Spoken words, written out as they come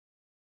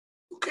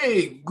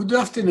Okay, good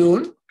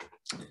afternoon.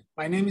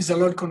 My name is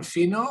Alon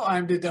Confino.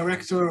 I'm the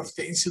director of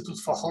the Institute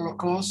for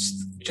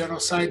Holocaust,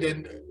 Genocide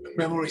and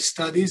Memory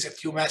Studies at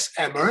UMass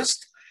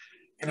Amherst.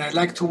 And I'd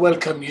like to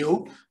welcome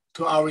you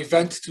to our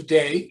event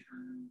today,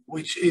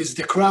 which is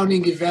the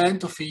crowning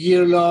event of a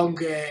year-long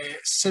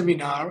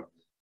seminar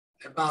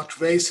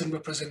about race and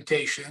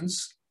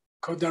representations,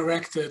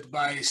 co-directed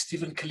by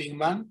Stephen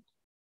Clingman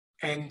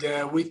and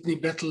Whitney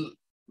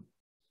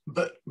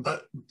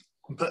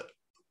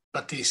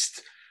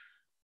Battle-Baptiste.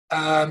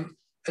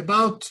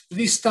 About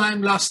this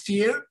time last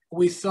year,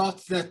 we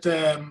thought that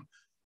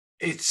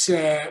it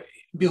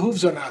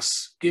behooves on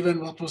us,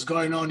 given what was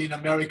going on in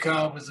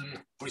America with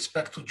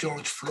respect to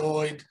George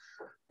Floyd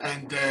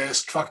and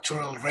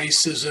structural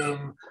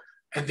racism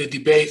and the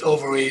debate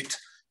over it,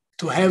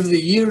 to have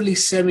the yearly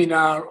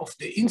seminar of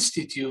the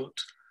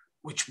Institute,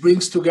 which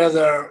brings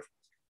together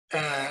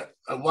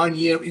a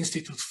one-year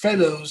Institute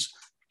fellows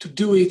to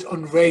do it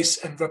on race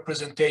and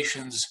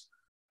representations.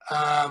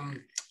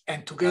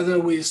 And together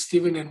with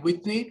Stephen and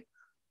Whitney,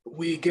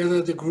 we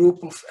gathered a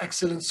group of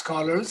excellent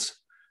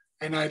scholars.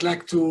 And I'd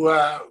like to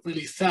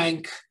really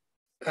thank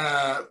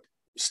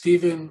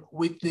Stephen,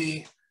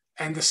 Whitney,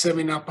 and the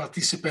seminar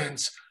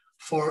participants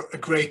for a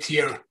great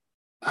year.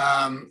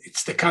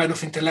 It's the kind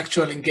of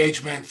intellectual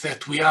engagement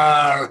that we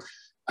are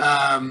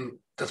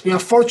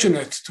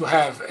fortunate to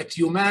have at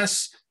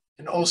UMass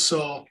and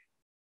also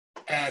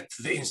at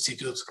the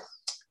Institute.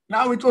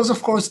 Now, it was,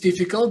 of course,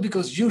 difficult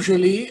because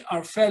usually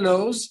our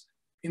fellows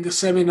in the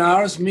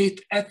seminars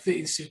meet at the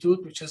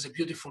Institute, which has a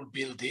beautiful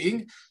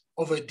building,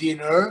 over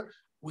dinner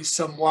with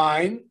some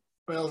wine.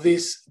 Well,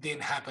 this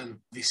didn't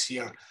happen this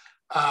year.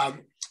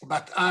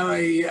 But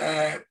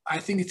I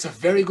think it's a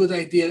very good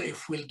idea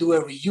if we'll do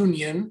a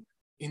reunion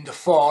in the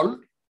fall,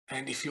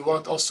 and if you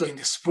want also in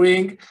the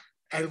spring,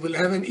 and we'll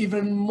have an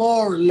even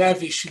more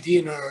lavish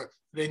dinner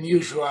than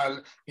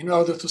usual in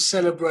order to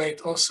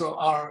celebrate also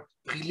our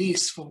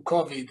release from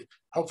COVID.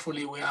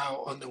 Hopefully we are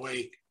on the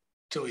way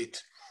to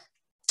it.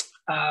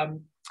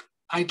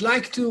 I'd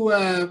like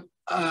to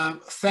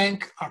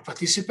thank our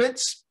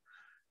participants.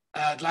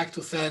 I'd like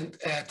to thank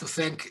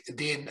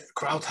Dean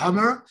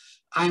Krauthammer.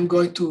 I'm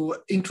going to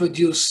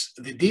introduce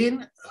the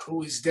Dean,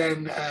 who is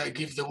then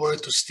give the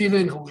word to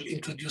Stephen, who will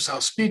introduce our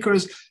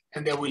speakers,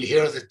 and then we'll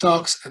hear the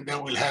talks, and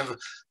then we'll have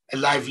a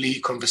lively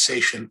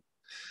conversation.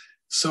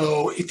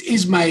 So it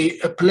is my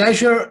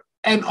pleasure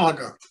and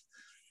honor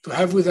to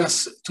have with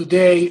us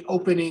today,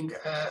 opening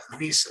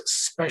this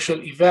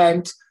special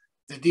event,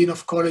 the Dean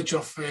of College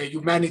of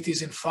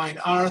Humanities and Fine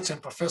Arts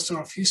and Professor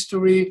of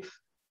History,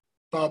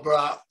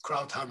 Barbara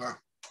Krauthammer.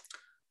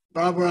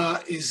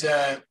 Barbara is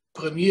a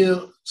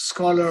premier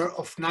scholar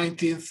of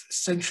 19th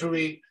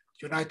century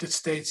United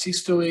States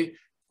history,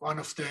 one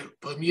of the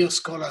premier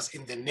scholars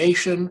in the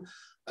nation,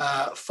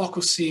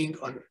 focusing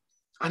on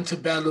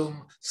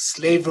antebellum,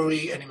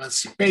 slavery and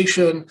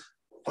emancipation,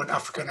 on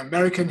African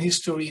American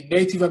history,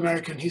 Native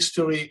American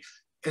history,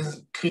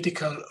 and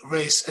critical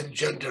race and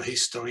gender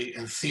history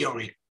and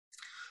theory.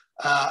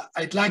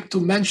 I'd like to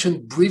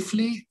mention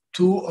briefly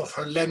two of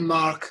her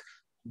landmark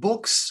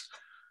books.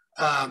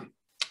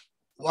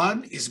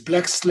 One is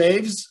Black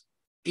Slaves,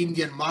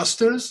 Indian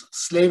Masters,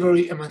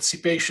 Slavery,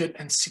 Emancipation,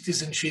 and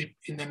Citizenship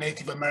in the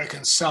Native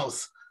American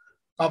South,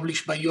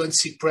 published by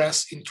UNC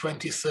Press in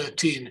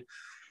 2013.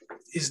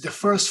 Is the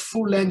first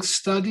full-length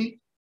study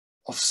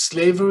of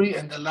slavery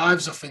and the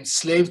lives of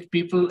enslaved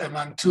people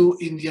among two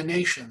Indian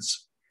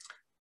nations.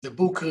 The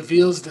book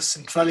reveals the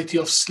centrality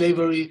of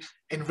slavery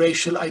and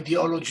racial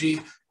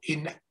ideology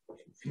in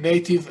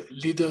Native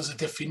leaders'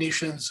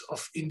 definitions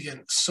of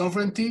Indian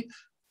sovereignty,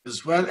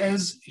 as well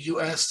as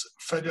US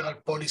federal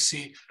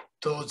policy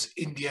towards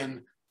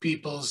Indian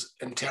peoples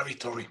and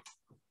territory.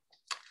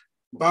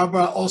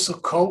 Barbara also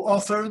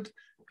co-authored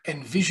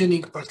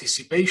Envisioning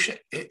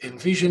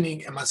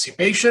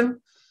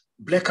Emancipation,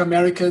 Black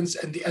Americans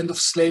and the End of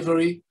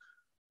Slavery,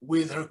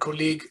 with her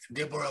colleague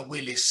Deborah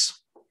Willis.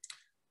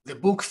 The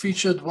book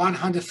featured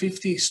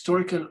 150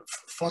 historical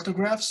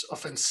photographs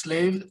of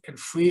enslaved and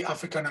free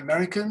African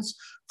Americans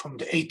from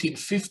the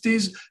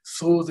 1850s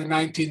through the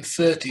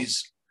 1930s.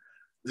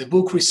 The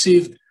book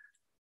received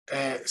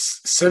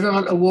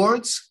several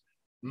awards,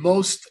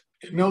 most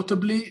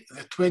notably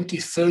the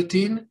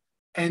 2013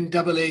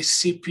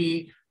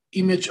 NAACP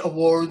Image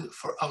Award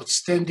for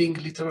Outstanding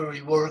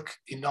Literary Work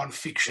in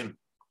Nonfiction.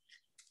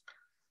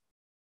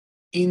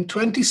 In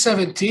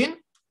 2017,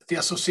 the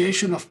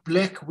Association of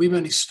Black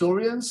Women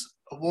Historians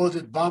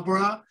awarded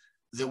Barbara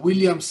the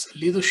Williams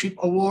Leadership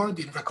Award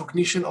in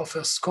recognition of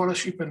her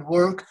scholarship and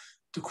work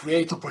to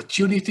create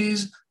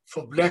opportunities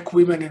for Black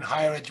women in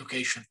higher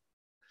education.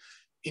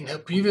 In her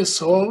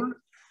previous role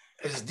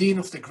as Dean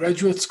of the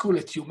Graduate School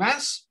at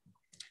UMass,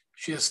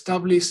 she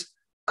established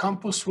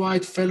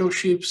campus-wide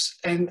fellowships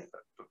and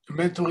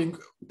mentoring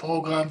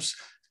programs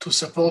to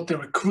support the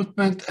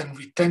recruitment and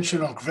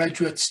retention of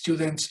graduate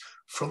students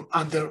from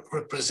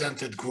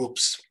underrepresented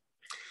groups.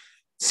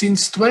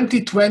 Since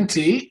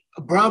 2020,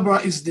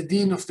 Barbara is the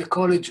Dean of the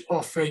College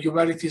of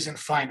Humanities and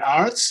Fine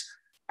Arts,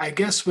 I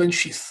guess when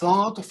she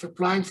thought of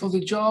applying for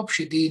the job,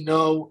 she didn't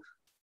know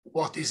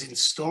what is in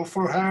store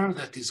for her,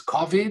 that is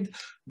COVID,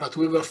 but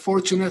we were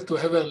fortunate to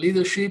have her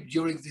leadership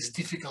during this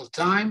difficult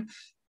time.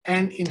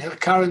 And in her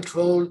current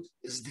role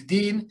as the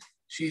Dean,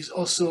 she is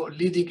also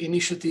leading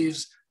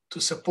initiatives to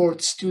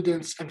support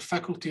students and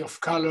faculty of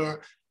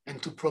color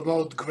and to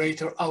promote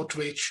greater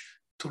outreach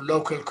to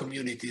local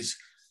communities.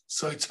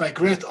 So it's my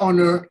great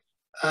honor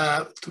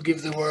to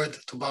give the word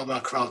to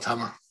Barbara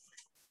Krauthammer.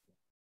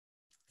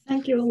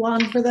 Thank you,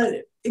 Alon, for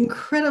that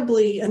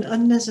incredibly and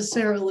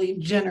unnecessarily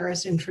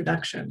generous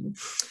introduction.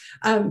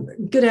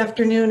 Good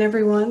afternoon,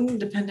 everyone,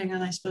 depending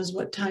on, I suppose,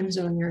 what time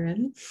zone you're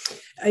in.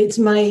 It's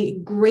my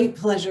great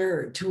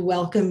pleasure to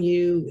welcome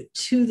you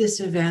to this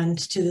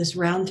event, to this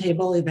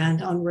roundtable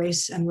event on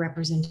race and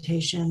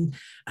representation.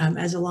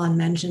 As Alon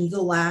mentioned,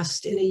 the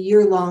last in a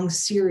year-long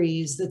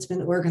series that's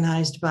been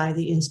organized by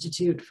the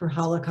Institute for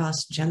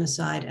Holocaust,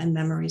 Genocide, and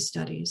Memory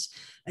Studies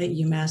at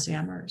UMass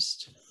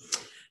Amherst.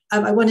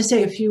 I want to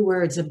say a few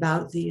words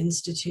about the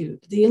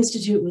Institute. The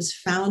Institute was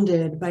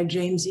founded by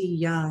James E.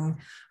 Young,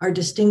 our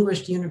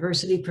distinguished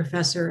university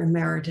professor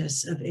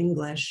emeritus of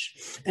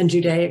English and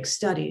Judaic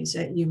Studies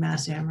at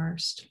UMass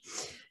Amherst.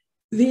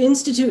 The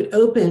Institute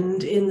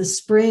opened in the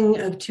spring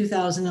of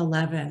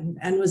 2011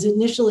 and was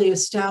initially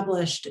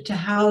established to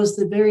house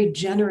the very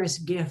generous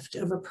gift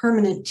of a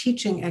permanent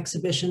teaching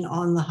exhibition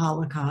on the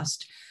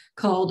Holocaust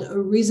called A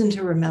Reason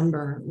to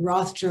Remember,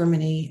 Roth,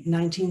 Germany,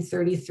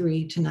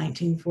 1933 to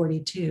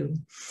 1942,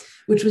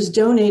 which was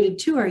donated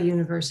to our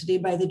university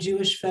by the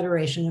Jewish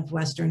Federation of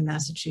Western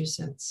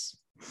Massachusetts.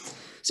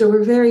 So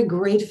we're very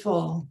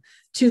grateful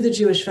to the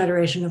Jewish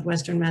Federation of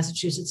Western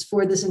Massachusetts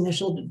for this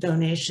initial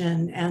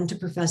donation and to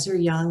Professor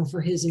Young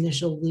for his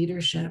initial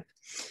leadership.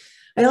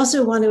 I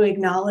also want to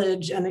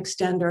acknowledge and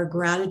extend our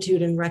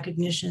gratitude and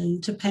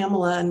recognition to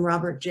Pamela and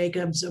Robert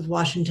Jacobs of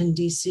Washington,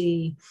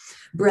 D.C.,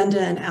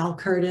 Brenda and Al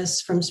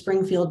Curtis from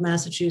Springfield,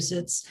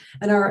 Massachusetts,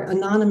 and our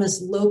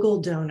anonymous local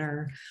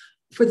donor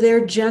for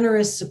their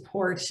generous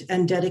support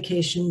and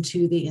dedication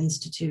to the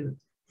Institute.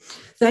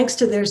 Thanks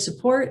to their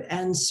support,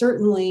 and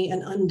certainly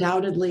and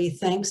undoubtedly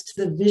thanks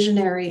to the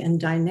visionary and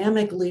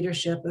dynamic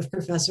leadership of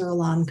Professor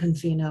Alon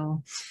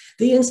Confino,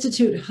 the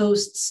Institute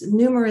hosts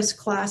numerous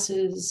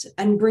classes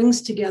and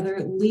brings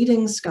together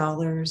leading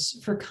scholars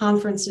for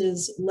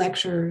conferences,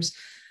 lectures,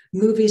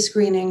 movie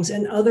screenings,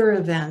 and other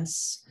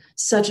events,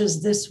 such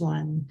as this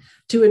one,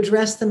 to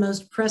address the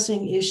most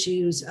pressing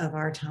issues of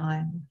our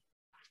time.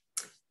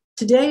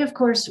 Today, of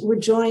course, we're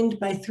joined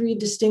by three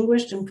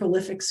distinguished and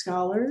prolific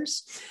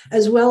scholars,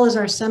 as well as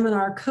our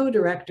seminar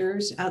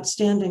co-directors,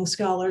 outstanding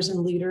scholars and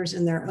leaders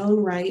in their own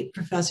right,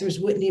 Professors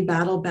Whitney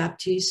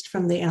Battle-Baptiste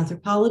from the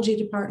Anthropology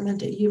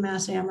Department at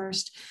UMass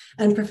Amherst,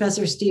 and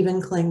Professor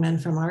Stephen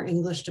Clingman from our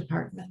English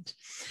Department.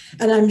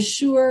 And I'm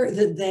sure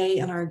that they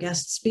and our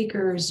guest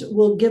speakers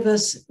will give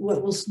us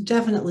what will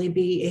definitely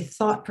be a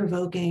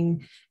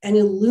thought-provoking and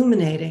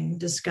illuminating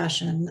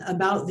discussion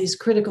about these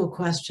critical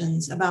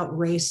questions about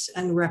race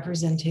and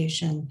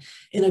representation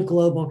in a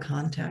global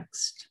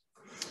context.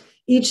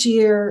 Each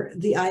year,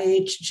 the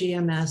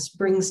IHGMS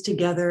brings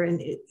together an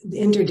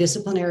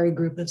interdisciplinary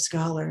group of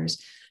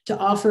scholars to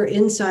offer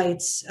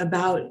insights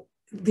about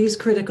these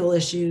critical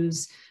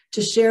issues,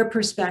 to share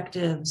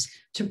perspectives,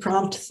 to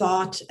prompt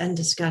thought and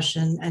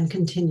discussion and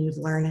continued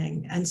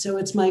learning. And so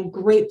it's my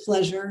great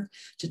pleasure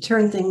to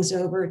turn things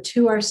over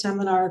to our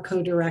seminar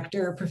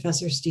co-director,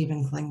 Professor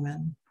Stephen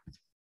Clingman.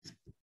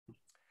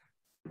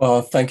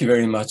 Well, thank you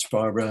very much,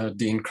 Barbara.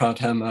 Dean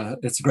Krauthammer.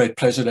 It's a great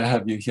pleasure to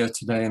have you here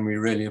today, and we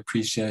really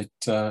appreciate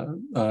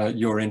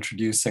your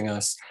introducing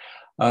us.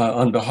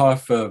 On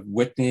behalf of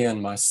Whitney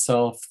and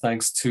myself,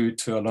 thanks to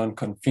Alon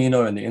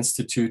Confino and the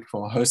Institute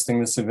for hosting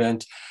this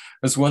event,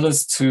 as well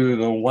as to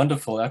the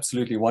wonderful,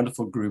 absolutely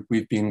wonderful group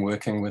we've been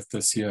working with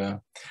this year.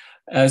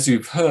 As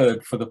you've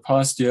heard, for the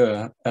past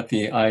year at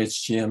the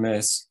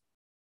IHGMS,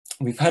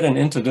 we've had an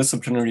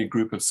interdisciplinary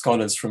group of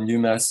scholars from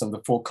UMass and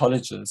the 4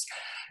 colleges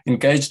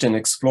engaged in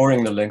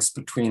exploring the links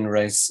between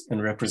race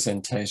and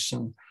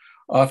representation.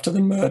 After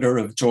the murder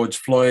of George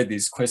Floyd,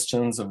 these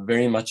questions are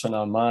very much on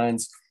our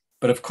minds,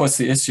 but of course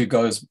the issue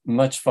goes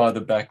much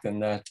farther back than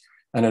that,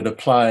 and it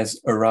applies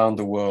around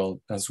the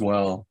world as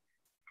well.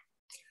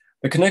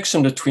 The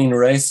connection between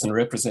race and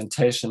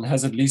representation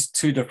has at least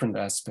 2 different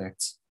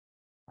aspects.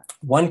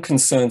 One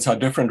concerns how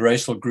different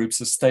racial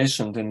groups are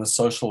stationed in the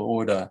social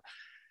order,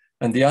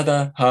 and the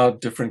other, how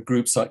different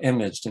groups are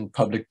imaged in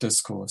public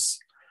discourse.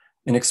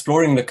 In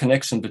exploring the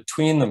connection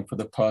between them for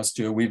the past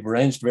year, we've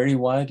ranged very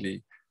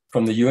widely,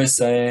 from the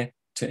USA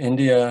to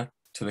India,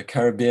 to the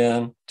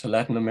Caribbean, to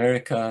Latin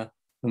America,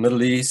 the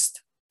Middle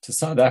East, to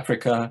South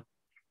Africa.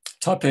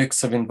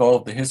 Topics have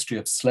involved the history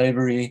of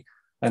slavery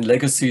and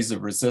legacies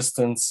of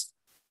resistance,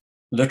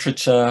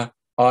 literature,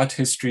 art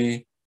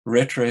history,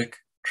 rhetoric,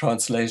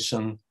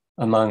 translation,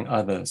 among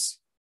others.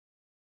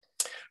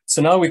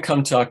 So now we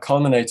come to our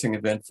culminating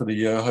event for the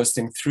year,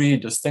 hosting 3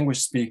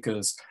 distinguished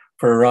speakers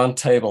for a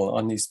roundtable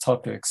on these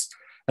topics.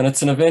 And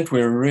it's an event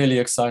we're really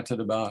excited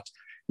about.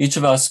 Each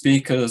of our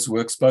speakers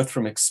works both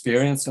from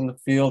experience in the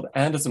field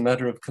and as a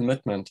matter of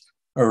commitment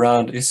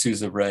around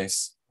issues of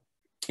race.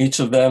 Each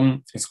of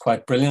them is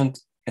quite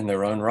brilliant in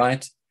their own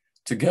right.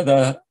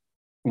 Together,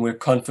 we're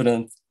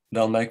confident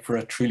they'll make for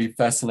a truly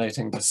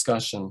fascinating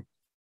discussion.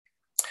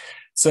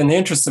 So in the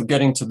interest of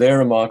getting to their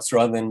remarks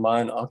rather than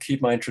mine, I'll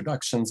keep my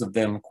introductions of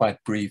them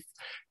quite brief.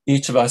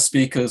 Each of our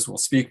speakers will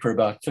speak for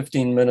about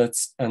 15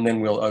 minutes, and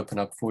then we'll open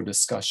up for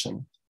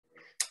discussion.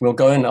 We'll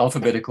go in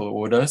alphabetical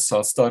order, so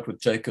I'll start with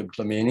Jacob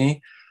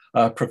Dlamini.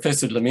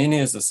 Professor Dlamini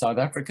is a South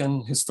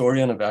African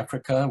historian of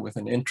Africa with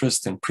an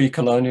interest in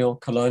pre-colonial,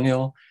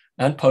 colonial,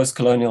 and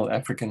post-colonial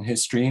African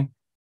history.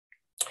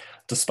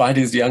 Despite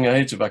his young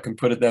age, if I can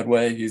put it that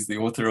way, he's the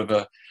author of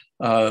a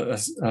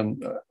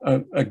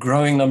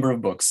growing number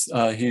of books.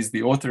 He's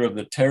the author of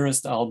The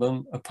Terrorist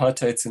Album,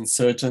 Apartheid's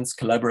Insurgents,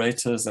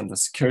 Collaborators, and the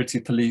Security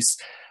Police,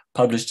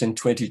 published in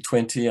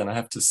 2020, and I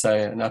have to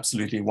say, an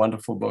absolutely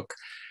wonderful book.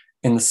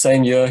 In the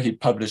same year, he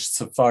published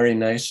Safari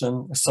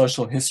Nation, A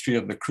Social History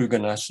of the Kruger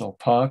National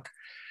Park.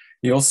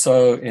 He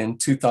also, in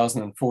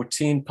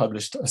 2014,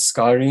 published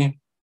Askari,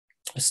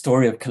 A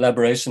Story of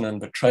Collaboration and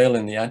Betrayal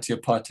in the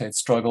Anti-Apartheid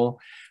Struggle,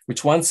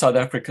 which won South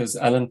Africa's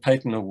Alan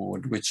Paton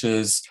Award, which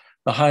is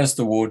the highest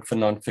award for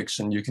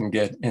nonfiction you can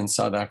get in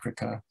South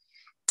Africa.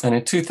 And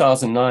in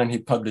 2009, he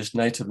published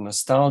Native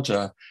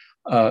Nostalgia,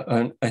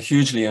 a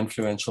hugely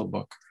influential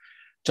book.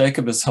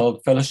 Jacob has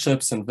held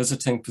fellowships and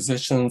visiting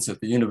positions at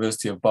the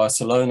University of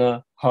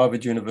Barcelona,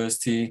 Harvard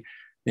University,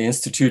 the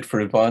Institute for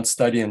Advanced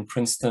Study in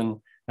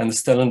Princeton, and the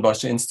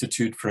Stellenbosch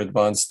Institute for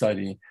Advanced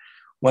Study.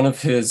 One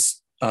of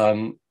his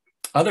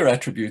other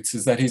attributes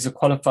is that he's a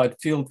qualified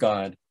field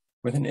guide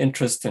with an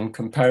interest in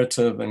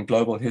comparative and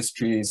global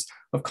histories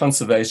of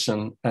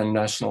conservation and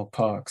national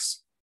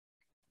parks.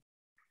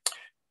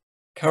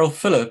 Caryl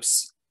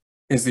Phillips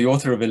is the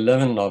author of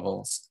 11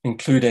 novels,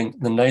 including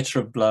The Nature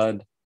of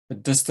Blood, The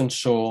Distant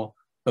Shore,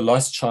 The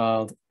Lost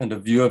Child, and A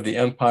View of the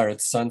Empire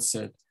at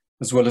Sunset,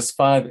 as well as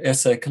 5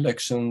 essay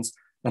collections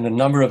and a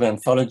number of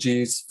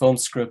anthologies, film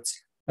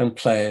scripts, and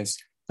plays.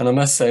 And I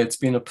must say, it's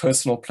been a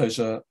personal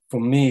pleasure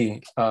for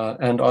me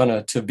and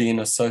honor to have been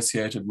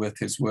associated with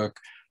his work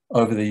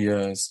over the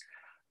years.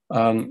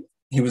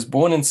 He was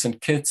born in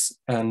St. Kitts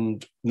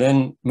and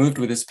then moved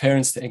with his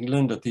parents to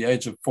England at the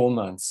age of 4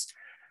 months.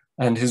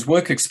 And his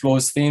work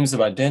explores themes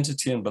of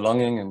identity and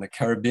belonging in the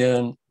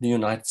Caribbean, the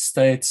United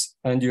States,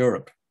 and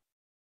Europe.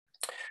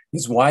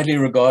 He's widely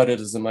regarded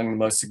as among the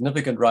most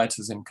significant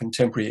writers in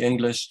contemporary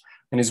English,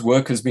 and his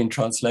work has been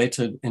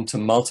translated into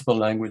multiple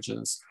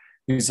languages.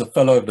 He's a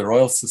fellow of the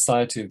Royal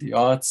Society of the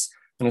Arts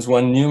and has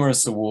won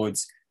numerous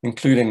awards,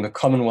 including the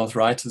Commonwealth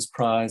Writers'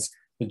 Prize,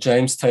 the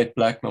James Tate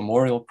Black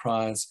Memorial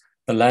Prize,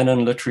 the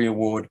Lannan Literary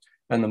Award,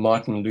 and the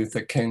Martin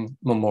Luther King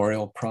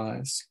Memorial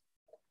Prize.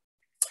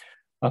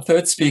 Our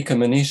third speaker,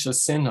 Manisha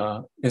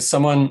Sinha, is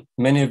someone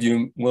many of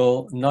you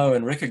will know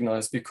and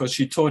recognize because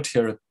she taught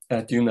here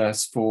at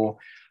UMass for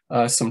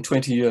some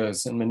 20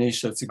 years. And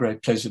Manisha, it's a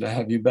great pleasure to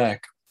have you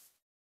back.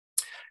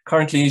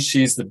 Currently,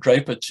 she's the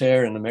Draper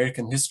Chair in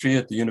American History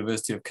at the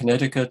University of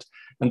Connecticut,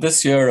 and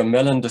this year a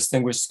Mellon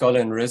Distinguished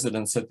Scholar in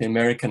Residence at the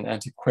American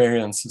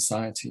Antiquarian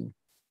Society.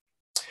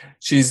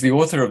 She's the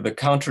author of The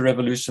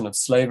Counter-Revolution of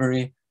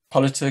Slavery,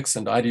 Politics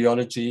and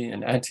Ideology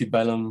in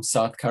Antebellum,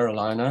 South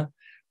Carolina,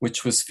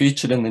 which was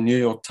featured in the New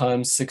York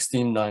Times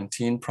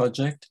 1619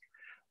 project.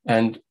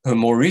 And her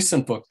more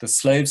recent book, The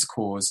Slave's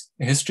Cause,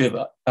 A History of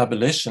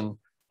Abolition,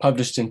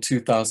 published in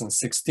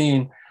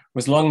 2016,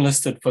 was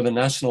longlisted for the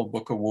National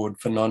Book Award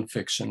for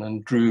Nonfiction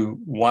and drew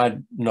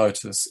wide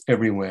notice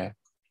everywhere.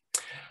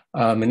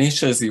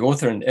 Manisha is the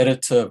author and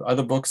editor of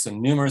other books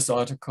and numerous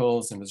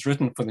articles, and has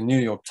written for the New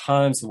York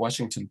Times, the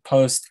Washington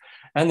Post,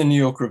 and the New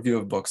York Review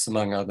of Books,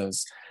 among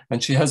others.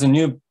 And she has a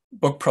new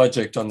book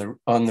project on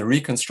the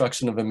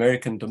reconstruction of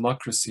American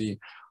democracy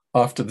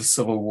after the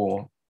Civil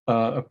War,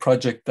 a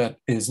project that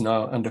is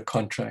now under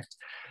contract.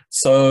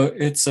 So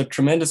it's a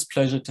tremendous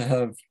pleasure to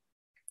have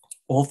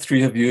all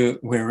three of you.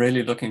 We're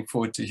really looking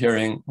forward to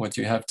hearing what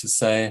you have to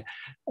say.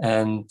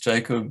 And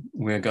Jacob,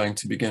 we're going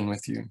to begin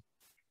with you.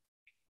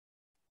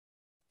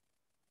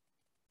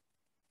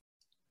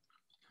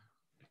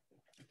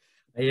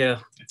 Yeah,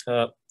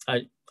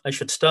 I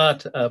should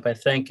start by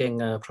thanking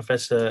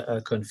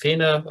Professor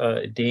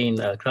Confina, Dean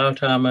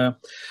Krauthammer,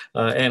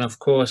 and of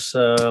course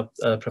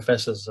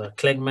Professors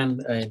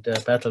Clingman and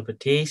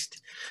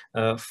Battle-Baptiste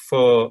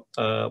for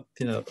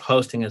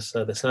hosting us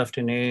this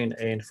afternoon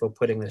and for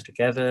putting this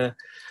together.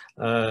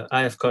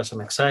 I, of course,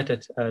 am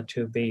excited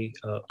to be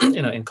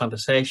in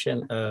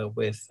conversation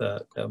with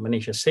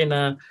Manisha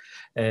Sinha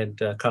and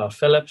Caryl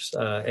Phillips,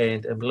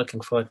 and I'm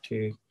looking forward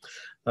to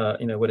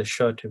what is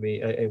sure to be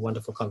a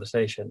wonderful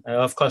conversation.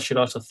 Of course, should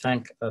also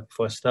thank,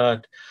 before I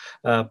start,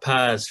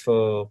 Paz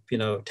for,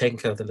 taking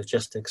care of the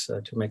logistics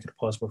to make it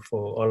possible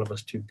for all of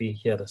us to be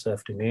here this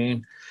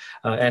afternoon.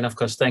 And of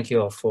course, thank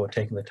you all for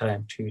taking the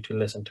time to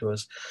listen to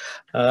us.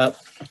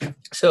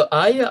 So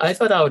I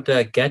thought I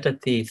would get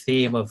at the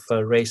theme of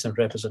race and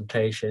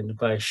representation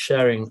by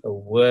sharing a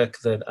work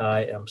that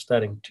I am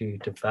starting to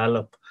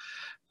develop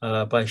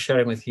by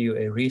sharing with you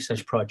a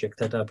research project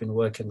that I've been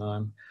working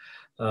on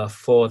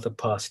for the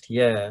past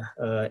year.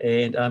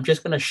 And I'm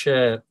just going to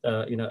share,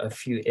 a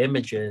few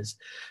images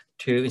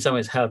to, in some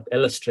ways, help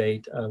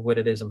illustrate what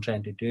it is I'm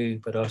trying to do,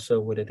 but also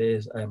what it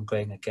is I'm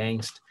going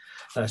against.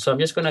 So I'm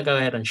just going to go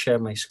ahead and share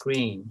my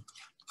screen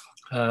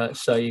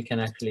so you can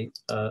actually,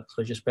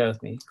 so just bear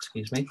with me,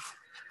 excuse me.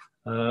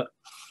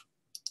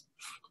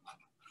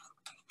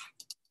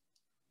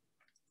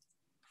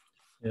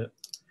 Yeah.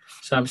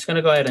 So I'm just going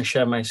to go ahead and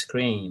share my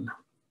screen.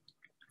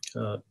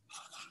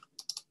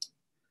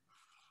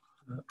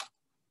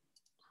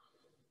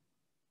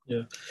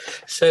 Yeah.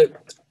 So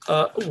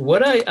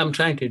what I am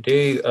trying to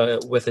do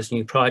with this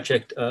new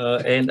project,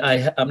 and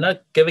I'm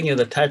not giving you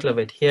the title of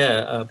it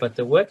here, but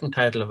the working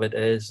title of it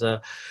is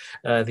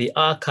The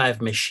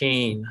Archive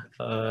Machine,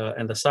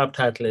 and the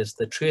subtitle is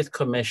The Truth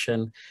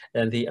Commission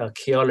and the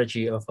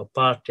Archaeology of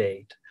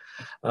Apartheid.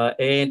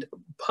 And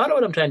part of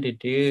what I'm trying to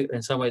do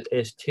in some ways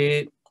is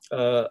to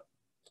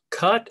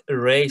cut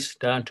race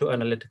down to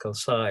analytical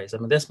size. I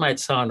mean, this might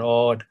sound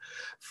odd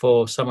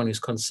for someone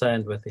who's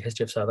concerned with the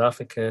history of South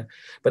Africa,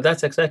 but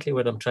that's exactly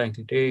what I'm trying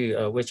to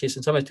do, which is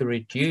in some way to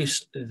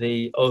reduce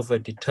the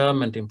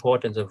overdetermined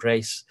importance of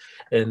race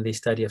in the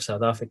study of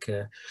South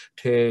Africa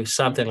to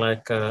something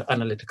like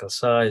analytical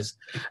size,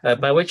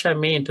 by which I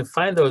mean to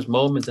find those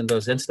moments and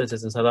those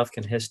instances in South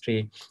African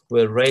history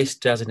where race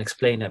doesn't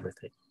explain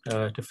everything.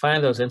 To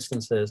find those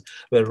instances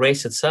where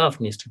race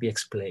itself needs to be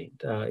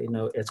explained,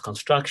 its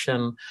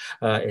construction,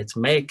 its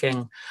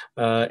making,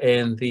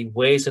 and the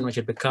ways in which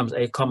it becomes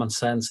a common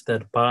sense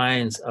that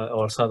binds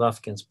all South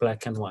Africans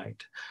black and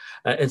white.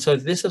 And so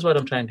this is what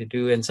I'm trying to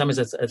do. In some ways,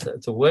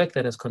 it's a work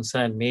that has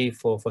concerned me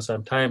for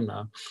some time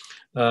now.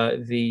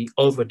 The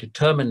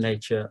overdetermined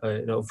nature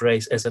of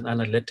race as an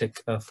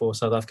analytic for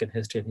South African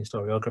history and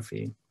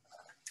historiography.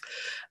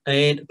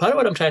 And part of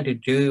what I'm trying to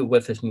do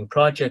with this new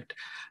project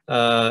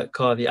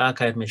called the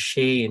Archive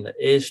Machine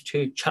is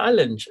to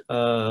challenge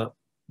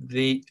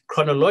the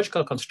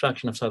chronological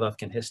construction of South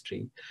African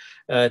history,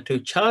 to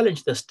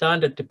challenge the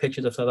standard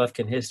depictions of South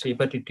African history,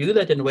 but to do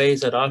that in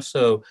ways that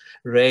also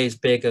raise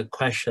bigger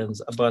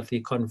questions about the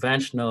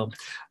conventional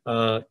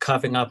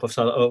carving up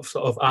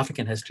of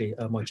African history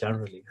more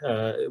generally,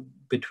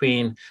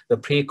 between the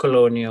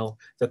pre-colonial,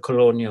 the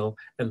colonial,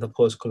 and the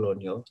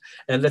post-colonial.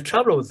 And the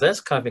trouble with this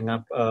carving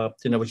up,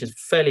 which is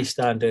fairly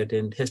standard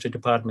in history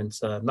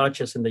departments, not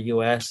just in the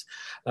US,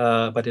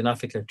 but in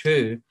Africa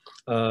too,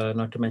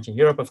 not to mention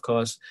Europe, of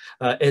course,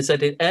 is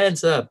that it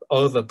ends up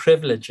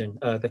over-privileging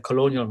the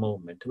colonial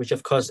movement, which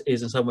of course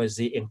is in some ways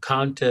the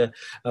encounter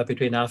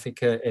between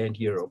Africa and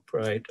Europe,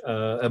 right?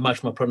 A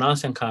much more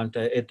pronounced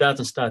encounter. It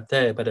doesn't start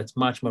there, but it's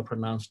much more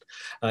pronounced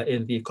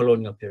in the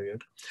colonial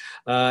period.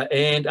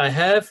 And I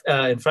have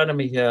in front of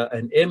me here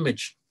an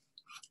image.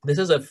 This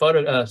is a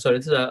photo,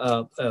 this is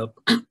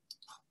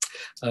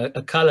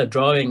a color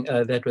drawing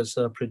that was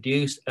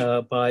produced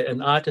by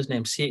an artist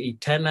named C.E.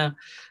 Tenner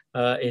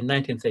in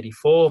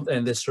 1934,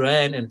 and this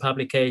ran in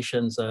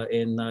publications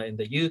in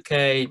the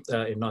UK,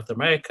 in North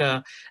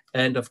America,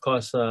 and of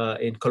course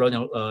in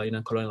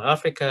colonial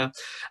Africa.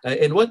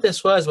 And what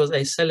this was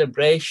a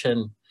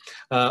celebration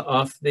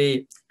of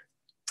the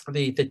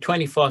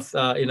 24th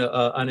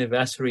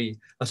anniversary,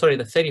 the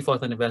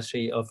 34th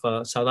anniversary of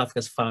South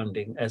Africa's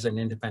founding as an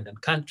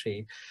independent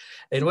country.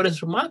 And what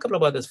is remarkable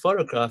about this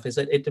photograph is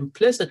that it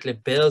implicitly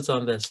builds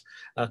on this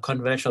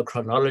conventional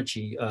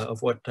chronology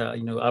of what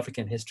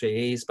African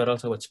history is, but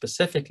also what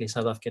specifically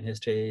South African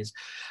history is.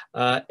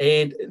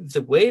 And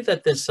the way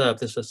that this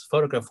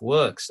photograph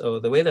works, or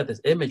the way that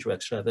this image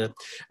works rather,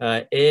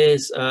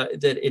 is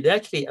that it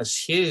actually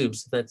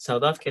assumes that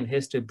South African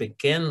history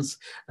begins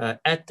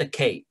at the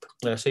Cape.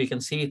 So you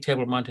can see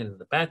Table Mountain in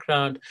the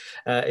background.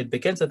 It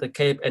begins at the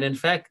Cape, and in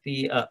fact,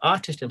 the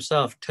artist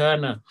himself,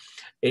 Turner,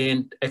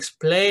 in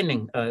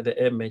explaining the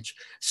image,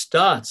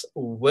 starts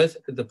with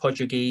the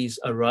Portuguese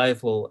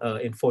arrival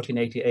in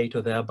 1488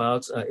 or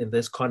thereabouts in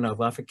this corner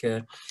of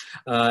Africa.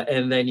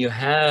 And then you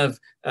have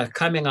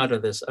coming out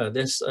of this,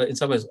 in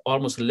some ways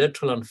almost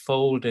literal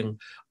unfolding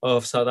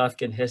of South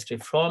African history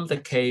from the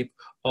Cape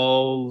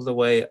all the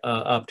way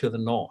up to the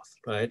north,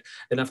 right?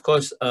 And of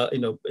course,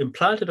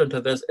 implanted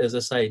into this is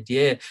this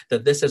idea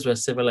that this is where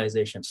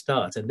civilization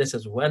starts, and this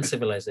is when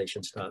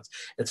civilization starts.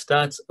 It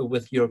starts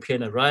with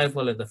European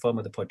arrival in the form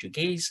of the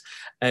Portuguese,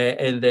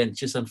 and then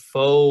just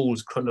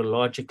unfolds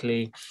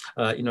chronologically,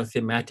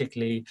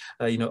 thematically,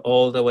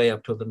 all the way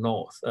up to the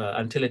north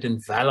until it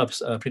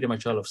envelops pretty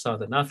much all of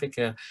Southern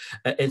Africa.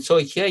 And so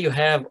here you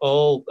have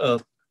all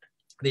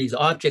these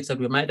objects that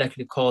we might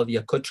actually call the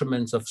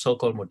accoutrements of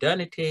so-called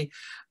modernity.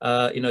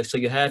 So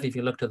you have, if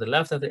you look to the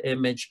left of the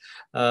image,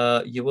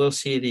 you will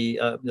see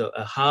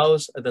a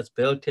house that's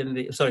built in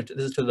the, this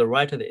is to the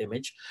right of the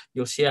image.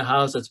 You'll see a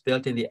house that's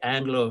built in the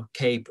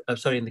Anglo-Cape,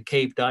 in the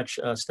Cape Dutch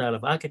style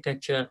of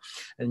architecture.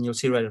 And you'll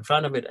see right in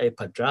front of it a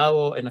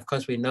padrao. And of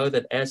course, we know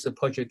that as the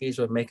Portuguese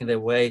were making their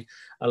way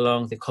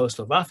along the coast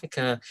of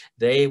Africa,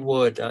 they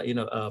would,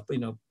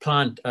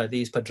 plant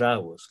these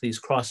padraos, these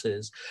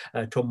crosses,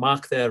 to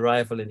mark their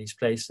arrival arrival in these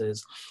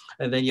places.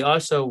 And then you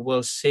also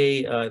will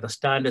see the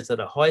standards that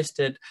are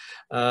hoisted,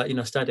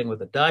 starting with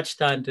the Dutch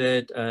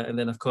standard, and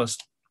then of course,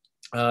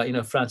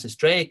 Francis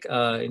Drake,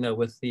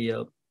 with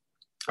the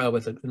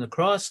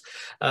cross,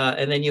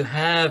 and then you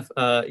have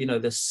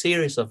this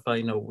series of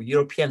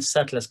European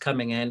settlers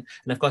coming in,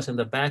 and of course in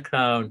the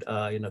background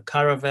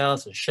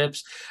caravels and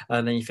ships,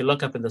 and then if you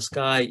look up in the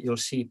sky you'll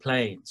see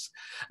planes.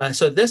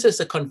 So this is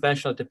a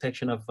conventional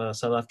depiction of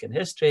South African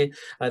history.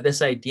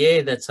 This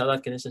idea that South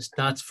African history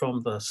starts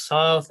from the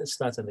south, it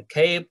starts in the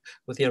Cape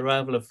with the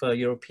arrival of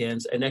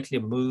Europeans and actually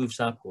moves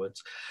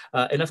upwards,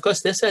 and of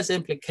course this has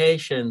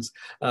implications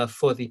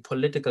for the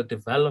political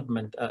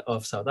development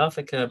of South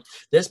Africa.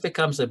 This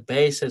becomes a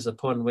basis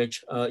upon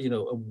which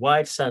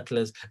white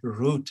settlers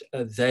root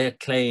their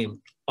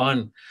claim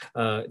on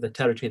the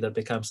territory that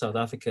becomes South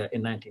Africa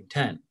in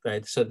 1910,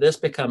 right? So this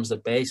becomes the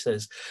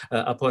basis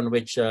upon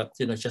which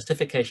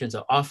justifications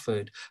are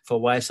offered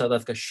for why South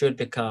Africa should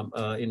become,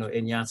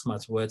 in Jan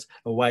Smuts' words,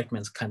 a white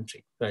man's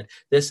country, right?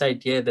 This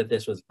idea that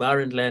this was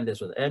barren land,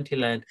 this was empty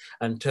land,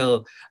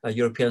 until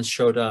Europeans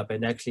showed up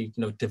and actually,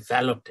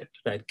 developed it,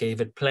 right? Gave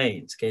it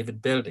planes, gave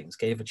it buildings,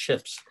 gave it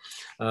ships,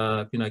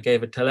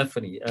 gave it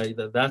telephony,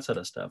 that sort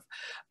of stuff.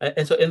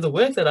 And so in the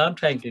work that I'm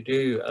trying to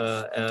do,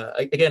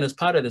 again, as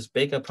part of this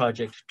bigger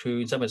project to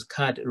in some ways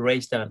cut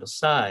race down to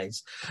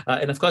size.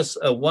 And of course,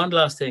 one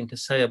last thing to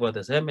say about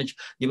this image,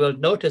 you will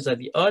notice that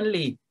the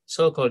only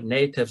so-called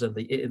natives in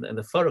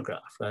the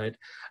photograph, right,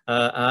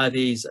 are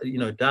these,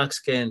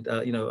 dark-skinned,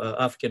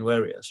 African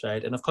warriors,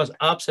 right? And of course,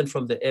 absent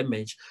from the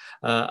image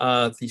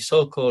are the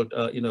so-called,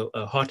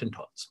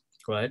 Hottentots,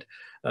 right?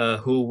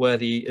 Who were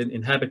the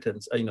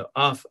inhabitants,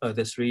 of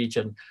this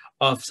region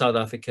of South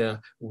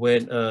Africa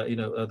when,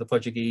 the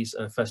Portuguese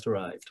first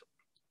arrived.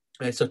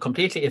 Right, so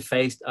completely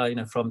effaced,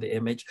 from the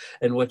image,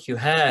 and what you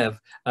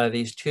have are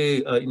these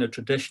two,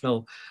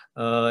 traditional,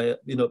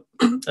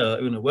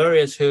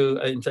 warriors who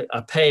in fact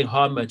are paying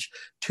homage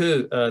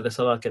to the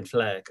South African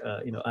flag,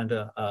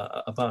 under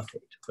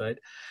apartheid, right?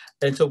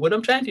 And so what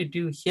I'm trying to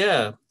do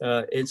here,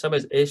 in some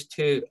ways, is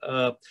to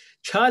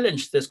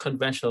challenge this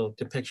conventional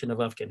depiction of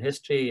African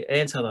history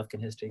and South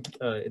African history.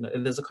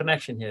 And there's a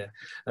connection here,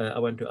 I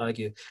want to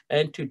argue.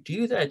 And to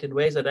do that in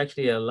ways that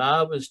actually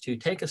allow us to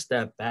take a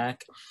step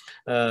back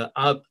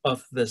out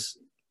of this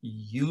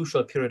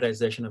usual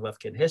periodization of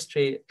African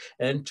history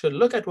and to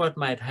look at what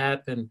might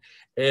happen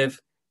if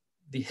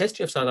the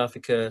history of South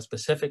Africa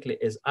specifically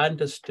is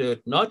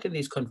understood not in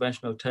these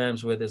conventional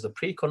terms where there's a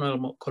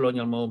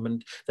pre-colonial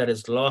moment that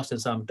is lost in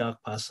some dark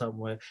past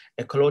somewhere,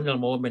 a colonial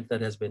moment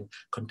that has been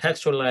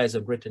contextualized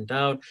and written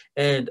down,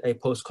 and a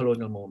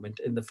post-colonial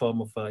moment in the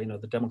form of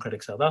the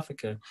democratic South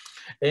Africa.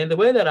 And the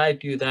way that I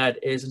do that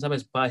is in some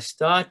ways by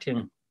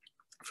starting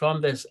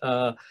from this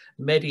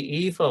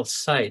medieval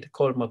site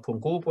called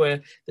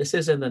Mapungubwe. This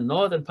is in the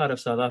northern part of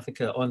South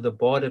Africa on the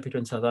border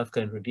between South Africa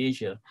and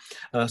Rhodesia.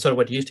 So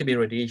what used to be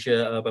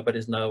Rhodesia, but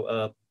is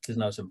now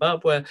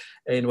Zimbabwe,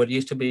 and what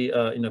used to be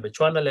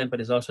Botswana land,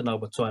 but is also now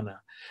Botswana.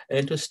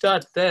 And to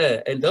start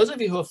there, and those of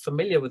you who are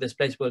familiar with this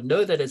place will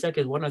know that it's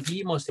actually one of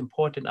the most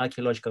important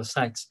archaeological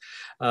sites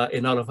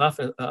in all of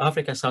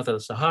Africa, south of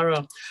the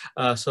Sahara.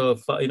 So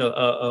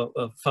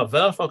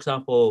Favel, for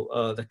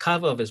example, the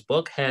cover of his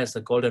book has the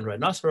golden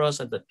rhinoceros,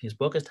 and his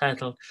book is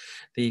titled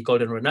 "The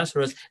Golden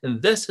Rhinoceros." And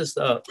this is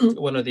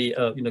one of the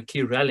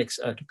key relics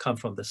to come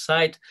from the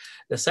site.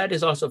 The site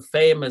is also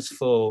famous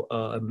for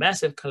a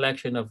massive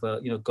collection of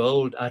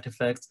gold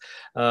artifacts,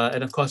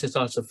 and of course, it's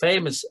also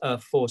famous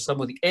for some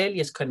of the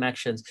earliest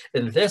connections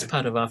in this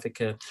part of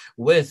Africa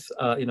with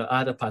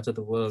other parts of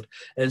the world.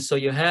 And so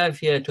you have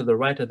here to the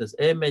right of this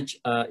image,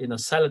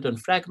 Saladin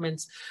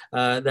fragments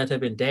that have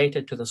been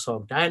dated to the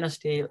Song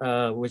dynasty,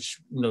 which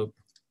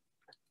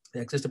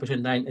existed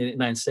between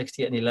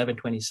 960 and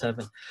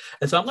 1127.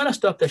 And so I'm going to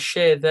stop the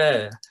share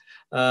there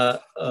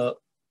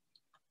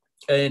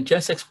and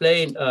just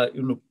explain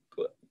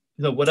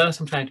what else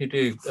I'm trying to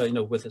do,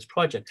 with this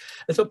project.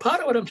 And so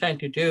part of what I'm trying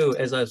to do,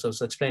 as I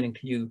was explaining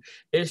to you,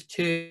 is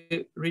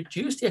to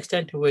reduce the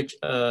extent to which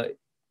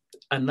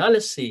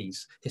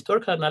analyses,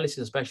 historical analyses,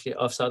 especially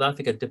of South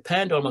Africa,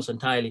 depend almost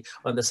entirely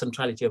on the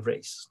centrality of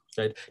race,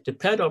 right?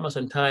 Depend almost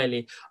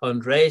entirely on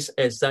race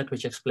as that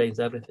which explains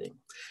everything,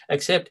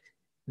 except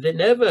there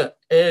never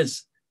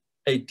is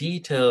a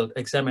detailed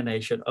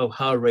examination of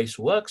how race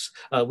works.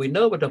 We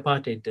know what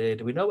apartheid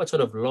did. We know what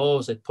sort of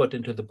laws it put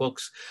into the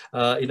books.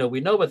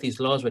 We know what these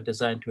laws were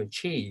designed to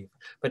achieve,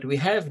 but we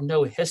have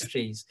no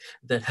histories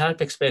that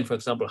help explain, for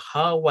example,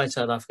 how white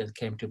South Africans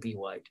came to be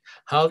white,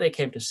 how they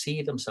came to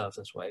see themselves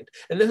as white.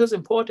 And this is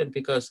important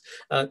because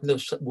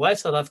white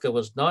South Africa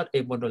was not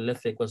a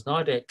monolithic, was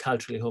not a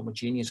culturally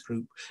homogeneous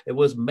group. It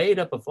was made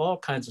up of all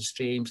kinds of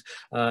streams.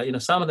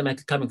 Some of them are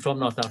coming from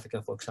North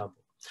Africa, for example.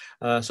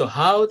 So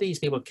how these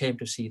people came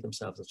to see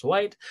themselves as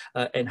white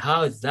and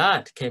how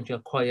that came to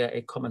acquire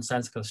a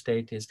commonsensical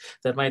status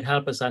that might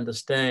help us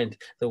understand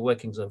the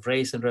workings of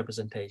race and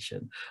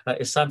representation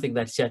is something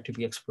that's yet to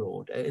be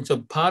explored. And so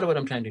part of what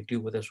I'm trying to do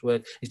with this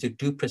work is to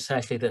do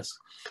precisely this,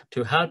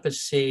 to help us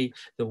see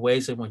the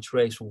ways in which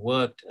race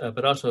worked,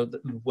 but also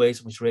the ways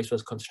in which race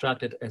was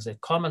constructed as a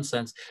common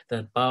sense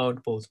that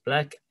bound both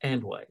Black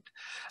and white.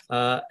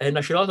 And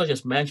I should also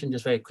just mention,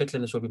 just very quickly,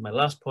 and this will be my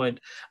last point,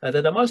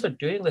 that I'm also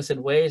doing this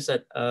in ways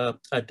that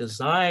are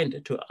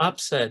designed to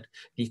upset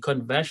the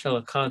conventional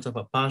accounts of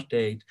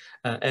apartheid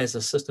as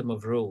a system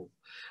of rule.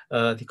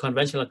 The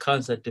conventional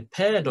accounts that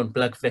depend on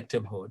Black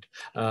victimhood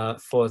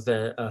for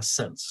their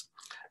sense.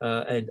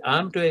 And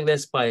I'm doing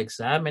this by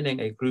examining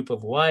a group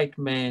of white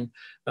men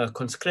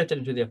conscripted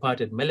into the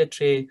apartheid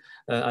military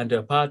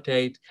under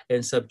apartheid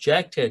and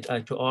subjected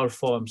to all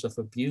forms of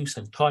abuse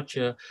and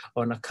torture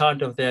on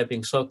account of their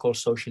being so-called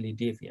socially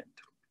deviant.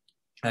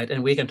 Right,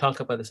 and we can talk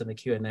about this in the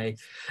Q&A.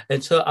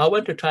 And so I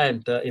want to try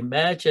and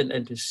imagine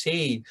and to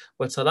see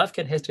what South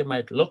African history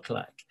might look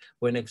like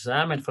when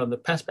examined from the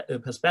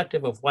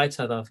perspective of white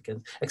South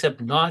Africans,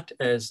 except not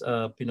as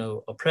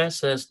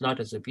oppressors, not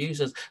as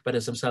abusers, but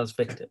as themselves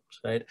victims.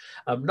 Right?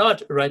 I'm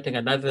not writing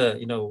another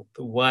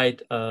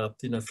white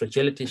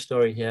fragility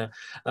story here,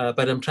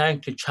 but I'm trying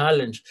to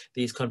challenge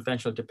these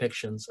conventional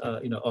depictions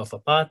of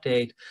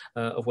apartheid,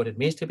 of what it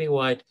means to be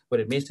white,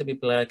 what it means to be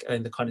Black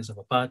in the context of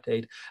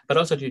apartheid, but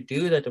also to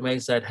do that in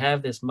ways that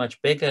have this much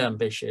bigger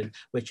ambition,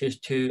 which is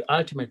to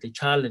ultimately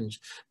challenge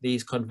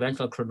these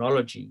conventional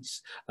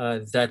chronologies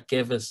that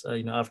give us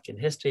African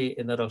history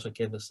and that also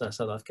give us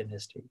South African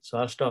history. So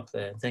I'll stop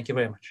there. Thank you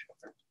very much.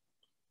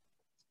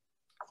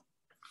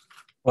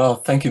 Well,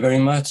 thank you very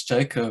much,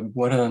 Jacob.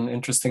 What an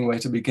interesting way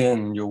to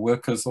begin. Your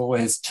work has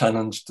always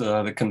challenged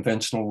the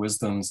conventional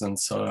wisdoms, and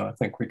so I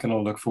think we can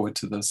all look forward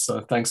to this.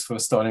 So thanks for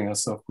starting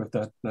us off with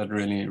that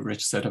really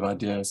rich set of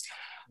ideas.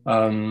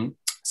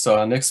 So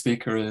our next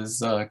speaker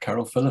is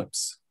Caryl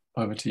Phillips.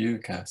 Over to you,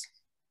 Cass.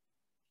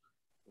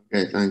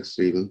 Okay, thanks,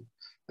 Stephen.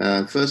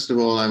 First of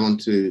all, I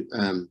want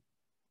to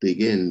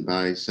begin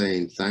by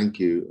saying thank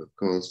you, of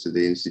course, to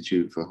the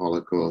Institute for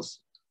Holocaust,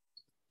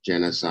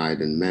 Genocide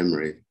and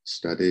Memory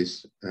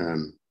Studies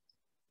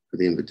for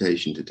the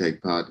invitation to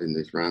take part in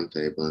this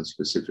roundtable, and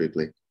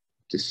specifically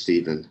to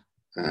Stephen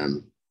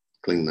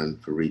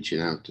Clingman for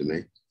reaching out to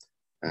me.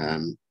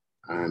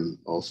 I'm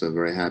also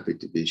very happy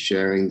to be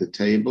sharing the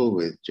table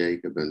with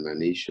Jacob and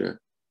Manisha,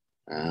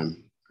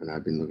 and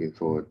I've been looking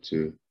forward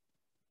to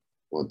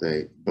what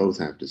they both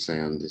have to say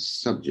on this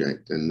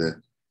subject. And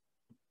the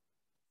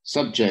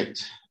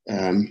subject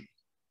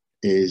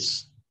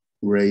is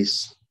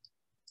race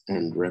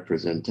and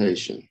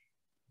representation.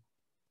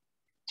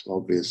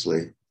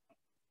 Obviously,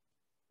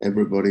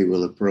 everybody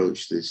will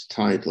approach this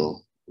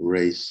title,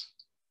 race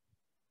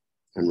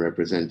and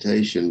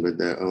representation, with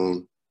their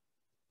own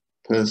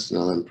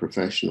personal and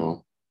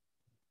professional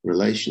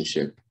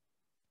relationship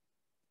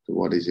to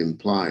what is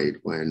implied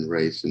when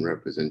race and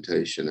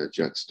representation are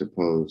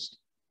juxtaposed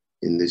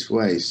in this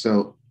way.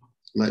 So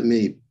let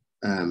me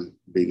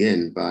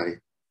begin by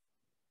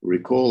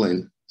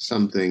recalling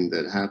something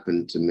that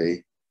happened to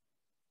me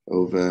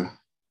over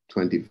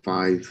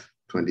 25,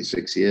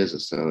 26 years or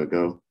so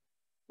ago,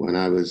 when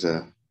I was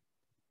a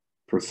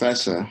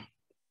professor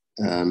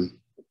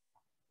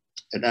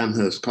at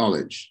Amherst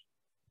College,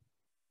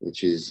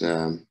 which is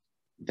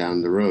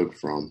down the road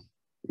from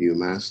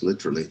UMass,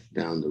 literally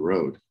down the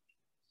road.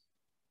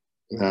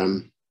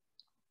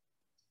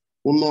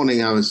 One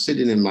morning I was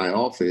sitting in my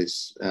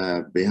office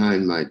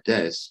behind my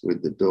desk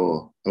with the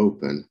door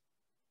open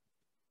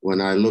when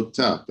I looked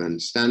up,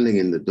 and standing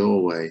in the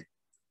doorway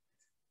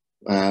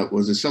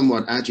was a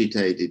somewhat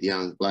agitated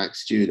young Black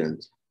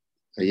student,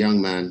 a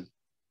young man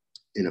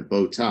in a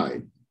bow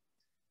tie,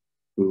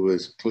 who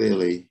was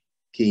clearly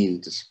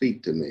keen to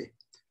speak to me.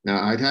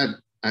 Now, I'd had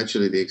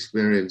actually the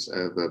experience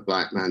of a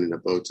Black man in a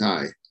bow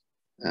tie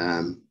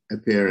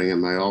appearing at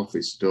my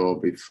office door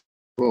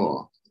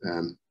before,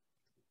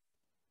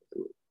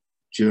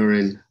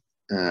 during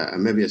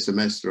maybe a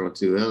semester or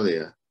two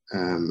earlier.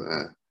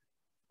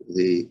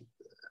 The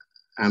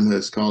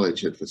Amherst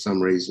College had for some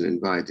reason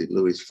invited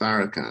Louis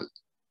Farrakhan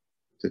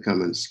to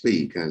come and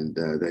speak, and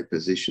they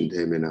positioned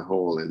him in a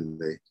hall in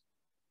the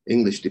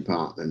English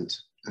department,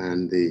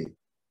 and the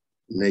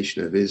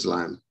Nation of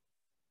Islam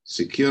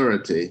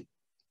security,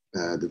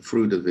 the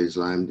Fruit of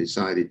Islam,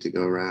 decided to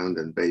go around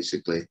and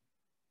basically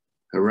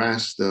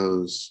harass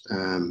those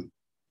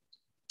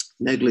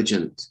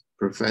negligent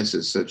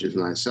professors such as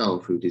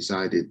myself, who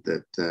decided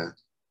that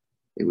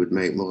it would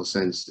make more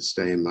sense to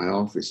stay in my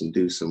office and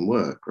do some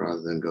work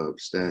rather than go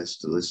upstairs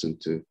to listen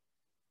to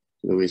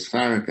Louis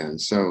Farrakhan.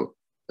 So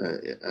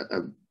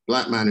a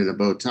Black man in a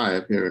bow tie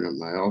appearing at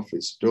my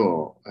office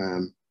door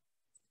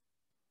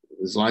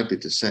was likely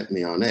to set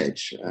me on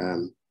edge.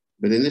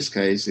 But in this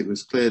case, it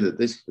was clear that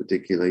this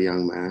particular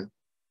young man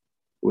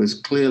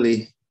was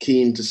clearly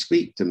keen to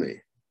speak to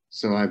me.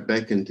 So I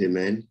beckoned him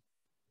in,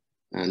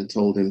 and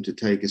told him to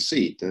take a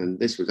seat. And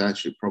this was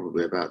actually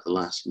probably about the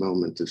last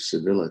moment of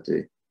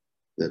civility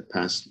that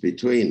passed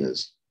between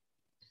us.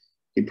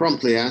 He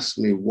promptly asked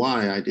me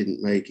why I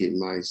didn't make it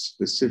my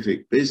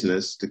specific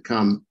business to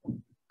come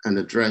and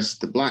address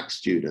the Black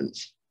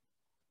students.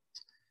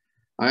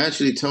 I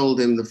actually told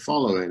him the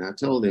following. I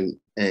told him,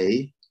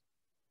 the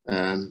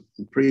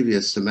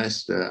previous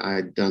semester,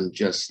 I'd done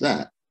just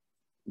that.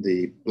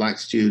 The Black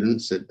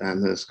students at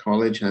Amherst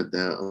College had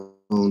their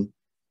own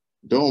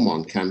dorm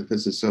on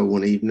campus. And so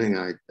one evening,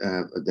 at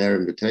their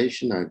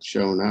invitation, I'd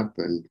shown up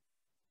and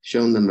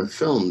shown them a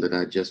film that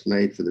I'd just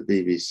made for the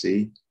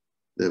BBC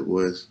that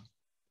was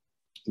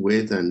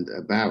with and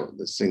about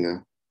the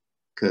singer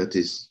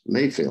Curtis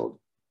Mayfield.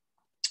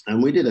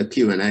 And we did a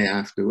Q&A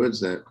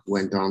afterwards that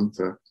went on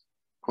for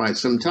quite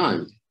some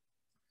time.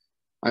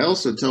 I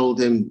also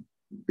told him,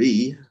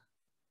 B,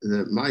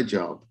 that my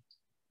job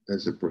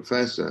as a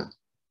professor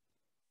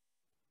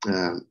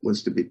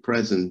was to be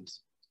present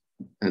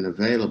and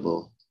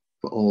available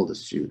for all the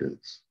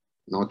students,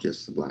 not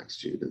just the Black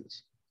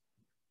students.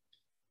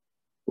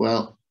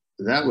 Well,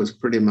 that was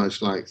pretty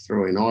much like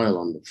throwing oil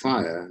on the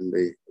fire, and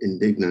the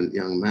indignant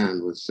young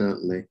man was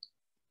certainly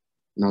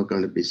not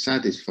going to be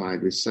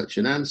satisfied with such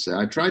an answer.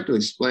 I tried to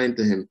explain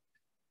to him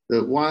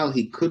that while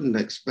he couldn't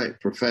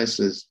expect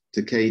professors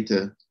to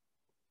cater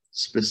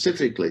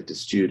specifically to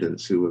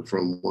students who were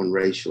from one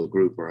racial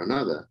group or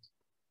another,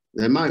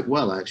 there might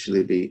well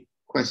actually be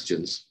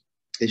questions,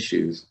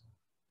 issues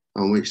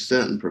on which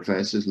certain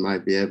professors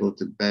might be able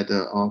to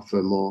better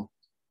offer more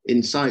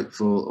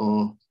insightful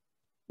or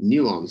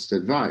nuanced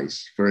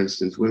advice. For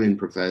instance, women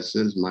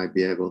professors might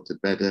be able to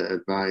better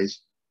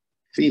advise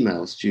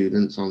female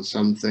students on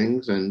some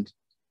things, and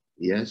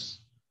yes,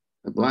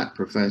 a Black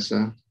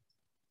professor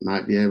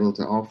might be able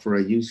to offer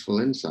a useful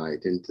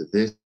insight into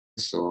this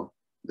or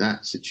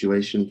that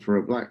situation for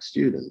a Black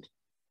student.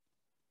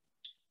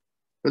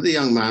 But the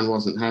young man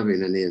wasn't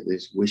having any of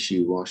this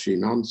wishy-washy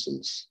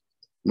nonsense.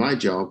 My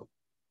job,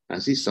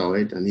 as he saw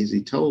it and as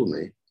he told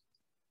me,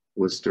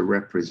 was to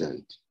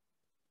represent.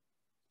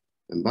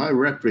 And by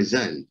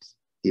represent,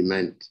 he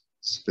meant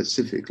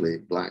specifically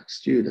Black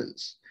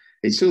students.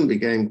 It soon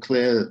became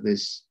clear that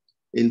this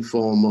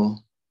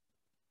informal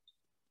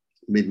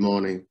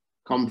mid-morning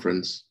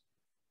conference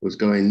was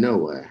going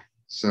nowhere.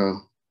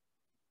 So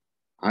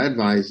I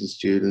advised the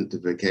student to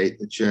vacate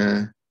the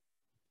chair,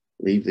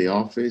 leave the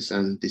office,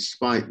 and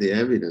despite the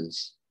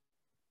evidence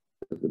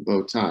of the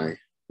bow tie,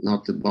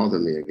 not to bother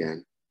me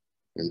again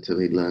until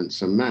he learned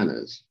some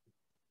manners.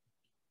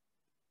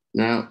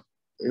 Now,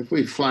 if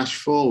we flash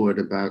forward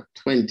about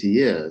 20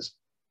 years,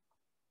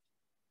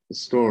 the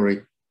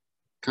story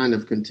kind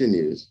of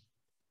continues.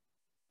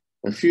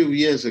 A few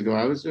years ago,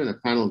 I was doing a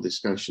panel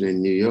discussion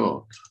in New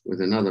York with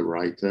another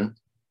writer.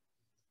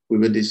 We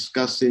were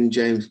discussing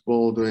James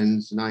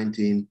Baldwin's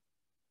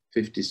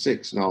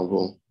 1956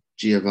 novel,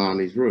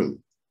 Giovanni's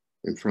Room,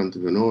 in front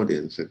of an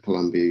audience at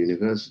Columbia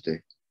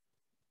University.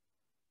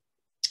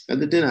 At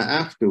the dinner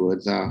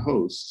afterwards, our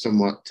host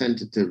somewhat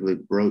tentatively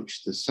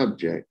broached the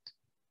subject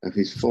of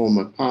his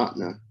former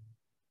partner,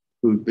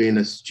 who'd been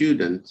a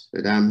student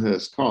at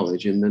Amherst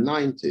College in the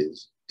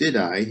 90s. Did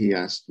I, he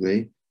asked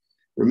me,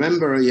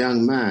 remember a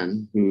young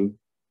man who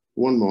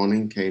one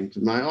morning came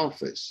to my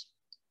office?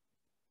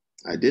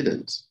 I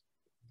didn't.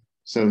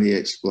 So he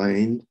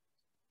explained,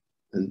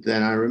 and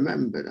then I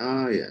remembered,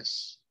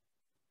 yes,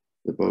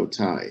 the bow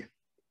tie.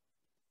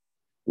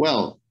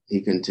 Well,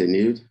 he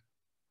continued,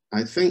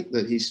 I think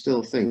that he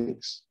still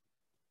thinks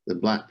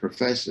that Black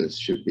professors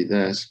should be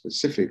there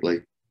specifically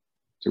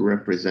to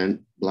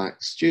represent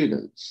Black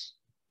students.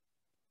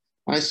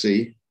 I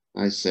see,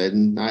 I said,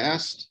 and I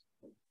asked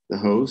the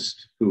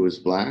host, who was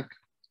Black,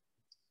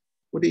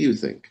 what do you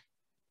think?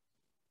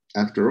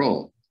 After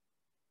all,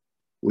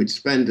 we'd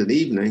spend an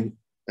evening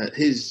at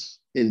his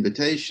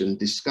invitation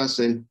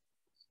discussing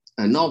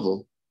a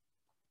novel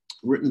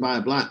written by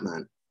a Black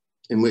man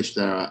in which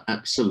there are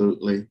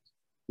absolutely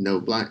no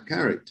Black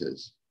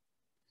characters.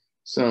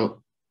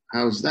 So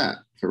how's that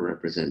for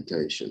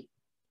representation?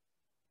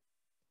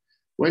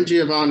 When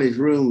Giovanni's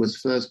Room was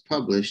first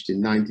published in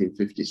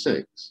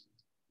 1956,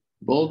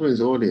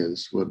 Baldwin's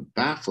audience were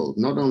baffled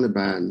not only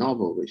by a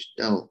novel which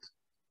dealt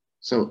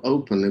so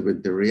openly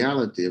with the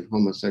reality of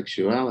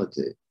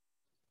homosexuality,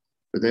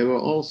 but they were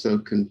also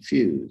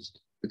confused,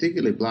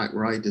 particularly Black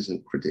writers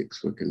and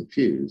critics were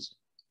confused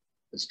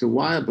as to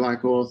why a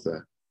Black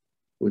author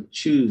would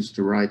choose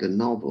to write a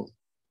novel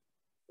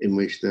in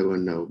which there were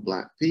no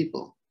Black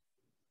people.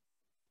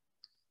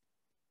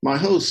 My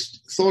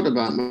host thought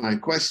about my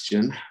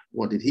question,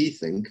 what did he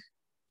think?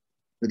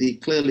 But he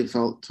clearly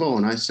felt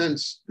torn. I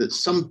sensed that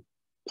some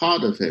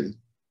part of him,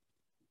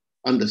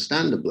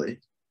 understandably,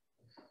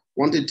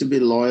 wanted to be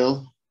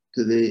loyal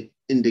to the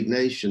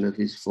indignation of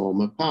his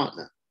former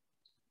partner.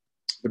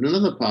 But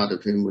another part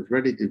of him was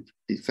ready to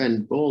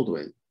defend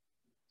Baldwin,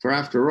 for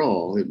after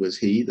all, it was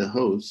he, the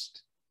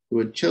host, who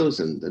had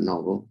chosen the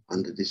novel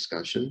under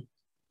discussion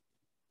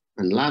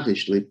and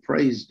lavishly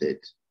praised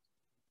it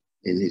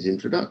in his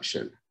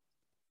introduction.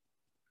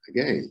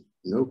 Again,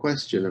 No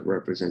question of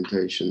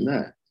representation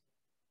there.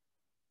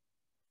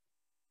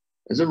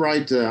 As a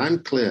writer,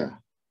 I'm clear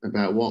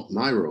about what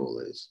my role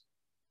is.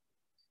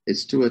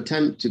 It's to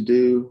attempt to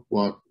do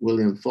what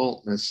William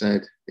Faulkner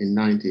said in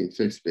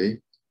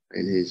 1950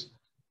 in his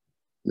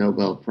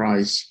Nobel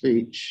Prize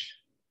speech.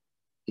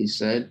 He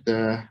said,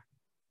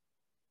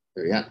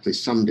 he actually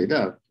summed it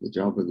up, the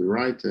job of the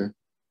writer,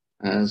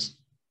 as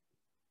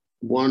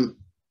one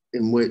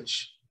in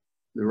which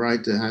the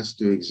writer has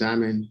to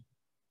examine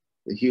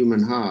the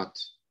human heart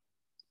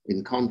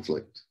in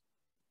conflict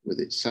with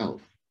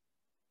itself.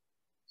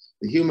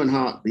 The human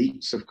heart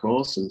beats, of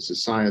course, and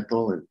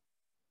societal and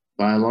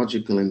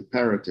biological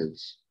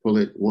imperatives pull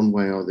it one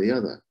way or the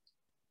other.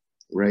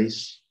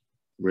 Race,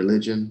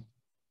 religion,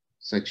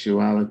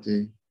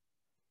 sexuality,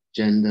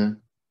 gender,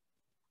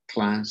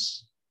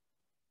 class,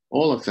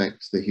 all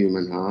affect the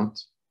human heart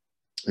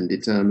and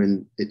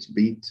determine its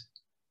beat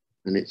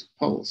and its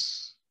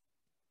pulse,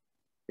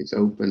 its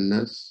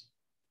openness,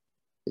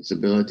 its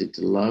ability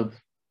to love,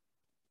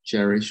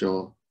 cherish,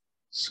 or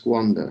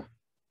squander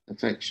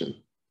affection.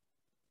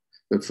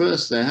 But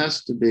first, there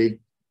has to be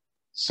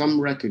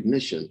some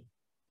recognition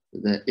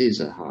that there is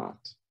a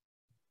heart.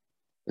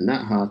 And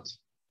that heart,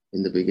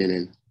 in the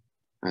beginning,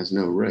 has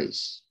no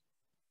race.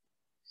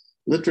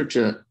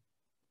 Literature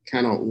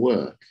cannot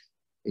work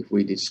if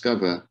we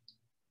discover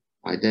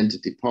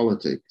identity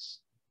politics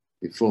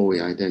before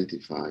we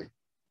identify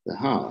the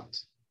heart.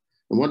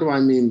 And what do I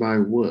mean by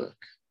work?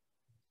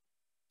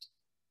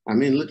 I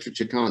mean,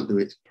 literature can't do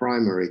its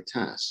primary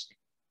task,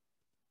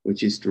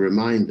 which is to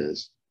remind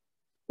us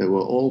that we're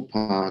all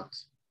part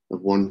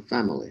of one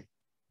family,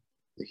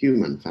 the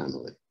human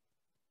family.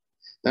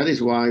 That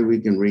is why we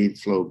can read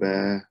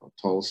Flaubert or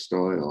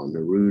Tolstoy or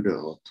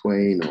Neruda or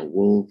Twain or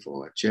Woolf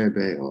or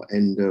Achebe or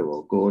Endo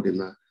or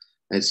Gordimer,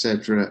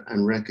 etc.,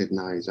 and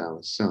recognize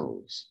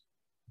ourselves.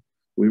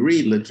 We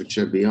read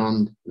literature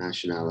beyond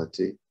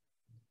nationality,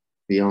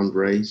 beyond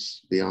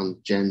race, beyond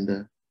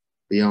gender,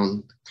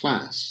 beyond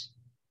class,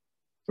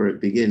 for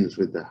it begins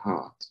with the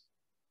heart.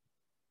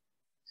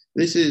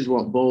 This is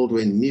what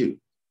Baldwin knew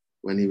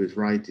when he was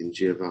writing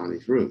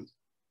Giovanni's Room,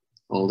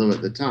 although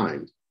at the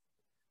time,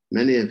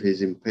 many of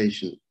his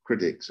impatient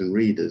critics and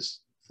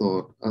readers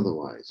thought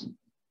otherwise.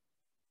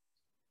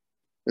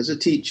 As a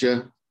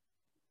teacher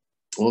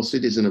or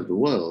citizen of the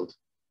world,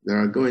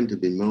 there are going to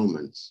be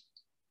moments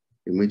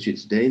in which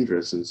it's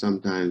dangerous and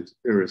sometimes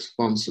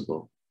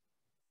irresponsible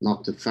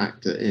not to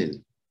factor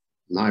in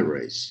my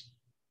race,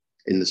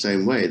 in the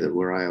same way that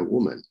were I a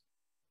woman,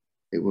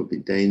 it would be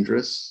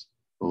dangerous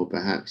or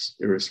perhaps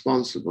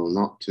irresponsible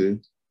not to,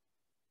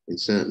 in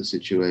certain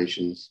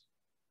situations,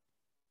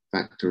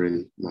 factor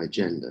in my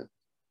gender.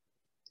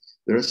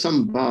 There are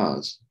some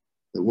bars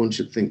that one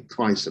should think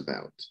twice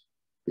about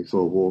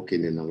before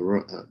walking in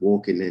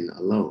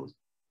alone.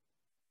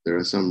 There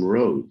are some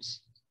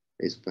roads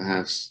it's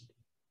perhaps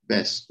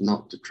best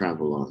not to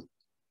travel on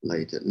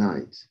late at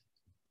night.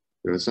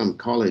 There are some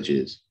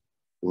colleges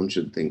one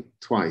should think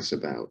twice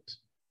about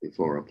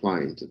before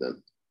applying to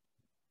them.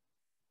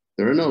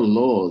 There are no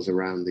laws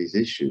around these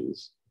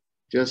issues,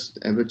 just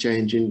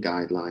ever-changing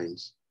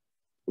guidelines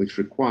which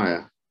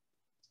require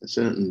a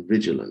certain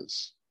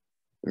vigilance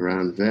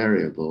around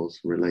variables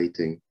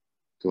relating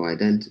to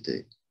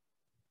identity,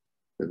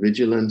 a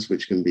vigilance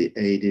which can be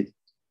aided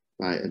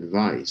by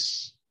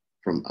advice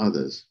from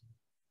others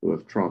who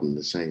have trodden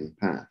the same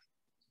path.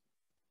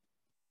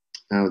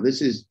 Now,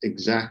 this is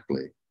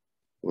exactly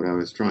what I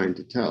was trying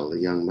to tell the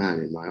young man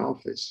in my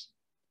office.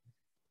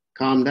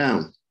 Calm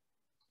down.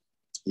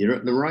 You're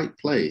at the right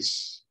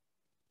place,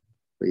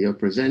 but you're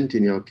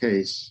presenting your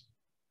case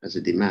as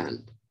a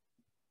demand,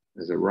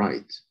 as a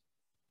right.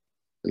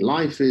 And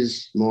life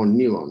is more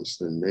nuanced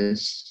than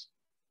this,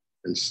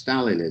 and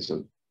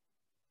Stalinism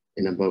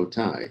in a bow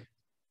tie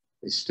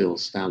is still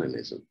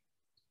Stalinism.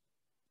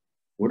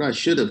 What I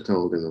should have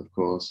told him, of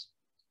course,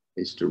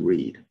 is to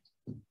read.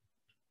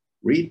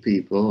 Read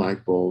people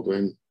like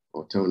Baldwin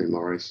or Toni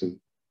Morrison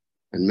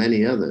and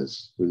many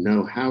others who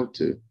know how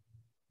to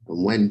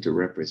and when to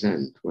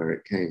represent where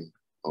it came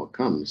or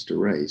comes to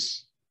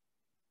race,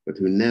 but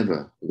who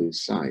never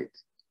lose sight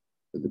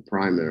of the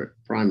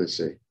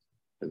primacy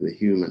of the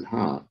human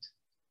heart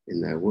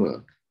in their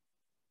work.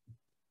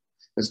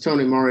 As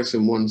Toni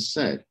Morrison once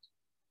said,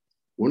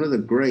 one of the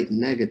great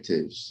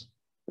negatives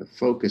of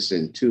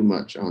focusing too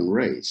much on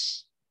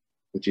race,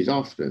 which is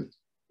often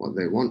what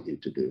they want you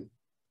to do,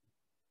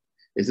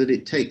 is that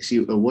it takes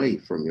you away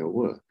from your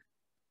work.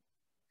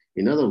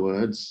 In other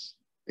words,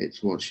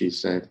 it's what she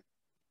said,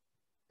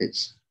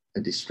 it's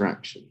a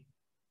distraction.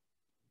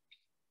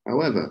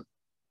 However,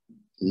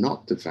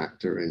 not to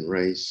factor in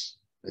race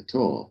at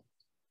all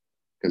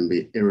can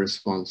be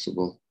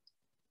irresponsible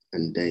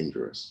and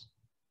dangerous.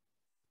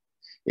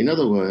 In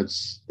other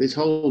words, this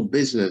whole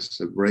business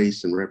of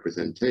race and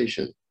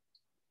representation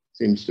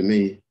seems to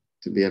me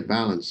to be a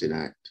balancing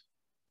act,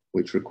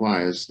 which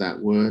requires that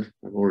word,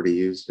 I've already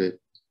used it,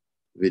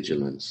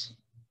 vigilance.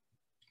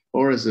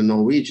 Or as the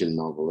Norwegian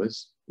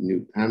novelist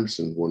Knut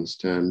Hamsun once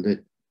termed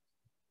it,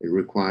 it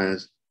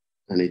requires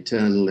an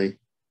eternally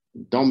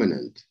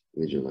dominant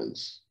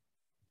vigilance,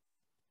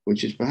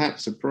 which is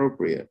perhaps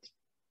appropriate.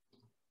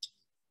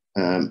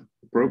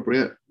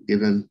 Appropriate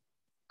given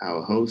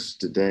our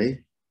host today,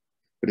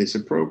 but it's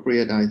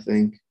appropriate, I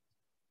think,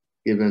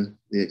 given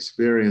the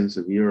experience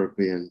of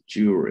European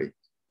Jewry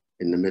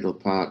in the middle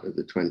part of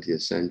the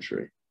 20th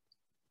century.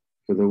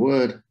 For the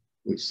word,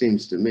 which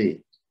seems to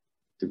me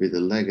to be the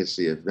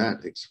legacy of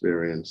that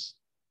experience,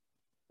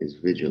 is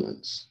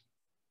vigilance.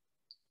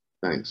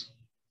 Thanks.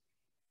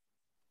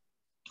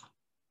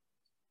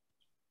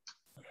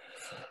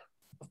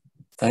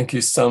 Thank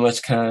you so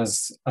much,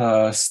 Kaz.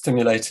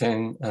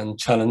 Stimulating and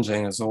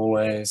challenging as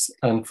always.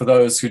 And for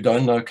those who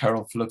don't know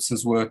Caryl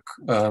Phillips's work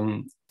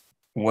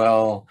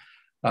well,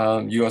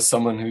 you are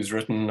someone who's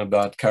written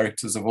about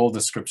characters of all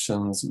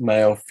descriptions,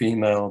 male,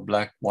 female,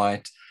 black,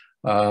 white,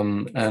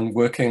 and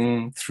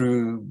working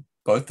through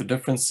both the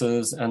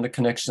differences and the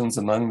connections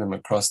among them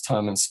across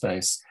time and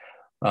space.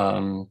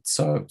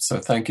 So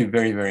thank you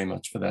very, very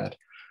much for that.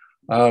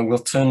 We'll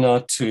turn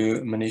now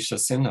to Manisha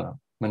Sinha.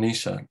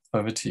 Manisha,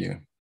 over to you.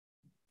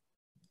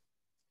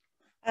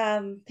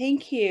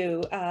 Thank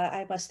you.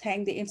 I must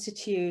thank the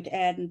Institute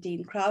and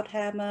Dean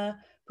Krauthammer,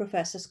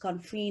 Professors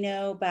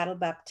Confino,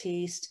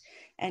 Battle-Baptiste,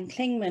 and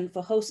Clingman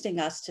for hosting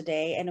us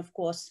today, and of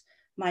course,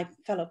 my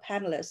fellow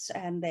panelists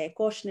and their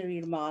cautionary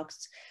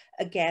remarks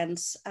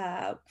against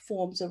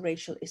forms of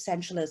racial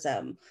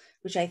essentialism,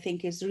 which I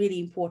think is really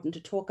important to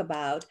talk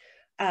about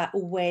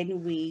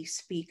when we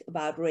speak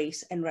about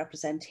race and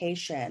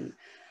representation.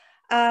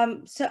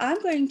 So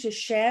I'm going to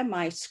share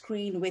my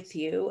screen with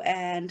you,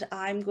 and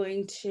I'm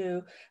going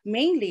to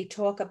mainly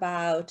talk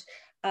about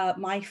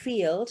my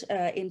field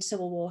in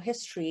Civil War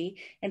history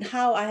and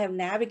how I have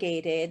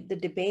navigated the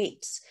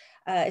debates,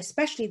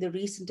 especially the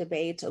recent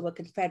debates over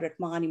Confederate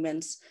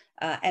monuments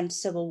and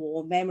Civil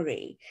War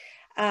memory.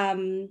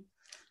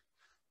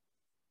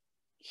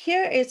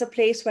 Here is a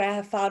place where I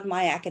have found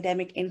my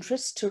academic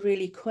interests to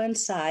really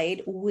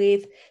coincide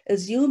with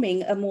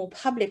assuming a more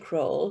public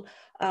role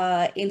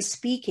in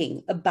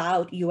speaking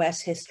about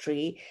US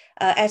history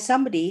as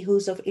somebody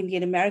who's of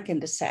Indian American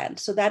descent.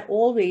 So that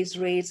always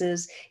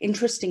raises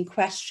interesting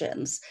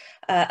questions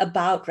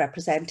about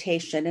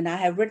representation, and I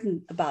have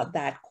written about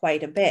that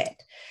quite a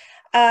bit.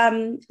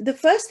 The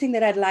first thing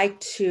that I'd like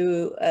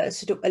to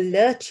sort of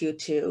alert you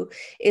to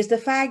is the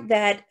fact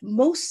that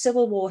most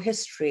Civil War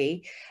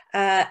history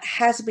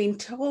has been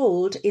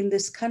told in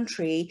this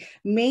country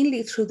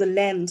mainly through the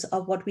lens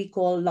of what we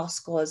call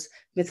lost cause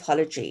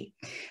mythology.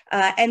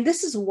 And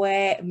this is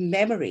where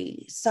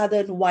memory,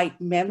 Southern white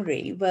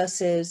memory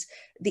versus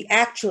the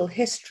actual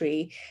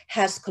history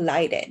has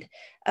collided.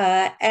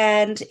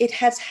 And it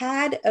has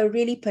had a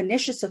really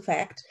pernicious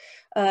effect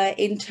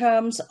in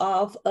terms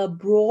of a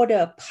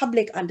broader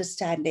public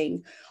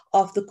understanding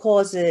of the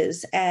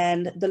causes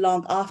and the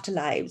long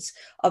afterlives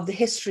of the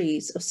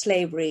histories of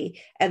slavery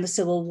and the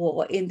Civil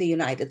War in the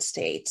United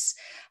States.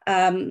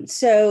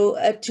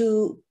 So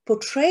to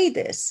portray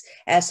this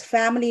as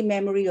family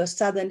memory or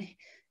Southern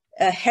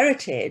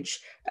heritage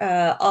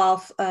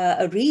of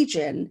a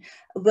region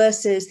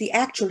versus the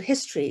actual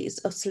histories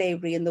of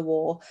slavery in the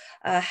war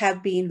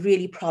have been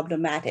really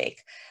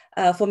problematic.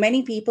 For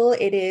many people,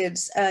 it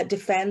is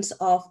defense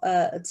of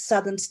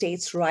Southern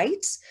states'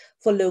 rights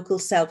for local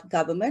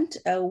self-government,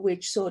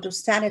 which sort of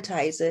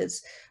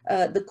sanitizes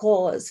the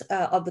cause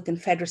of the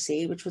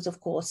Confederacy, which was, of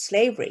course,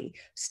 slavery.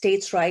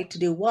 States' right to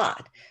do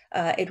what?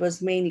 It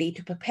was mainly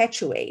to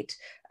perpetuate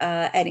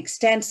and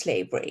extend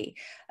slavery.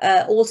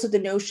 Also the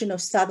notion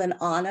of Southern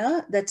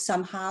honor, that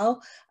somehow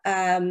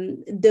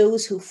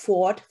those who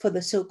fought for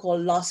the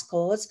so-called lost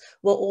cause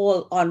were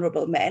all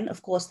honorable men.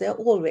 Of course, they're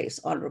always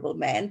honorable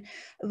men,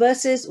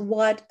 versus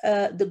what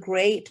the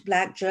great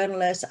Black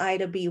journalist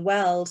Ida B.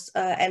 Wells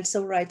and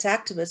civil rights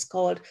activists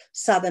called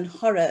Southern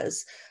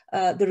horrors,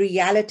 the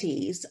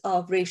realities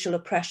of racial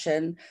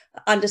oppression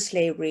under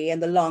slavery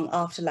and the long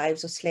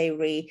afterlives of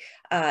slavery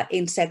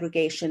in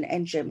segregation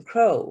and Jim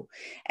Crow.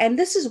 And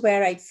this is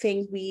where I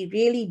think we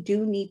really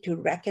do need to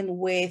reckon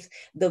with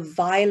the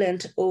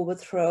violent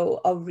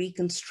overthrow of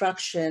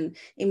Reconstruction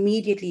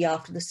immediately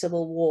after the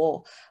Civil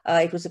War.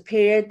 It was a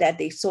period that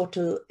they sought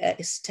to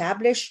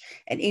establish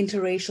an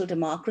interracial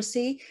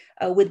democracy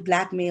with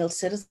Black male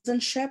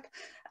citizenship.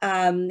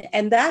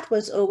 And that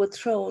was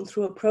overthrown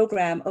through a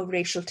program of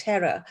racial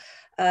terror.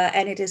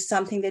 And it is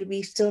something that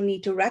we still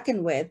need to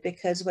reckon with,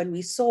 because when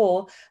we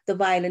saw the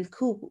violent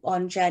coup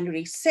on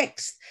January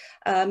 6th,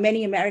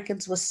 many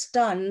Americans were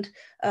stunned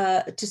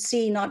to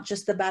see not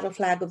just the battle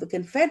flag of the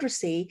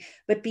Confederacy,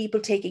 but people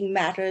taking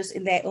matters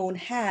in their own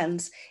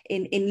hands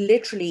in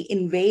literally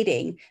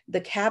invading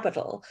the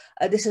Capitol.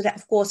 This has,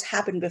 of course,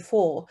 happened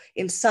before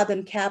in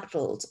Southern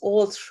capitals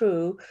all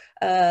through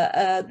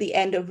the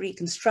end of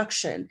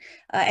Reconstruction.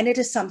 And it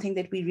is something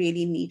that we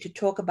really need to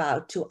talk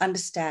about to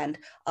understand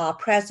our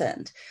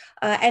present.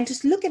 And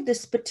just look at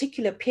this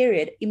particular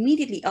period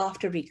immediately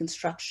after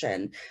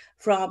Reconstruction.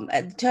 from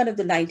at the turn of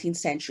the 19th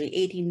century,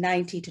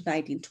 1890 to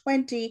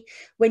 1920,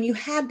 when you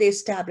had the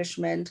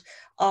establishment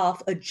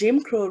of a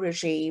Jim Crow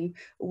regime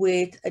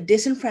with a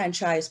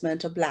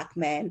disenfranchisement of Black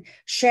men,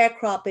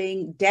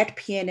 sharecropping, debt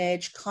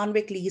peonage,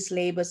 convict lease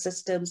labor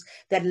systems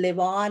that live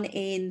on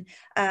in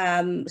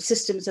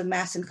systems of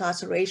mass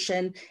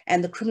incarceration,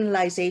 and the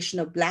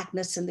criminalization of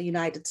Blackness in the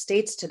United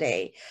States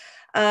today.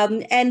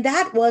 And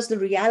that was the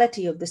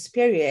reality of this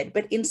period.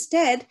 But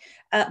instead,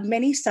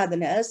 many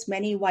Southerners,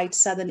 many white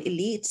Southern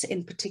elites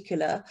in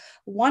particular,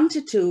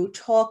 wanted to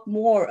talk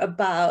more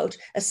about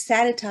a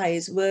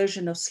sanitized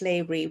version of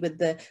slavery with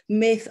the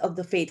myth of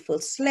the faithful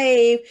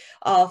slave,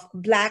 of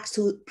Blacks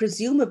who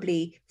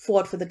presumably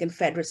fought for the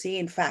Confederacy.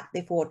 In fact,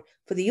 they fought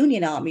for the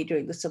Union Army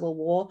during the Civil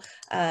War.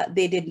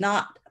 They did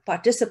not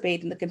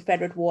participate in the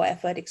Confederate war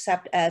effort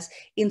except as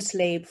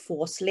enslaved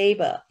forced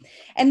labor.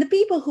 And the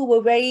people who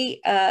were very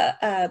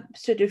at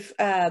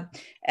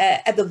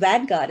the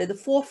vanguard, at the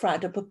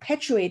forefront of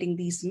perpetuating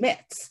these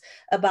myths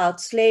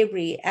about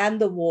slavery and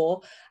the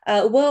war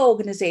were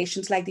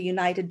organizations like the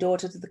United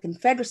Daughters of the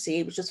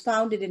Confederacy, which was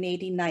founded in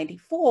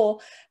 1894,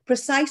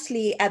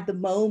 precisely at the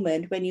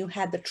moment when you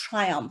had the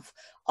triumph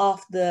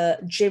of the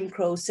Jim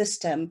Crow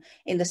system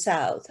in the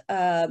South.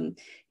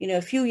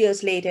 A few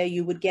years later,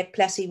 you would get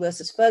Plessy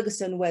versus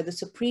Ferguson, where the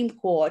Supreme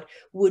Court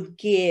would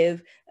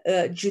give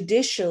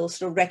judicial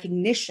sort of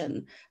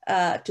recognition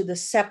to the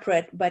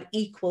separate but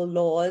equal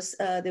laws.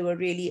 They were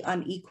really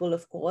unequal,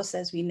 of course,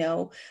 as we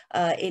know,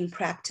 in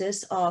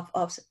practice of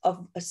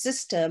a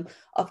system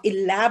of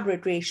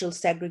elaborate racial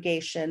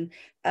segregation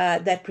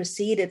that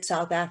preceded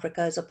South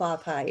Africa's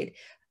apartheid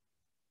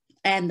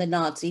and the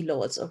Nazi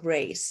laws of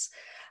race.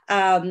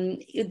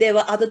 There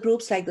were other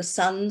groups like the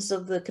Sons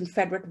of the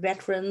Confederate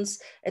Veterans,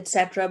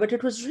 etc. But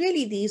it was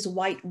really these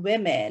white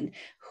women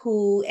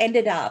who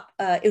ended up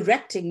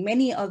erecting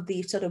many of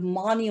the sort of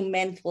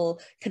monumental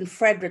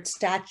Confederate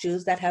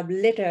statues that have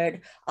littered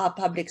our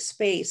public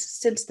space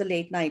since the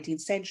late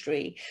 19th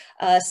century,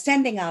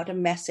 sending out a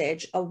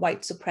message of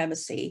white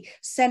supremacy,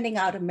 sending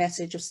out a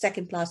message of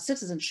second-class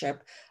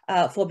citizenship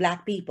for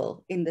Black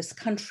people in this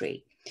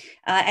country.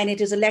 And it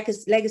is a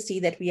legacy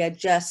that we are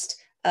just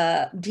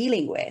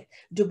dealing with.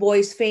 Du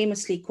Bois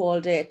famously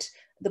called it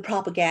the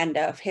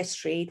propaganda of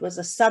history. It was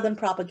a Southern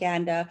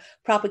propaganda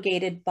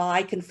propagated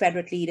by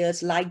Confederate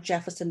leaders like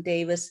Jefferson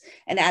Davis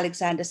and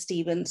Alexander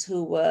Stephens,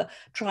 who were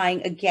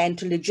trying again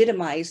to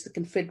legitimize the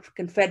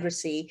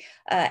Confederacy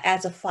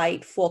as a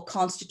fight for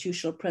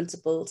constitutional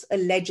principles,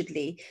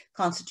 allegedly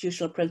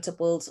constitutional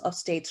principles of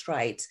states'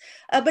 rights.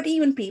 But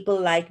even people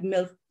like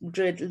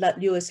Mildred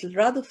Lewis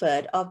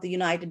Rutherford of the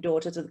United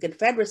Daughters of the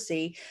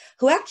Confederacy,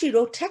 who actually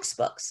wrote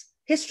textbooks,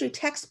 history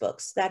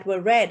textbooks that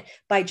were read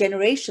by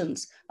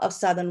generations of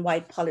Southern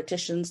white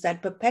politicians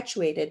that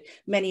perpetuated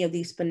many of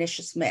these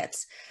pernicious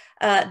myths.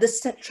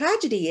 The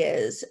tragedy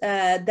is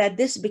that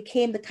this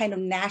became the kind of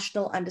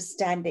national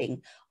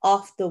understanding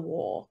of the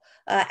war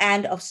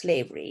and of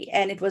slavery.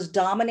 And it was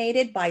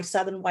dominated by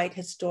Southern white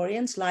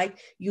historians like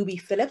U.B.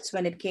 Phillips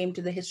when it came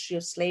to the history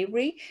of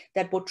slavery,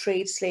 that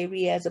portrayed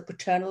slavery as a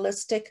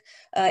paternalistic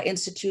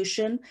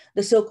institution.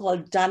 The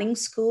so-called Dunning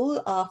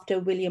School after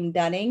William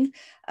Dunning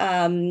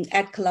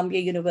at Columbia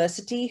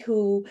University,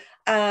 who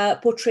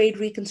portrayed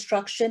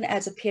Reconstruction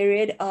as a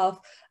period of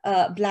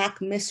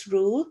Black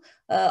misrule,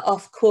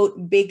 of,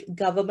 quote, big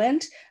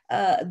government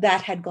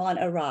that had gone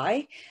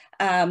awry,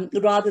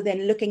 rather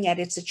than looking at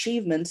its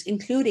achievements,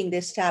 including the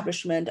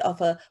establishment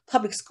of a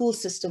public school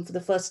system for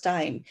the first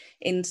time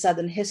in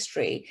Southern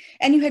history.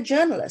 And you had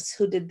journalists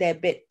who did their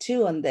bit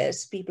too on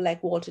this, people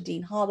like Walter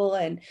Dean Howell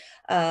and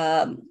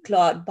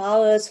Claude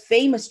Bowers,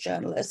 famous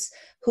journalists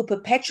who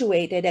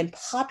perpetuated and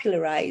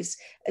popularized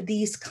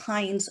these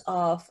kinds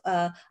of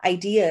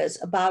ideas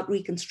about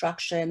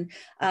Reconstruction.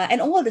 And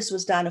all this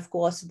was done, of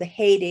course, in the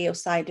heyday of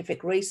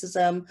scientific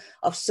racism,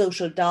 of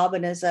social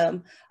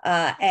Darwinism,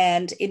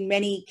 and in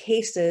many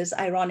cases,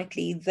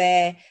 ironically,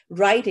 their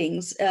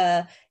writings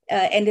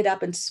ended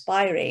up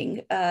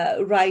inspiring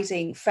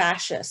rising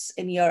fascists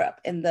in Europe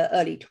in the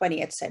early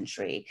 20th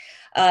century.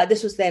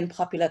 This was then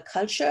popular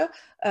culture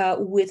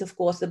with, of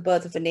course, the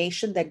birth of a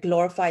nation that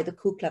glorified the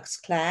Ku Klux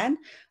Klan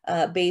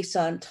based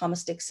on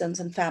Thomas Dixon's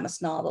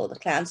infamous novel, The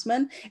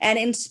Klansman, and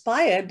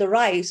inspired the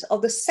rise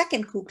of the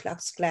second Ku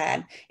Klux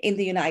Klan in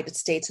the United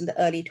States in the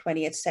early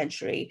 20th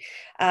century,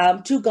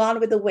 to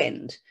Gone with the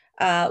Wind,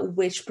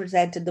 which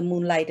presented the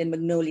Moonlight and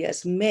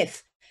Magnolias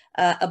myth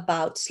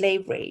about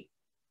slavery.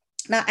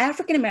 Now,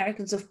 African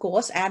Americans, of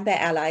course, and their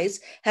allies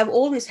have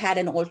always had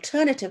an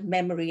alternative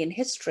memory and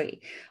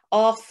history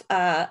of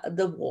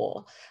the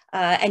war.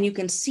 And you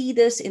can see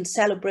this in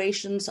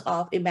celebrations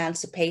of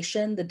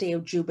emancipation, the Day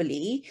of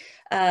Jubilee,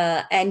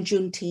 and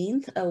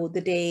Juneteenth,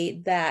 the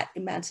day that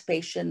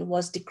emancipation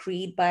was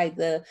decreed by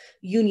the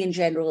Union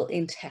General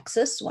in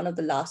Texas, one of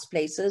the last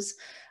places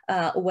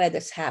where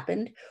this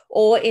happened,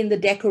 or in the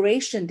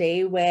Decoration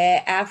Day,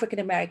 where African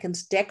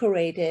Americans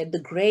decorated the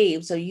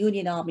graves of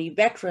Union Army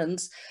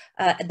veterans.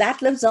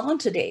 That lives on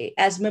today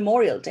as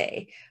Memorial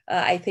Day.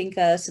 I think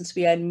since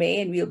we are in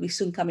May and we'll be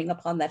soon coming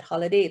upon that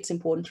holiday, it's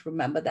important to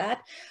remember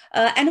that.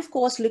 And of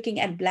course, looking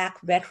at Black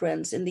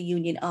veterans in the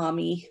Union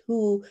Army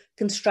who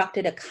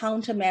constructed a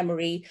counter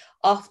memory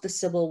of the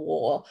Civil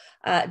War,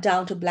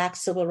 down to Black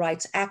civil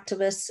rights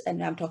activists,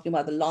 and I'm talking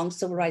about the long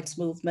civil rights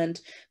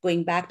movement,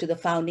 going back to the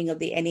founding of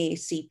the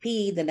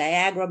NAACP, the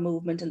Niagara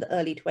movement in the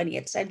early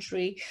 20th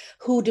century,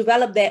 who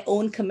developed their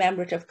own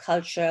commemorative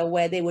culture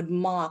where they would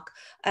mark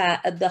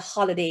the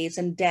holidays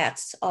and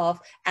deaths of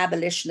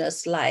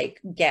abolitionists like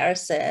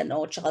Garrison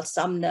or Charles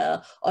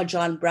Sumner or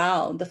John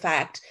Brown. The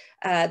fact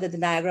that the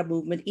Niagara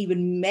movement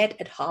even met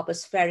at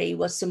Harper's Ferry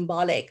was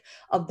symbolic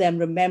of them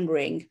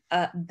remembering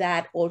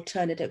that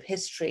alternative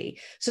history.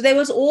 So there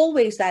was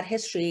always that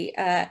history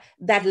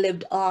that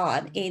lived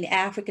on in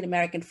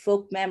African-American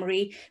folk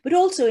memory, but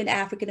also in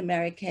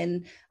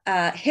African-American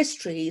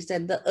histories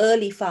and the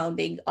early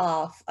founding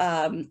of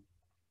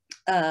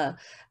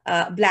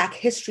Black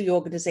history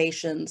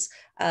organizations,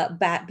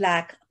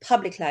 Black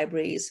public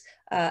libraries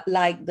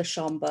like the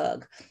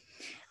Schomburg.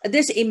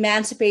 This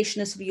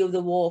emancipationist view of the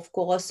war, of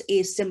course,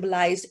 is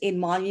symbolized in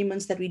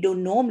monuments that we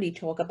don't normally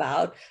talk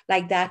about,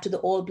 like that to the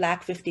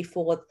all-Black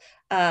 54th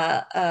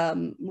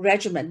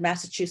Regiment,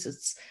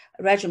 Massachusetts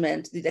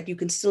Regiment, that you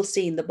can still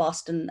see in the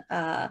Boston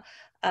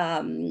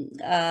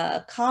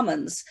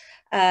Commons.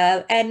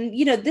 And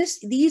you know,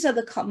 these are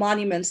the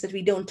monuments that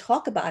we don't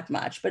talk about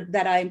much, but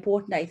that are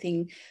important, I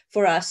think,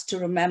 for us to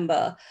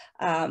remember.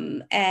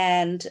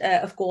 And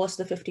of course,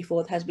 the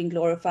 54th has been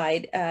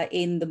glorified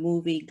in the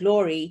movie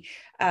Glory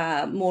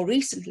more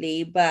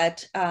recently,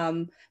 but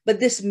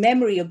this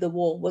memory of the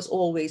war was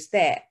always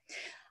there.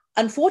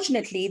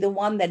 Unfortunately, the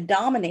one that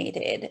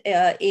dominated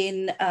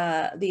in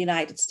the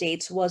United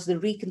States was the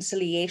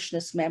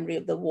reconciliationist memory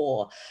of the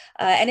war.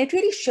 And it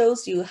really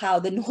shows you how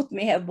the North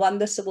may have won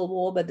the Civil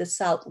War, but the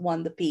South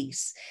won the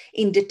peace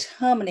in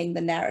determining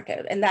the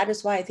narrative. And that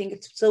is why I think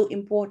it's so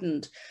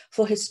important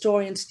for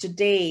historians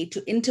today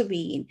to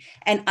intervene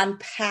and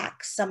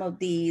unpack some of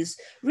these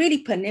really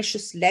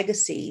pernicious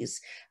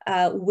legacies,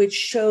 which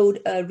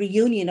showed a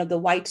reunion of the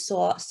white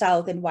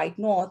South and white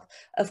North,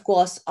 of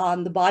course,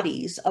 on the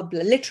bodies of,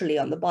 literally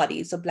on the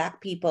bodies of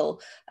Black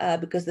people,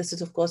 because this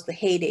is, of course, the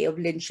heyday of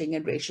lynching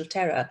and racial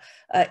terror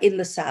in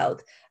the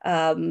South.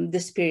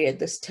 This period,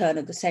 this turn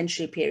of the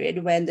century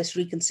period, when this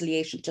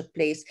reconciliation took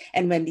place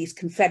and when these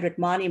Confederate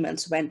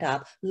monuments went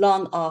up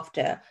long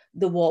after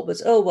the war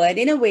was over. And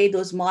in a way,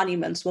 those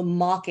monuments were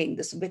marking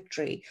this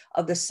victory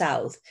of the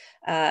South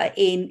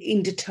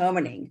in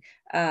determining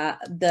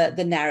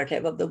the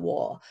narrative of the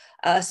war.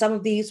 Some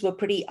of these were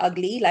pretty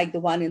ugly, like the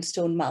one in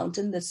Stone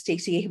Mountain that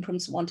Stacey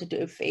Abrams wanted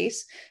to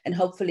efface, and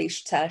hopefully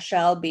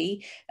shall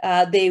be.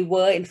 They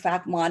were, in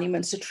fact,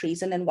 monuments to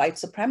treason and white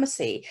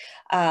supremacy.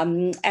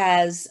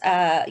 As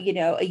you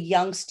know, a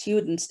young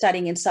student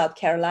studying in South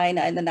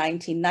Carolina in the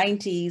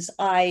 1990s,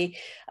 I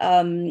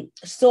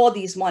saw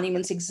these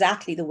monuments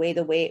exactly the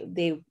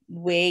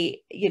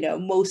way you know,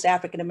 most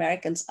African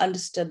Americans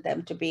understood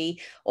them to be,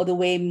 or the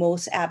way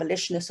most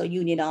abolitionists or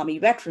Union Army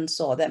veterans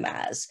saw them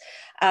as.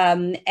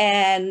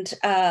 And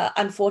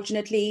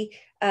unfortunately,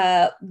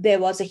 there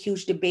was a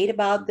huge debate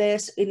about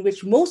this, in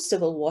which most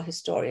Civil War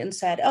historians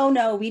said, oh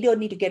no, we don't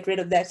need to get rid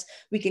of this,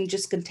 we can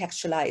just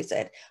contextualize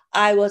it.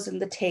 I was in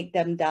the take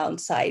them down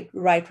side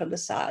right from the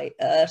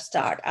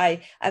start.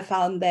 I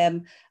found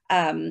them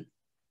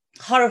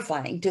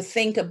horrifying to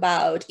think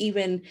about,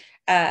 even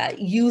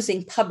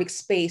using public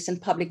space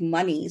and public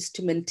monies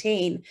to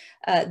maintain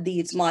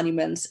these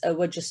monuments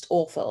were just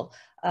awful.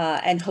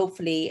 And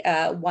hopefully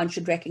one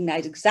should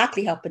recognize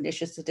exactly how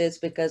pernicious it is,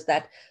 because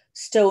that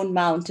Stone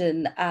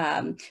Mountain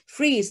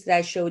frieze that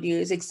I showed you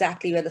is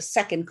exactly where the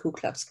second Ku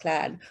Klux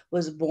Klan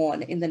was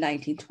born in the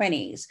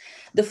 1920s.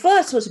 The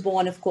first was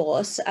born, of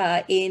course,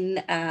 in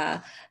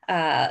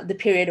the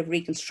period of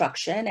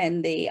Reconstruction,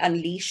 and they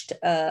unleashed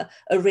a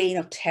reign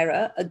of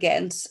terror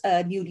against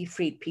newly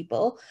freed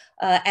people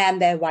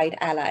and their white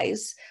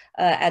allies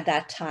at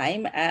that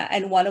time.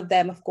 And one of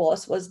them, of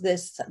course, was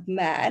this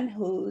man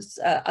whose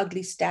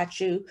ugly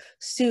statue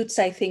suits,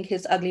 I think,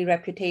 his ugly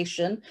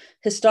reputation,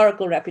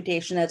 historical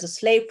reputation as a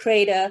slave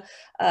trader,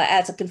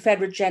 as a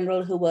Confederate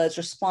general who was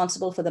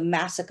responsible for the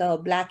massacre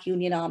of Black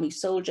Union Army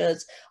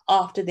soldiers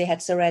after they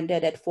had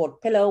surrendered at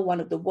Fort Pillow, one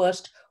of the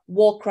worst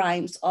war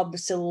crimes of the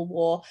Civil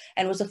War,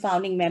 and was a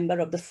founding member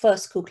of the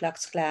first Ku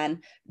Klux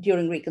Klan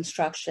during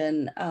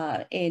Reconstruction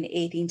in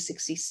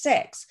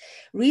 1866.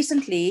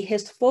 Recently,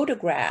 his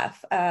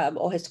photograph,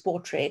 or his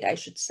portrait, I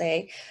should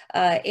say,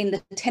 in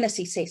the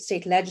Tennessee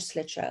State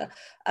Legislature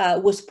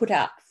was put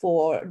up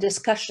for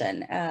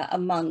discussion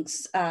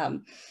amongst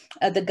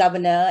the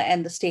governor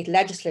and the state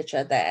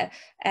legislature there.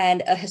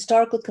 And a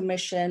historical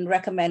commission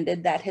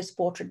recommended that his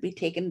portrait be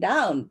taken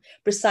down,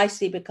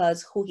 precisely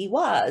because who he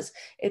was.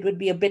 It would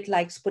be a bit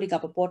like putting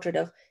up a portrait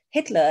of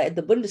Hitler at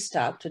the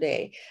Bundestag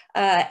today.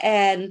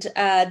 And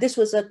this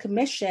was a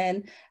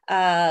commission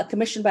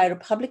commissioned by a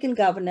Republican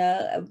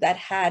governor that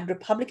had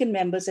Republican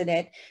members in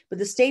it, but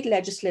the state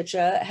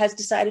legislature has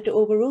decided to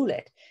overrule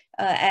it.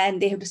 And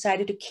they have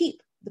decided to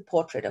keep the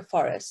portrait of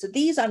Forrest. So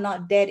these are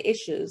not dead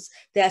issues.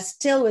 They are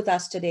still with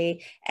us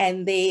today,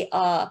 and they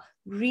are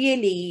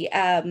really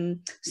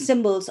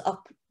symbols of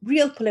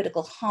real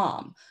political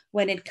harm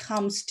when it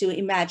comes to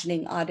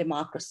imagining our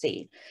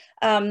democracy.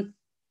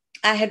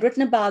 I had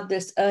written about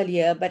this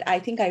earlier, but I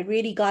think I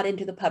really got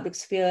into the public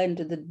sphere,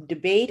 into the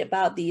debate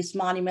about these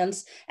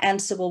monuments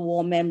and Civil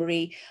War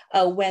memory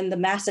when the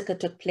massacre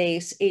took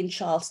place in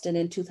Charleston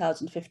in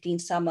 2015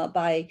 summer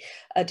by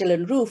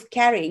Dylann Roof,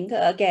 carrying,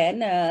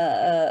 again,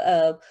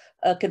 a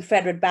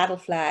Confederate battle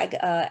flag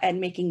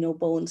and making no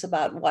bones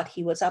about what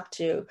he was up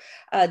to.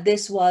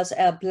 This was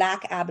a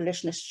Black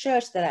abolitionist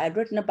church that I had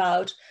written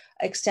about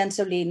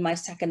extensively in my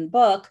second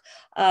book,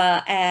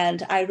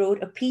 and I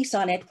wrote a piece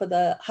on it for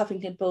the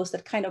Huffington Post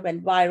that kind of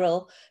went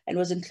viral and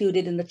was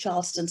included in the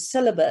Charleston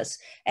syllabus.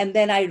 And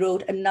then I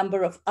wrote a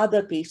number of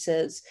other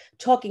pieces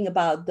talking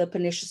about the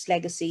pernicious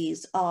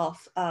legacies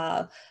of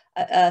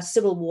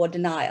Civil War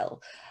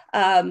denial.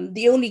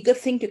 The only good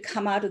thing to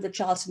come out of the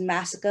Charleston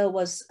massacre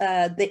was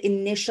the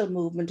initial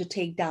movement to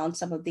take down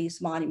some of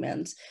these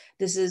monuments.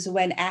 This is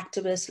when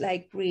activists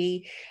like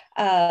Bree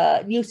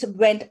Newsom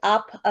went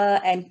up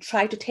and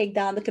tried to take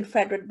down the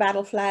Confederate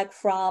battle flag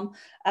from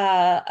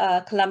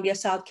Columbia,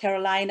 South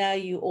Carolina.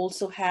 You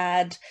also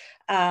had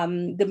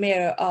the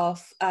mayor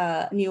of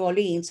New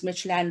Orleans,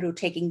 Mitch Landrieu,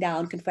 taking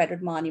down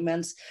Confederate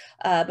monuments,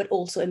 but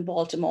also in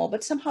Baltimore.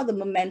 But somehow the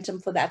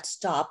momentum for that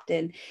stopped,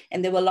 and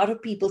there were a lot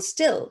of people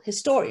still,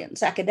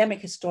 historians,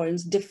 academic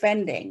historians,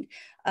 defending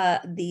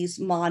these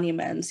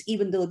monuments,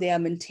 even though they are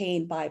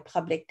maintained by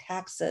public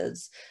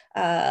taxes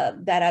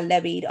that are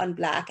levied on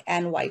Black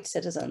and white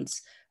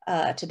citizens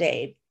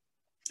today.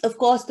 Of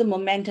course, the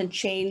momentum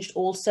changed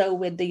also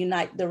with the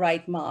Unite the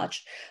Right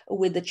March,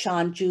 with the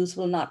chant, "Jews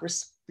will not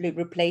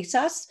replace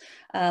us,"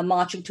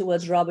 marching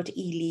towards Robert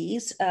E.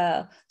 Lee's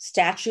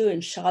statue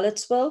in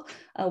Charlottesville,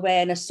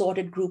 where an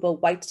assorted group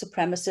of white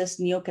supremacists,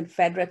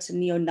 neo-Confederates, and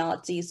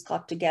neo-Nazis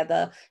got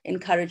together,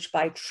 encouraged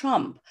by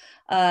Trump.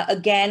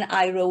 Again,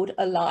 I wrote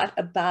a lot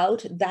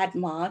about that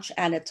march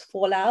and its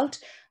fallout.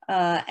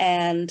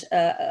 And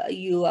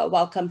you are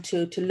welcome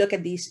to look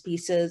at these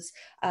pieces.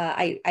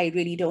 I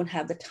really don't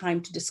have the time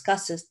to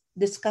discuss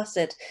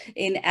it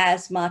in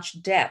as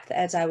much depth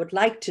as I would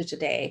like to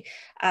today.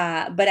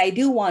 But I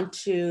do want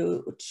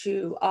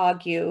to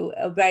argue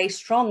very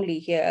strongly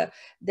here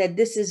that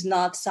this is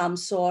not some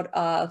sort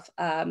of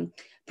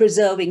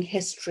preserving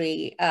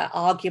history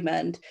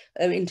argument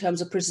in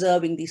terms of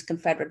preserving these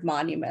Confederate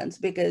monuments,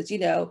 because, you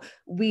know,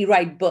 we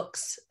write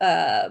books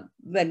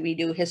when we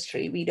do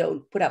history. We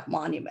don't put up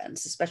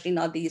monuments, especially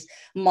not these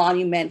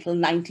monumental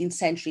 19th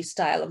century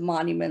style of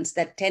monuments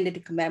that tended to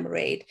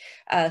commemorate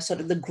sort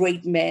of the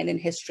great men in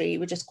history,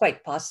 which is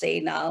quite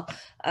passé now.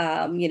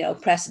 You know,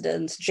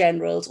 presidents,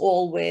 generals,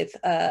 all with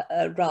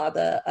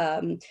rather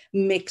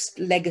mixed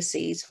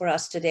legacies for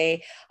us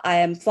today. I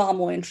am far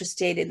more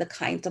interested in the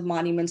kinds of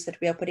monuments that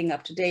we are putting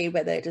up today,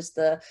 whether it is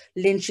the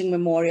lynching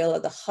memorial or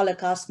the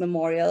Holocaust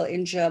memorial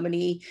in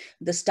Germany,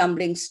 the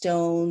stumbling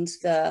stones,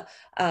 the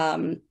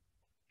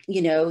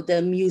you know,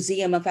 the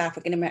Museum of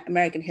African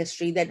American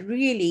History, that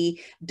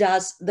really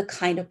does the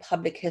kind of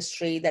public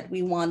history that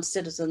we want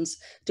citizens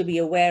to be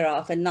aware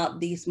of, and not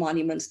these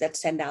monuments that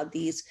send out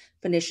these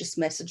pernicious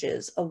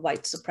messages of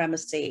white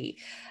supremacy.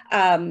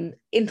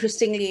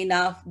 Interestingly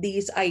enough,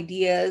 these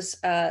ideas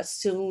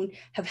soon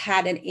have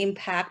had an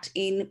impact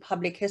in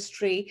public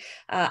history.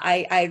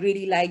 I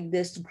really like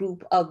this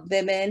group of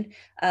women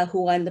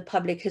who are in the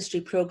public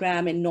history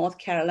program in North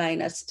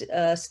Carolina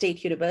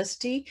State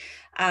University.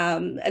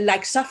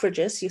 Like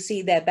suffragists, you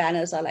see their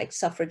banners are like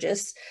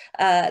suffragists.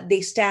 They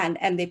stand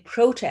and they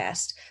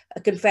protest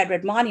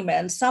Confederate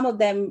monuments, some of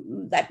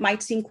them that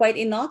might seem quite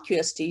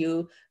innocuous to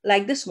you,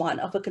 like this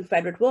one of a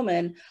Confederate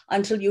woman,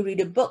 until you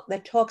read a book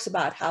that talks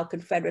about how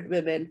Confederate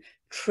women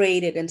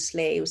traded in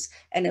slaves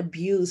and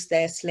abused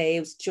their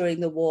slaves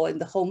during the war in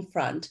the home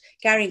front,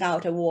 carrying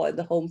out a war in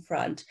the home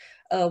front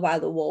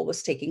while the war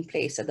was taking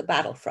place at the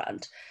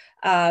battlefront.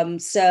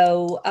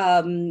 The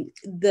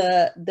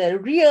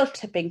real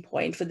tipping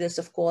point for this,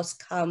 of course,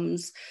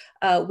 comes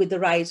with the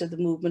rise of the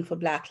movement for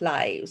Black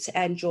Lives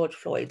and George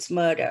Floyd's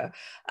murder.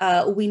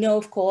 We know,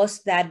 of course,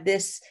 that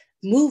this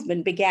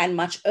movement began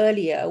much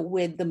earlier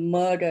with the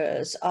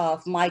murders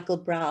of Michael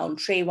Brown,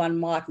 Trayvon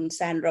Martin,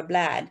 Sandra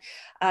Bland,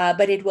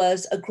 but it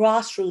was a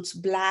grassroots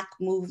Black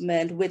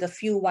movement with a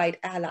few white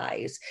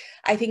allies.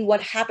 I think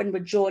what happened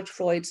with George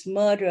Floyd's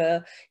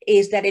murder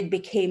is that it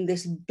became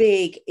this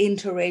big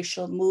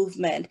interracial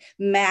movement,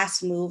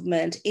 mass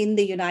movement in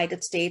the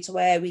United States,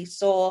 where we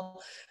saw,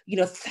 you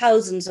know,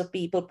 thousands of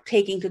people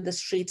taking to the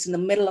streets in the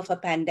middle of a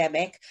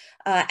pandemic.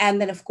 And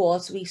then, of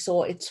course, we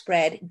saw it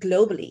spread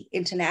globally,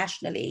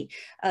 internationally,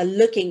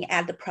 looking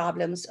at the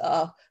problems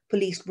of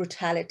police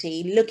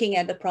brutality, looking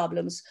at the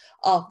problems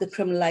of the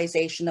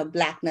criminalization of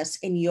Blackness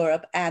in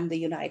Europe and the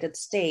United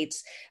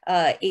States,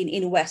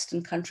 in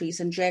Western countries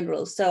in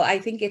general. So I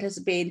think it has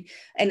been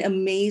an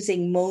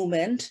amazing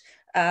moment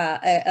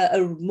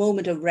a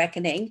moment of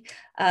reckoning.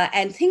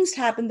 And things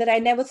happened that I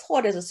never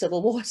thought as a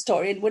Civil War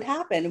historian would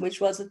happen, which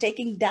was the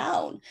taking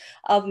down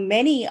of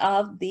many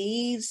of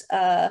these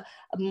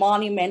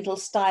monumental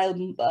style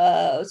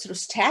sort of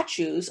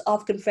statues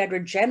of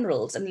Confederate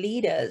generals and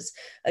leaders.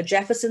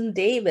 Jefferson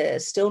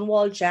Davis,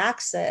 Stonewall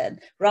Jackson,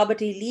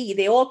 Robert E. Lee,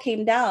 they all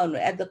came down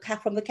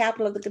from the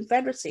capital of the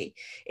Confederacy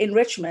in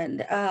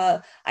Richmond.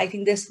 I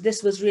think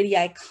this was really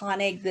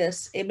iconic,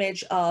 this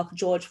image of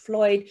George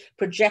Floyd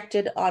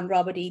projected on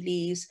Robert E.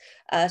 Lee's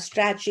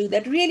statue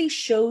that really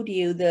showed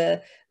you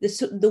the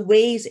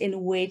ways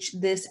in which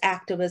this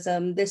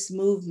activism, this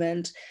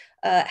movement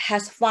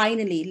has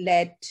finally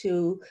led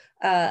to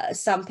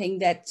something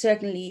that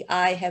certainly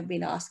I have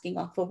been asking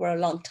of for a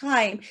long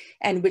time,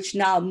 and which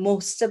now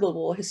most Civil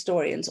War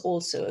historians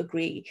also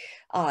agree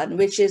on,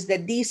 which is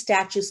that these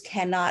statues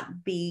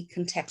cannot be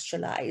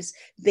contextualized.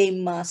 They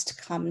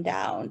must come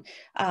down.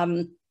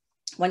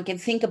 One can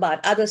think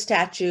about other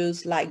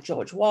statues like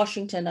George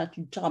Washington or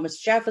Thomas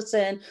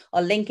Jefferson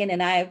or Lincoln,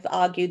 and I've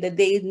argued that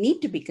they need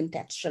to be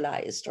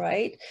contextualized,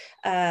 right?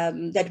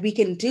 That we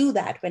can do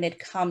that when it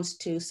comes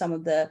to some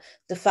of the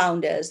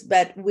founders.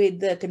 But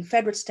with the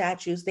Confederate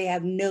statues, they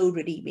have no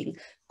redeeming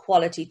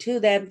quality to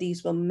them.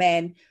 These were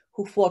men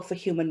who fought for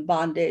human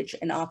bondage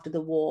and after the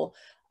war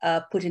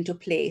put into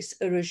place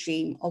a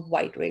regime of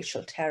white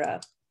racial terror.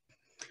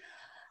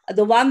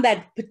 The one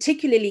that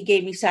particularly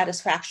gave me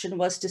satisfaction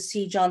was to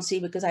see John C.,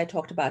 because I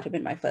talked about him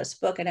in my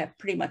first book, and I've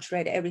pretty much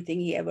read everything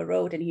he ever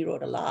wrote, and he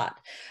wrote a lot,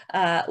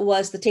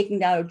 was the taking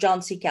down of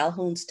John C.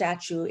 Calhoun's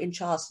statue in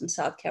Charleston,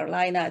 South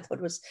Carolina. I thought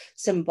it was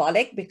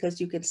symbolic because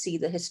you could see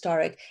the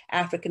historic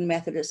African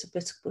Methodist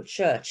Episcopal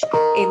Church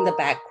in the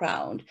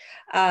background.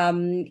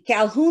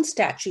 Calhoun's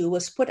statue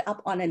was put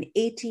up on an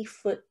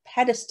 80-foot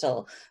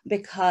pedestal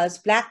because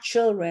Black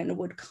children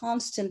would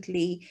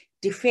constantly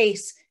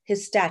deface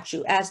his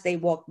statue as they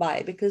walked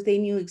by because they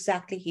knew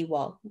exactly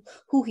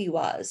who he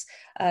was.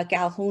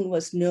 Calhoun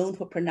was known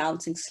for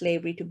pronouncing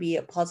slavery to be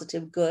a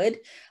positive good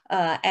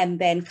and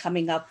then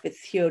coming up with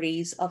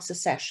theories of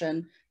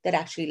secession that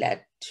actually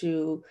led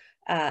to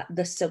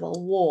the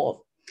Civil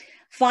War.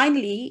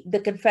 Finally, the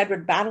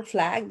Confederate battle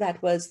flag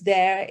that was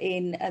there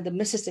in the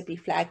Mississippi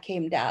flag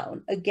came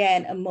down.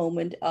 Again, a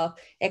moment of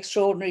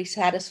extraordinary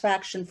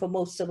satisfaction for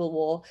most Civil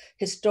War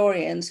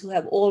historians who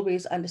have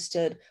always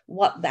understood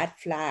what that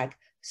flag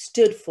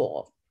stood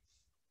for.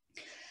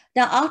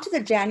 Now, after the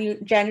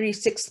January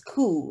 6th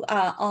coup,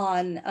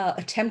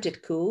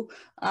 attempted coup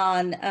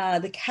on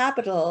the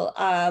Capitol,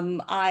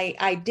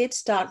 I did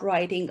start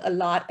writing a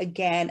lot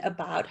again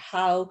about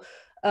how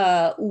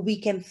we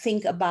can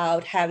think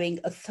about having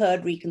a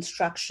third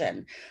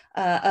Reconstruction,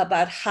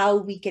 about how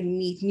we can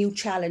meet new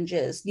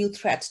challenges, new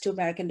threats to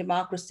American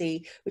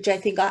democracy, which I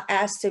think are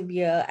as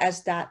severe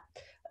as that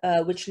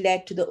which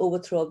led to the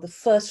overthrow of the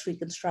first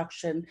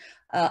Reconstruction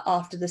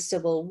after the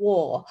Civil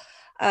War.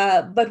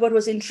 But what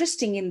was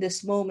interesting in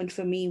this moment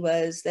for me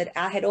was that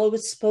I had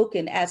always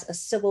spoken as a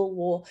Civil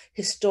War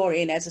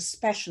historian, as a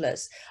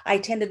specialist. I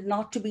tended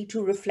not to be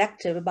too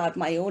reflective about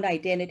my own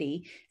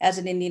identity as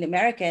an Indian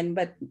American,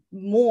 but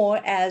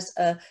more as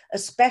a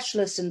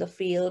specialist in the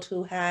field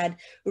who had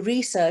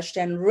researched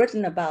and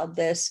written about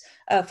this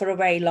for a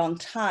very long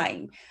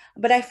time.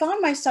 But I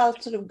found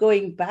myself sort of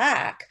going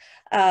back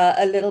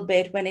a little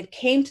bit when it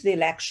came to the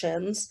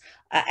elections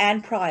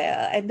and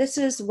prior. And this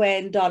is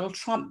when Donald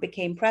Trump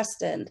became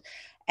president.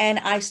 And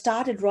I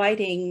started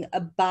writing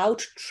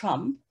about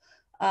Trump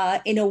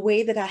in a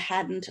way that I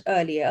hadn't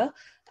earlier,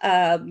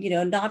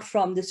 not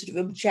from this sort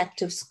of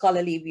objective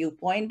scholarly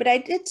viewpoint, but I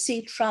did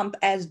see Trump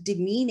as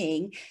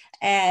demeaning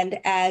and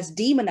as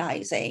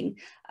demonizing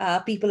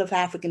people of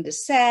African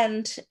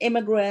descent,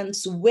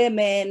 immigrants,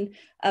 women,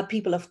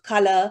 people of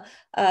color.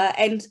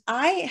 And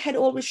I had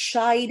always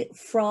shied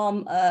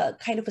from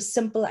kind of a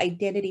simple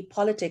identity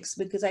politics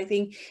because I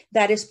think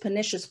that is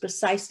pernicious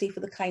precisely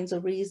for the kinds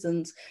of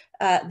reasons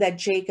that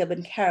Jacob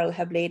and Caryl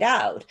have laid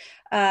out.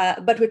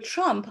 But with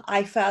Trump,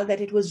 I felt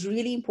that it was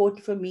really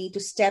important for me to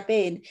step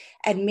in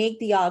and make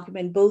the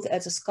argument both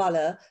as a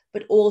scholar,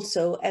 but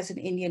also as an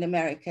Indian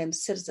American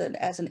citizen,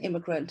 as an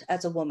immigrant,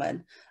 as a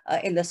woman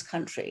in this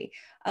country.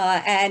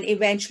 And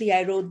eventually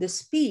I wrote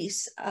this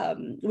piece,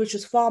 which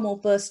was far more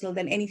personal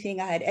than anything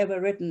I had ever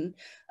written,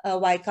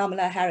 Why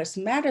Kamala Harris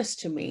Matters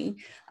to Me,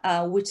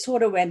 which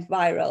sort of went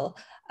viral.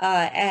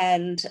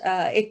 And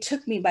it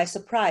took me by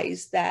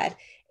surprise that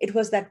it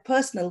was that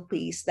personal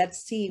piece that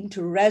seemed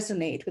to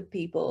resonate with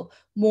people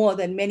more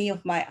than many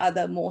of my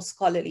other more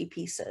scholarly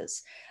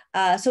pieces.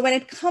 So when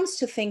it comes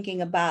to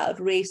thinking about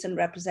race and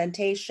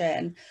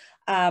representation,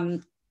 like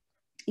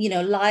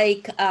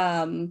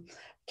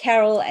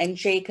Caryl and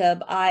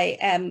Jacob, I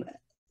am,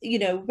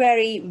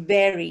 very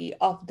wary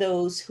of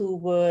those who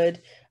would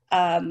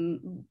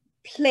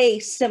play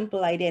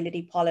simple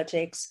identity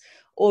politics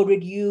or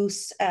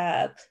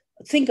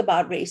think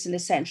about race in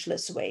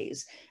essentialist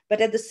ways. But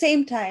at the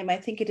same time, I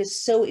think it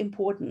is so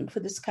important for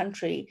this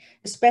country,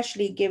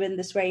 especially given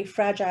this very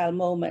fragile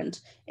moment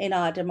in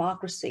our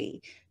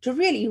democracy, to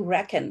really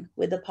reckon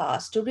with the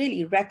past, to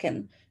really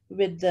reckon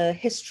with the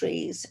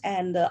histories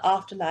and the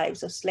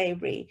afterlives of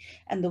slavery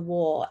and the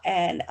war.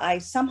 And I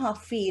somehow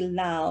feel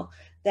now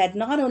that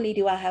not only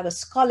do I have a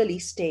scholarly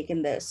stake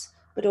in this,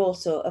 but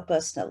also a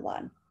personal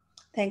one.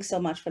 Thanks so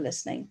much for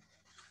listening.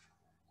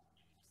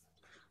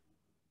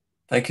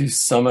 Thank you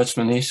so much,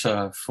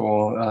 Manisha,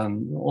 for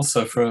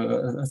also for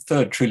a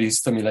third truly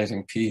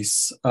stimulating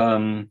piece.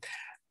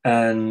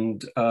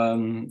 It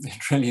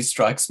really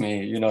strikes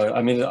me, you know,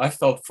 I mean, I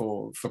felt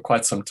for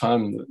quite some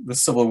time, the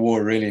Civil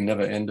War really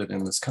never ended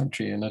in this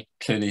country, and it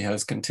clearly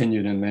has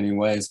continued in many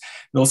ways.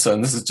 And also,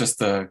 and this is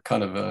just a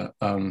kind of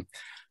a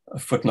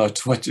footnote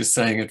to what you're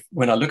saying,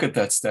 when I look at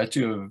that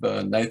statue of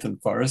Nathan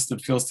Forrest, it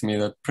feels to me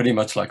that pretty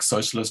much like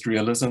socialist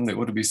realism, there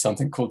ought to be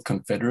something called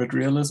Confederate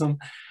realism,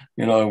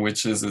 you know,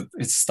 which is,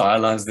 it's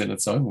stylized in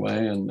its own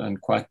way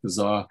and quite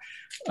bizarre.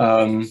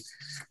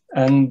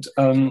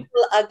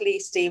 Ugly,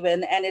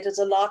 Stephen, and it is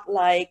a lot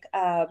like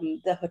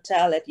the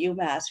hotel at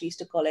UMass. We used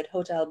to call it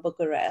Hotel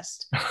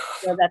Bucharest,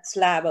 so that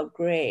slab of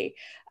gray.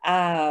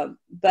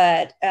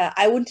 But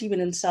I wouldn't even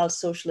insult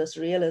socialist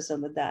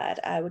realism with that.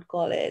 I would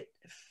call it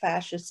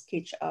fascist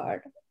kitsch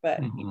art,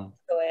 but go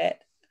ahead.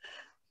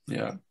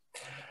 Yeah.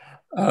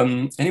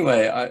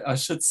 Anyway, I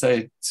should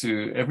say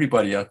to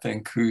everybody, I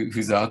think,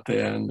 who's out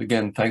there, and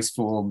again, thanks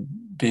for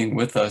being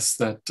with us,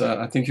 that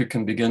I think you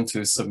can begin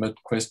to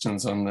submit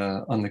questions on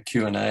the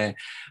Q&A.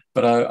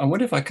 But I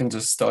wonder if I can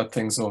just start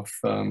things off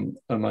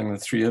among the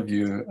three of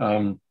you.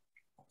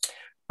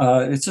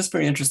 It's just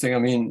very interesting. I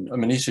mean,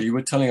 Manisha, you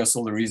were telling us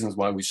all the reasons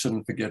why we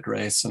shouldn't forget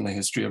race and the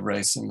history of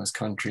race in this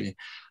country.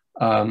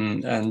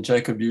 And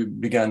Jacob, you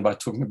began by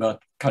talking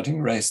about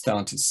cutting race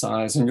down to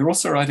size. And you're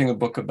also writing a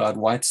book about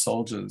white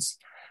soldiers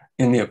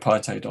in the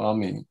apartheid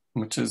army,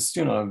 which is,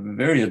 you know, a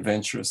very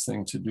adventurous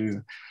thing to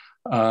do.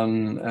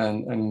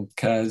 And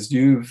Kaz,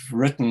 you've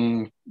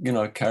written, you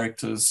know,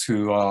 characters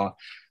who are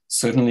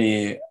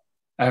certainly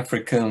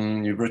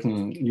African.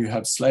 You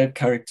have slave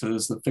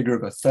characters. The figure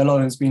of Othello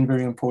has been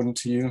very important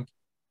to you.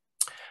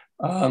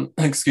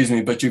 Excuse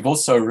me, but you've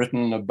also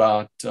written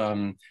about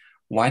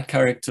white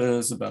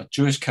characters, about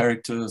Jewish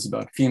characters,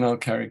 about female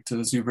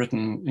characters. You've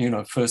written, you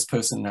know,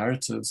 first-person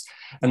narratives.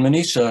 And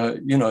Manisha,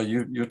 you know,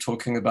 you're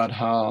talking about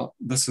how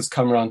this has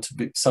come around to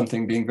be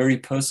something being very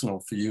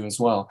personal for you as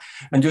well.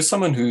 And you're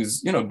someone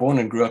who's, you know, born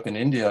and grew up in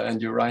India,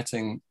 and you're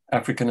writing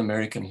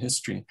African-American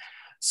history.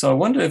 So I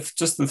wonder if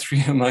just the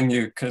three among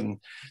you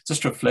can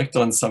just reflect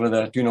on some of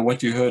that, you know,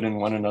 what you heard in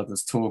one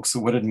another's talks,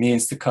 or what it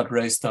means to cut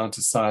race down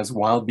to size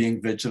while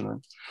being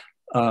vigilant.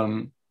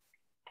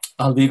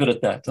 I'll leave it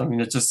at that. I mean,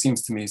 it just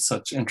seems to me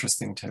such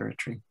interesting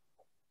territory.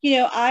 You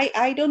know,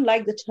 I don't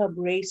like the term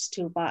race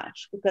too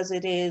much, because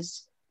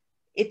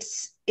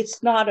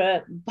it's not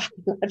a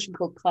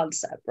biological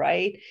concept,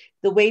 right?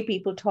 The way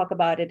people talk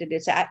about it, it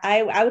is.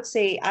 I would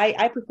say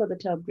I prefer the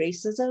term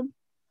racism.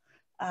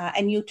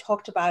 And you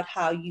talked about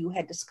how you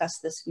had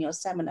discussed this in your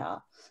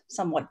seminar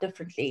somewhat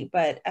differently,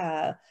 but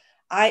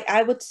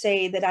I would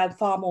say that I'm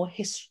far more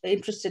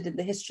interested in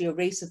the history of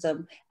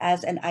racism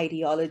as an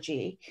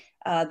ideology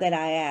than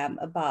I am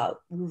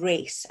about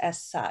race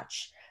as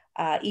such,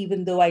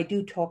 even though I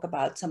do talk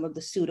about some of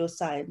the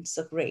pseudoscience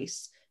of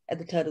race at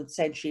the turn of the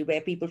century,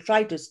 where people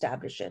try to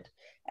establish it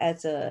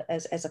as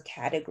a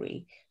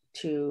category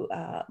to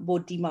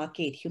both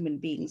demarcate human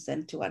beings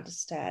and to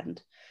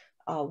understand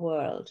our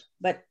world.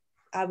 But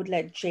I would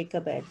let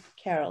Jacob and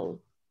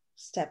Caryl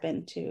step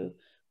into,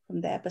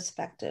 from their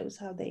perspectives,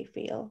 how they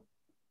feel.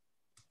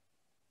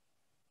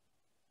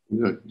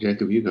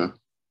 Jacob, you go.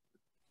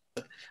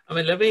 I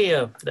mean, let me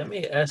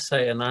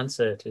essay an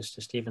answer to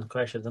Stephen's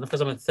questions, and of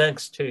course, I mean,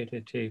 thanks to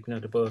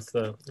both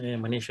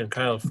Manisha and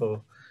Caryl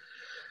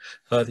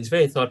for these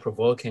very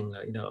thought-provoking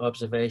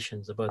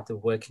observations about the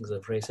workings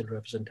of race and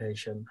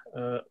representation.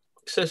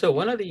 So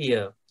one of the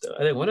I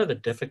think one of the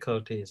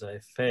difficulties I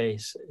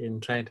face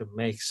in trying to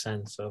make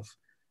sense of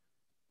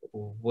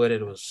what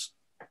it was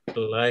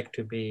like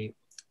to be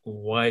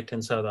white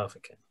in South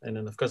Africa, and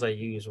then of course I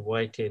use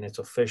white in its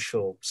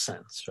official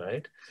sense,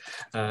 right?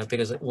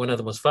 Because one of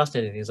the most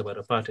fascinating things about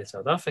apartheid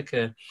South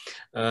Africa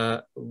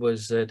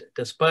was that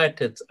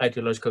despite its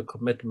ideological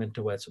commitment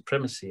to white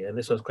supremacy, and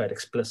this was quite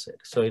explicit.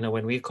 So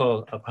when we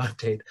call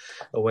apartheid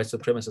a white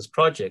supremacist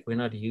project, we're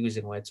not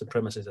using white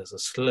supremacists as a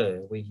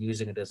slur. We're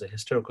using it as a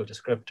historical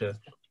descriptor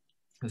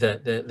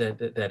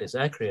that is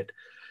accurate.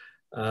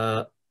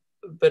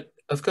 But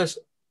of course,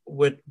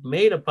 what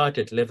made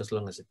apartheid live as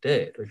long as it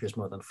did, which was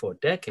more than 4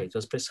 decades,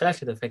 was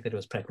precisely the fact that it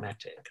was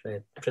pragmatic,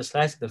 right?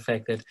 Precisely the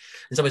fact that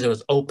in some ways it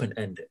was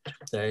open-ended,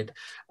 right?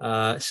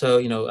 So,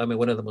 I mean,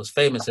 one of the most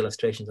famous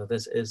illustrations of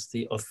this is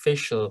the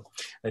official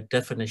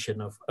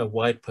definition of a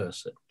white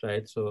person,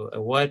 right? So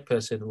a white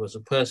person was a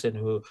person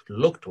who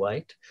looked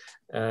white,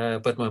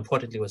 but more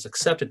importantly was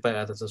accepted by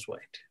others as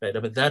white, right? I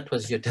mean, that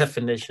was your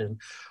definition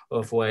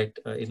of white,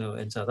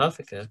 in South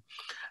Africa.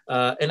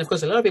 And of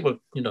course, a lot of people,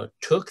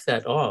 took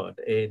that on,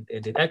 and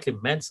it actually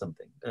meant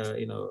something,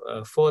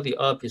 for the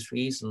obvious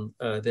reason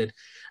that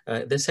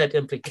this had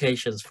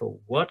implications for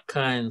what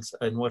kinds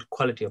and what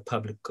quality of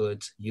public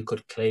goods you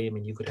could claim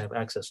and you could have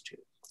access to.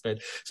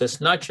 Right? So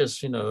it's not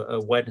just,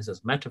 whiteness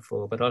as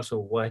metaphor, but also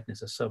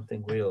whiteness as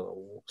something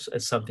real,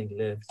 as something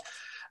lived.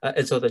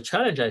 And so the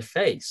challenge I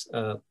face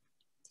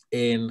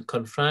in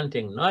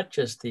confronting not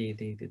just the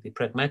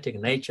pragmatic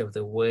nature of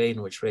the way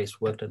in which race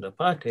worked under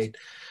apartheid,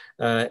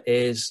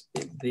 is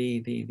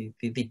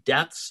the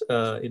depths,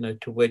 to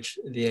which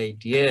the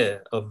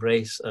idea of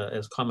race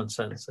as common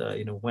sense,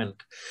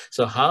 went.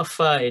 So how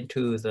far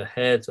into the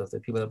heads of the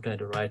people I'm trying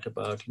to write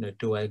about,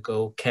 do I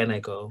go, can I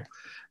go?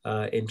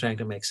 In trying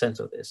to make sense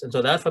of this. And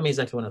so that for me is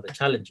actually one of the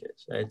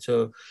challenges, right?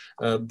 So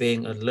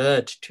being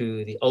alert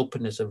to the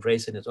openness of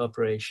race in its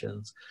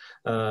operations,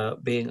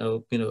 being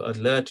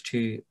alert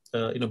to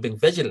being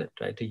vigilant,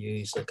 right, to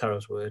use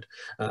Carol's word,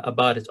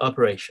 about its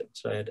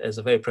operations, right, as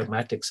a very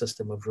pragmatic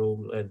system of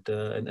rule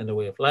and a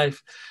way of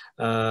life,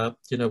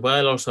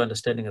 while also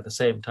understanding at the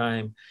same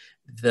time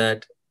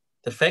that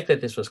the fact that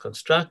this was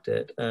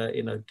constructed,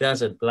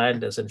 doesn't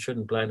blind us and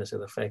shouldn't blind us to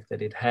the fact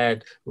that it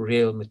had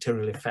real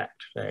material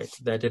effect, right?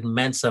 That it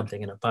meant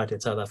something in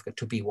apartheid South Africa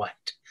to be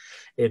white.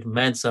 It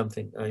meant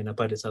something in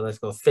apartheid South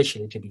Africa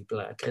officially to be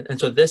black. And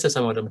so this is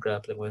somewhat I'm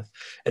grappling with.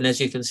 And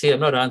as you can see, I'm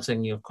not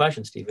answering your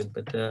question, Stephen,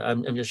 but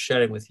I'm just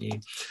sharing with you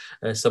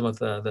some of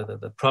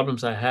the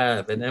problems I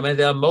have. And I mean,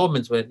 there are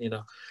moments when,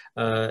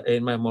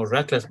 in my more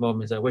reckless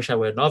moments, I wish I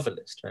were a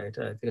novelist, right?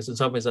 Because in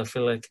some ways I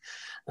feel like,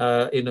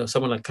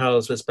 someone like Carl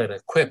is better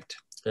equipped,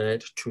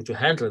 right, to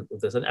handle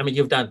this. And I mean,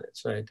 you've done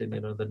this, right? And,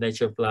 The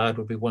Nature of Blood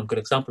would be one good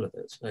example of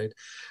this, right?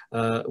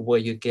 Where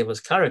you give us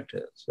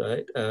characters,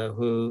 right,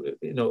 who,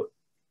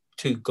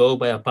 to go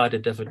by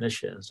apartheid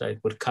definitions, right,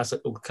 would cut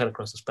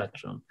across the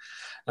spectrum.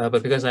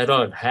 But because I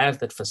don't have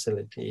that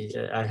facility,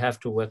 I have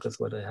to work with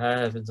what I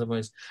have in some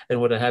ways,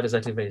 and what I have is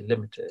actually very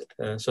limited.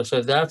 So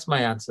that's my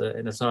answer,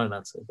 and it's not an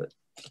answer, but.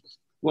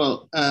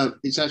 Well,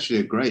 it's actually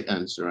a great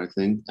answer, I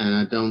think. And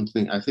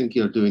I think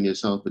you're doing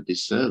yourself a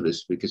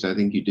disservice, because I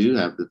think you do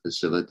have the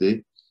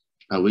facility.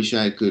 I wish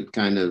I could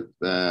kind of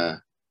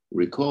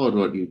record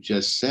what you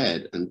just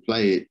said and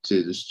play it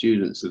to the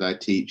students that I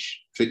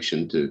teach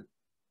fiction to,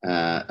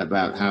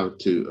 about how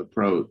to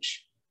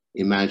approach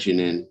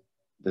imagining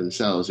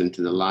themselves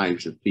into the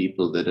lives of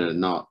people that are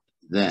not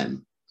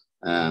them.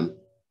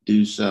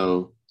 Do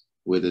so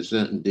with a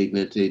certain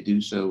dignity,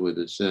 do so with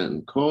a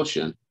certain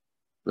caution,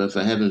 but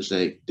for heaven's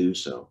sake, do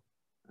so.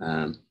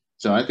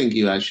 So I think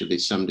you actually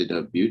summed it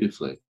up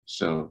beautifully.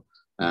 So,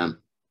 and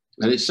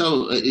it's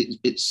so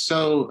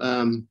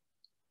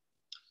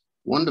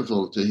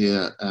wonderful to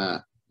hear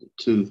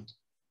two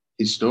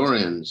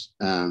historians,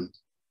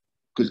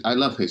 because I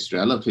love history.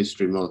 I love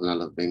history more than I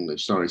love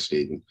English. Sorry,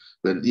 Stephen.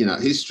 But,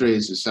 history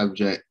is a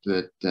subject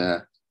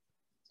that,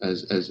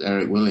 as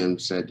Eric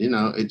Williams said,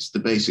 it's the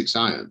basic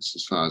science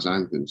as far as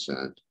I'm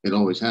concerned. It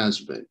always has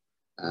been.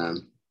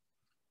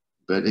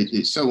 But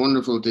it's so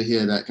wonderful to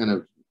hear that kind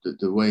of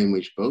the way in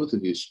which both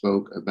of you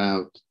spoke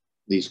about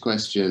these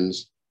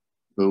questions,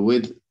 but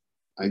with,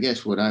 I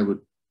guess, what I would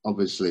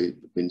obviously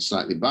have been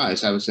slightly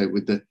biased, I would say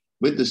with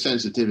the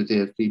sensitivity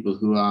of people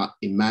who are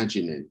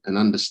imagining and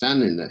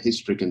understanding that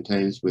history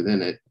contains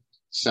within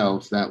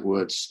itself that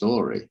word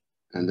story,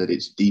 and that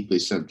it's deeply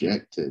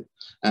subjective.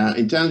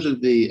 In terms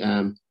of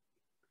the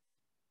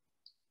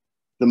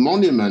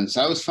monuments,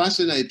 I was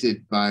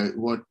fascinated by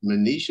what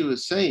Manisha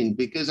was saying,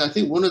 because I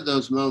think one of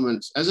those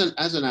moments, as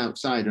an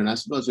outsider, and I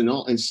suppose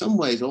in some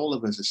ways all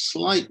of us are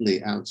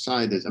slightly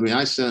outsiders. I mean,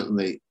 I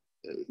certainly,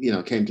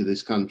 came to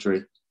this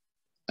country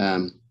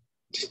to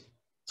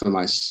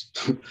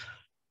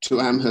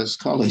Amherst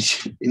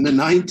College in the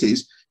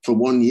 90s for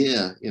 1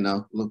 year.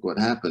 Look what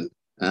happened.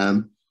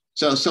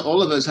 So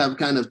all of us have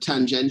kind of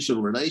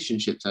tangential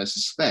relationships, I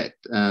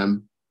suspect,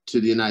 to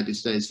the United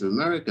States of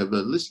America.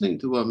 But listening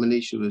to what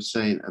Manisha was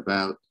saying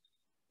about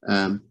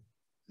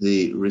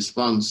the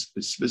response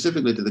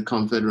specifically to the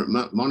Confederate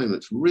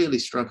monuments really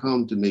struck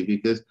home to me,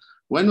 because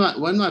when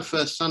my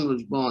first son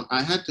was born,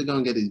 I had to go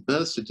and get his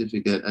birth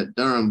certificate at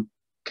Durham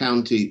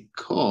County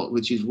Court,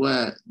 which is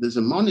where there's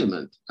a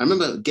monument. I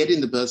remember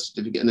getting the birth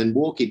certificate and then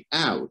walking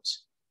out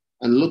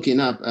and looking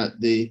up at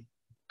the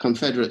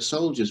Confederate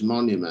soldiers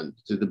monument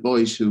to the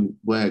boys who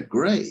wear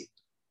gray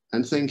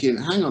and thinking,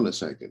 hang on a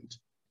second,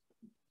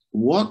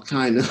 what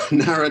kind of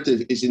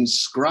narrative is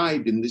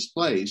inscribed in this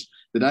place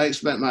that I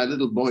expect my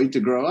little boy to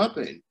grow up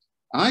in?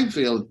 I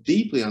feel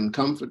deeply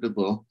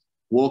uncomfortable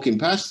walking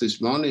past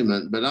this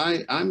monument, but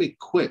I'm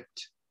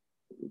equipped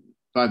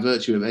by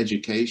virtue of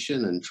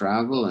education and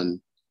travel and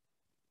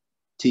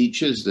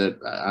teachers that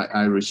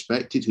I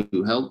respected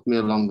who helped me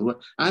along the way.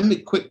 I'm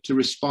equipped to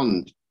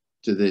respond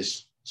to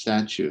this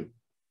statue.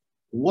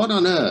 What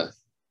on earth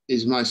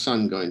is my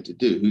son going to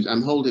do?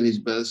 I'm holding his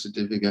birth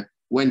certificate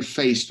when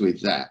faced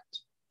with that.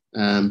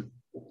 And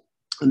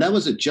that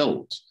was a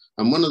jolt.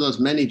 And one of those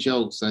many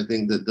jolts, I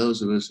think, that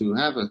those of us who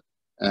have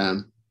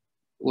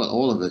well,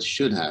 all of us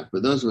should have,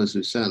 but those of us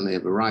who certainly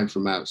have arrived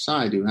from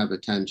outside, who have a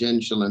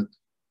tangential and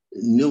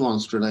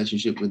nuanced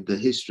relationship with the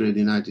history of the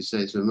United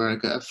States of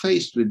America, are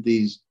faced with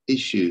these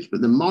issues.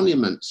 But the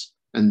monuments,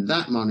 and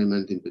that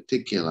monument in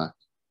particular,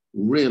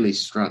 really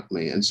struck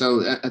me. And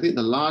so I think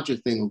the larger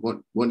thing of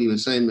what you were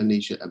saying,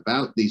 Manisha,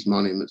 about these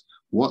monuments,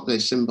 what they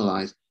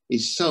symbolize,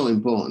 is so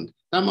important.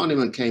 That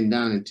monument came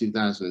down in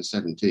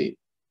 2017,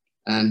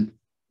 and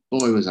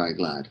boy, was I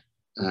glad.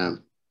 I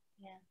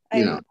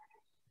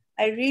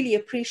really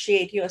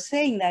appreciate your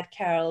saying that,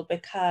 Caryl,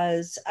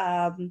 because,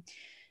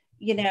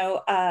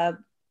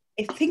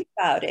 if you think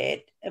about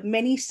it,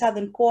 many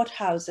Southern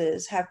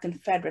courthouses have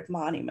Confederate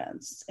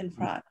monuments in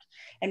front.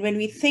 And when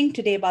we think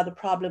today about the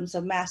problems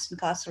of mass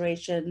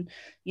incarceration,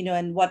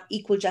 and what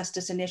Equal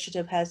Justice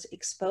Initiative has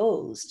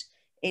exposed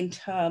in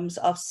terms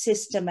of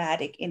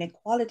systematic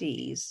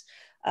inequalities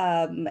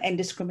and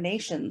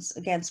discriminations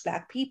against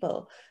Black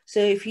people. So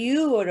if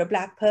you are a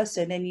Black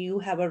person and you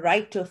have a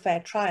right to a fair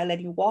trial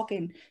and you walk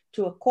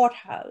into a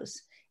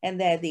courthouse and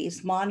there are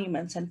these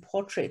monuments and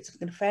portraits of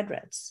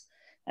Confederates,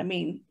 I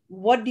mean,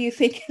 what do you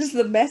think is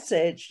the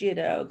message,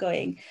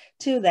 going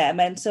to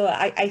them? And so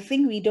I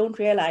think we don't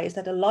realize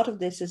that a lot of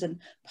this is in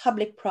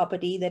public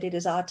property, that it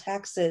is our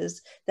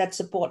taxes that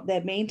support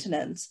their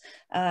maintenance,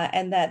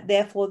 and that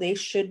therefore they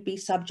should be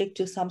subject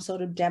to some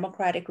sort of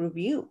democratic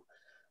review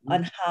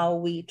on how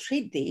we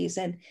treat these.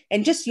 And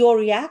just your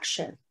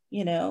reaction,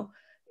 it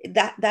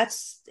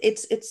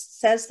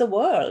says the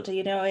world,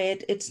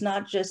 it's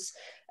not just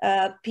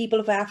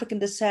people of African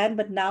descent,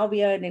 but now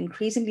we are an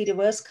increasingly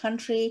diverse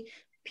country,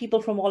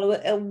 people from all over.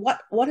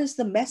 What is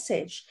the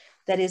message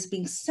that is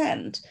being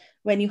sent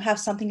when you have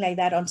something like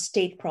that on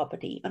state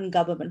property, on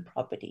government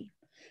property?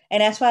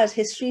 And as far as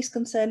history is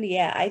concerned,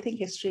 yeah, I think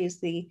history is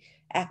the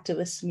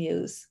activist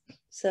muse.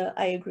 So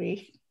I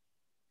agree.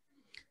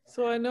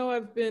 So I know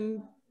I've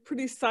been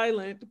pretty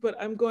silent, but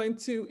I'm going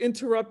to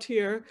interrupt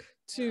here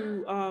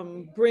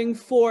to bring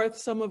forth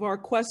some of our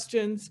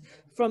questions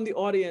from the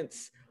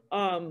audience.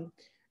 And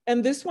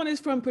this one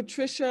is from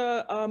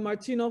Patricia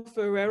Martino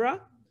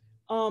Ferreira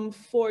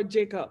for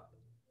Jacob.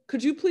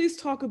 Could you please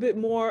talk a bit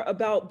more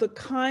about the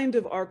kind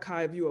of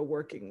archive you are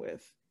working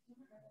with?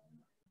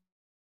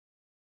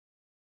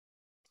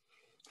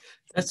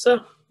 That's so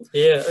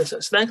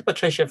thanks,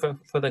 Patricia,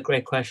 for the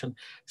great question.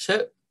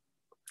 So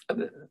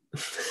I'm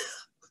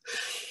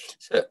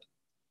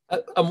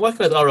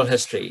working with oral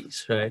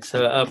histories, right?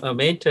 So I'm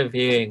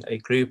interviewing a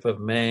group of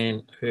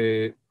men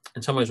who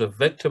in some ways were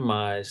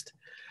victimized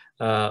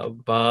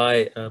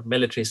by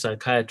military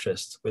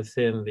psychiatrists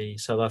within the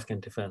South African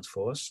Defense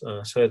Force.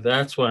 So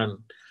that's one,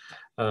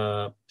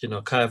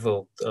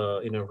 archival,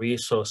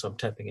 resource I'm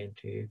tapping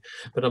into.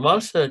 But I'm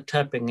also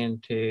tapping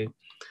into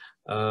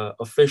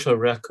official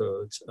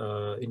records,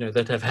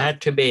 that have had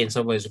to be in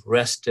some ways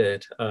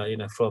wrested,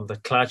 from the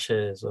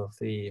clutches of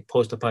the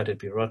post-apartheid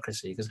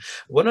bureaucracy. Because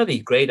one of the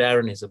great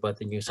ironies about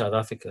the new South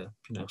Africa,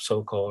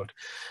 so-called,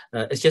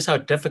 is just how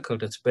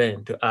difficult it's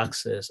been to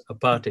access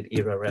apartheid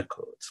era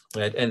records,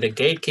 right? And the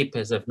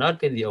gatekeepers have not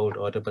been the old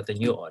order, but the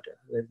new order.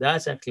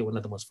 That's actually one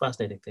of the most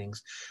fascinating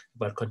things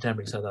about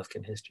contemporary South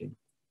African history.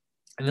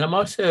 And then I'm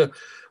also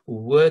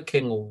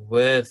working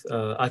with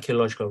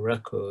archaeological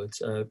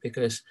records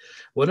because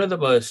one of the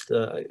most,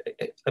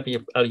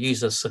 I'll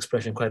use this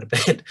expression quite a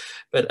bit,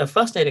 but a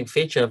fascinating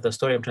feature of the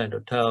story I'm trying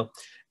to tell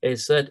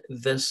is that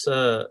this,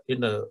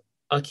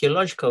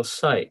 archaeological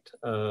site,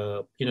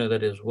 that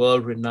is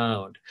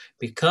world-renowned,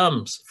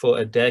 becomes for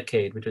a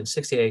decade, between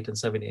 68 and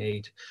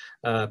 78,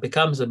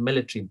 becomes a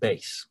military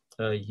base.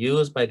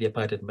 Used by the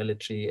apartheid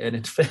military, and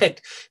in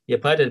fact, the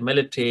apartheid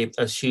military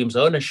assumes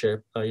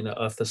ownership,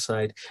 of the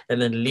site,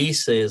 and then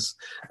leases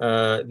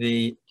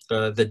the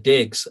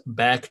digs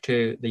back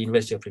to the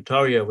University of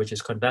Pretoria, which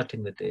is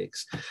conducting the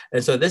digs.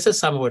 And so this is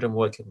some of what I'm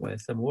working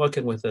with. I'm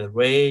working with a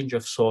range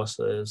of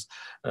sources,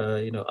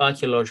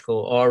 archaeological,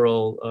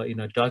 oral,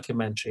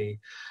 documentary,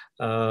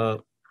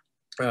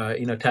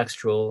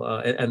 textual,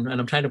 and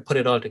I'm trying to put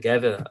it all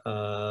together,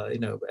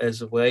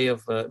 as a way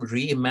of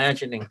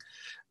reimagining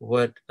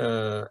what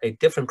a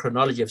different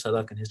chronology of South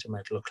African history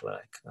might look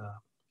like.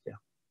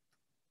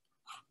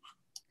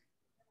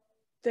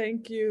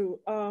 Thank you.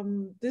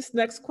 This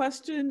next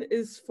question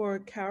is for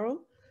Caryl.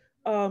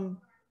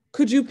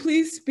 Could you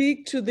please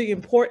speak to the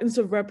importance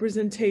of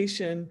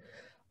representation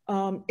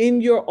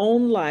in your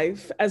own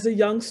life as a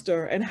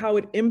youngster and how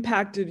it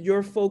impacted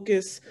your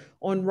focus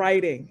on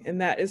writing? And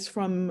that is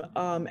from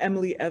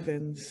Emily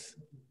Evans.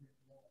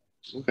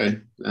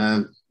 Okay,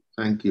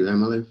 thank you,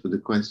 Emily, for the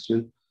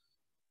question.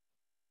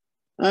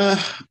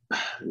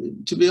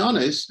 To be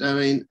honest, I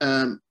mean,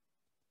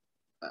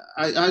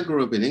 I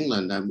grew up in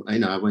England.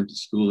 I went to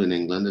school in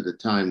England at a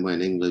time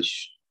when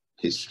English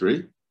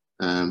history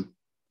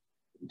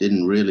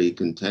didn't really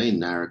contain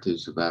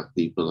narratives about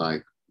people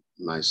like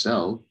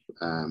myself.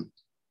 And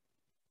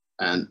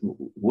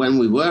when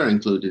we were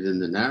included in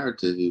the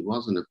narrative, it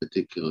wasn't a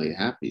particularly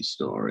happy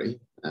story.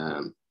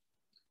 And,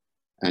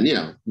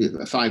 a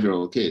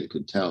 5-year-old kid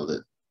could tell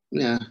that,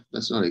 yeah,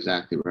 that's not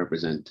exactly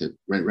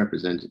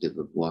representative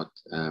of what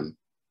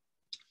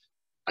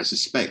I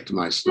suspect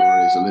my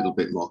story is a little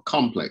bit more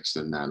complex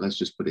than that. Let's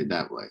just put it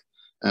that way.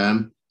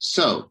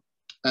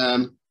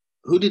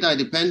 Who did I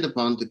depend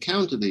upon to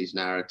counter these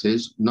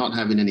narratives? Not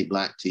having any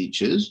Black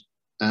teachers.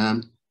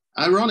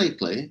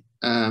 Ironically,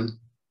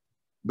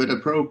 but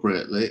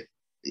appropriately,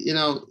 you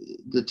know,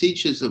 the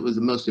teachers that were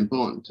the most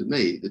important to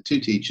me, the two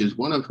teachers,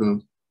 one of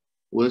whom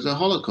was a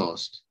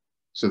Holocaust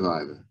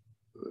survivor,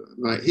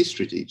 my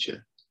history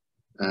teacher,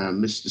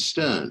 Mr.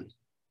 Stern,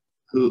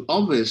 who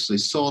obviously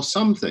saw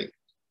something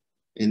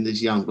in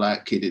this young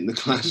Black kid in the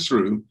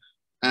classroom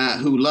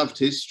who loved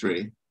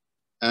history.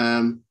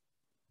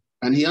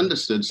 And he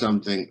understood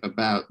something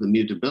about the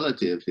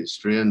mutability of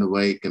history and the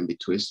way it can be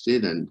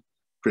twisted and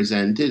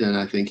presented. And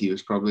I think he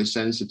was probably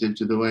sensitive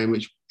to the way in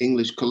which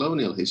English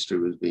colonial history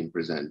was being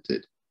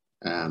presented,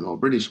 or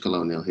British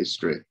colonial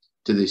history,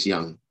 to this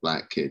young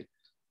Black kid.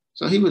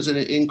 So he was an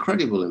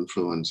incredible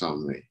influence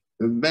on me.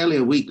 Barely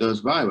a week goes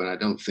by when I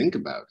don't think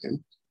about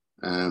him.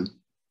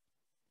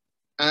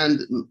 And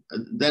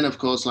then, of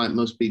course, like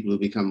most people who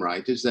become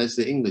writers, there's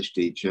the English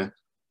teacher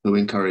who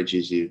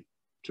encourages you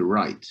to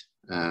write.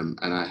 And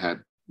I had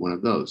one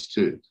of those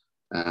too.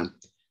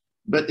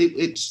 But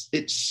it's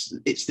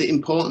the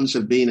importance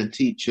of being a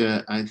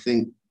teacher, I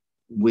think,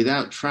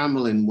 without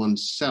trammeling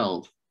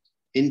oneself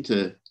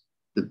into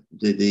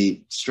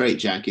the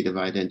straitjacket of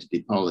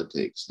identity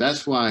politics.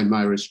 That's why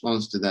my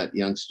response to that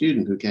young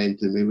student who came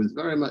to me was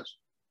very much,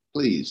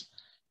 please,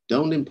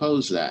 don't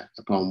impose that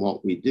upon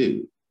what we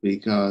do,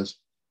 because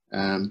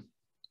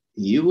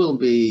you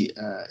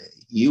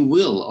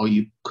will or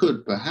you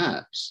could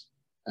perhaps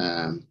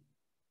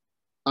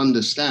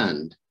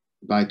understand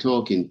by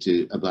talking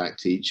to a Black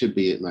teacher,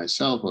 be it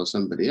myself or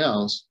somebody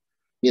else,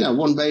 you know,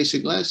 one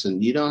basic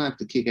lesson: you don't have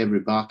to kick every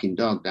barking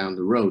dog down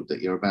the road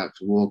that you're about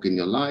to walk in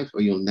your life,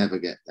 or you'll never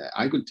get there.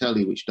 I could tell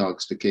you which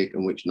dogs to kick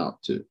and which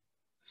not to.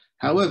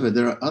 However,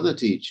 there are other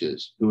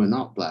teachers who are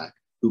not Black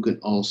who can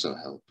also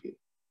help you.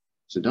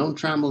 So don't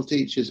trammel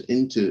teachers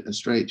into a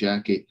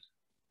straitjacket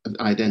of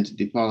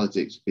identity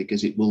politics,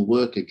 because it will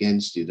work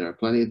against you. There are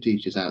plenty of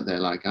teachers out there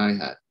like I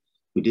had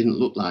who didn't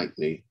look like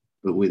me,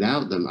 but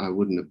without them, I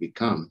wouldn't have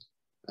become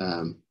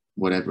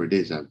whatever it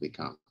is I've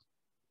become.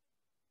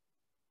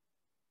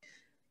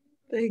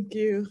 Thank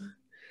you.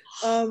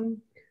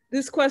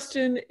 This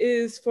question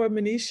is for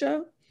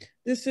Manisha.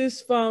 This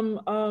is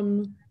from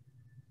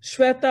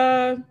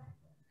Shweta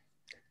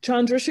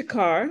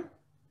Chandrasekhar.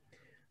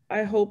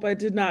 I hope I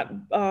did not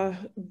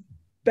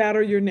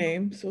batter your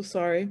name, so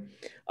sorry.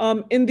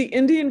 In the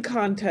Indian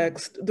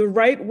context, the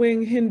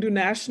right-wing Hindu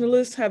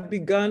nationalists have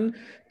begun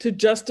to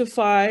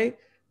justify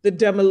the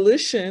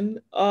demolition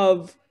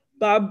of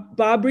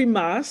Babri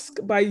Mosque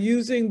by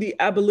using the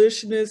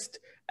abolitionist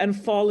and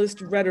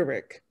Fallist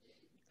rhetoric.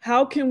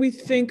 How can we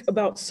think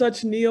about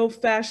such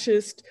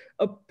neo-fascist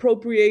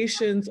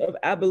appropriations of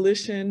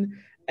abolition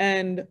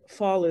and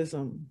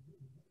Fallism?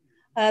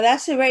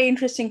 That's a very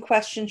interesting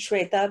question,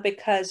 Shweta,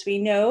 because we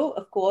know,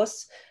 of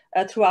course,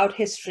 throughout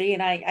history,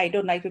 and I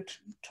don't like to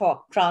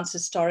talk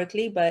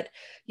trans-historically, but,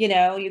 you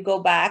know, you go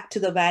back to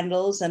the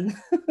Vandals and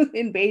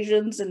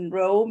invasions in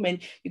Rome, and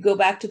you go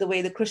back to the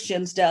way the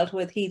Christians dealt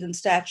with heathen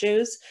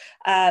statues,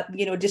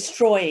 you know,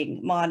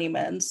 destroying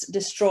monuments,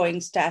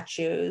 destroying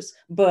statues,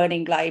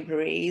 burning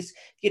libraries.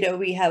 You know,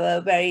 we have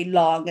a very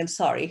long and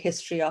sorry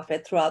history of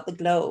it throughout the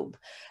globe.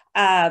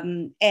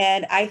 And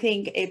I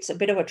think it's a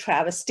bit of a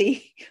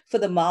travesty for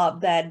the mob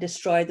that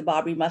destroyed the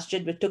Babri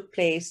Masjid, which took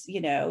place, you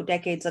know,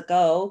 decades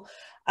ago,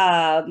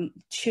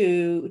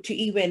 to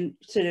even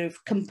sort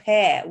of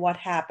compare what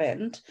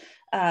happened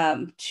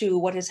to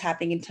what is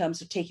happening in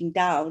terms of taking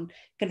down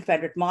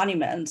Confederate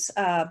monuments.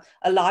 A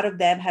lot of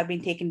them have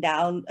been taken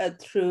down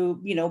through,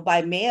 you know,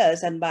 by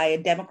mayors and by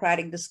a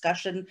democratic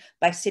discussion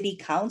by city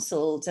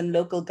councils and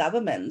local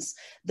governments.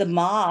 The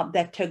mob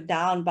that took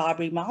down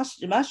Babri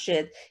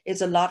Masjid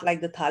is a lot like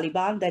the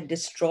Taliban that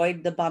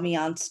destroyed the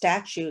Bamiyan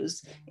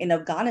statues in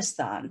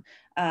Afghanistan.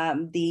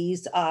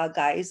 These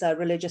guys are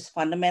religious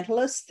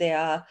fundamentalists.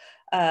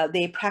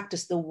 They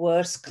practice the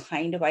worst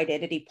kind of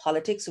identity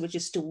politics, which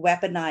is to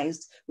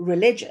weaponize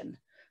religion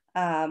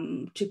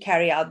to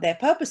carry out their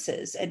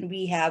purposes. And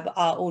we have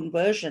our own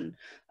version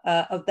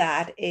of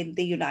that in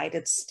the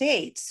United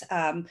States.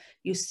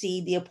 You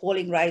see the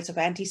appalling rise of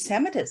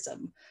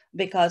anti-Semitism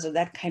because of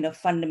that kind of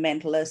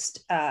fundamentalist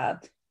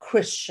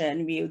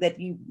Christian view that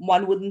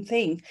one wouldn't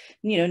think.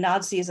 You know,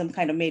 Nazism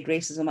kind of made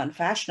racism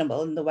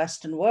unfashionable in the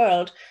Western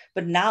world,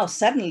 but now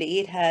suddenly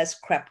it has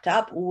crept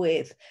up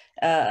with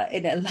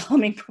an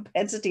alarming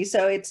propensity.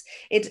 So it's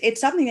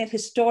something that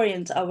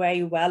historians are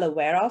very well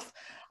aware of.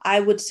 I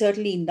would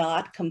certainly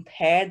not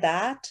compare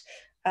that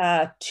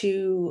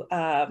to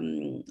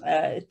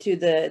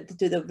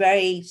the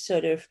very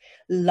sort of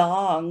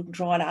long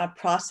drawn out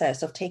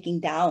process of taking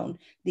down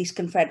these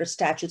Confederate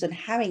statues and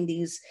having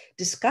these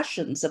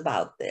discussions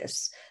about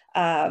this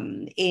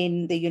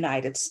in the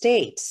United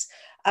States.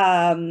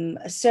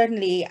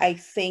 Certainly, I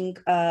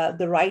think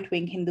the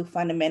right-wing Hindu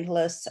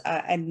fundamentalists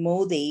and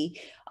Modi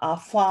are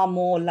far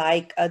more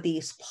like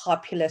these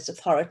populist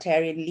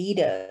authoritarian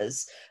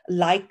leaders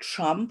like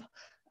Trump,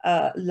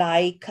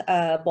 like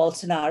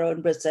Bolsonaro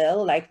in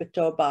Brazil, like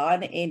Viktor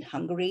Orbán in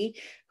Hungary,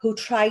 who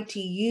tried to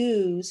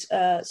use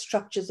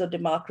structures of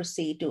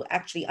democracy to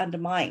actually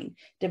undermine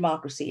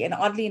democracy. And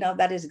oddly enough,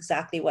 that is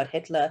exactly what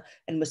Hitler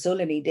and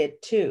Mussolini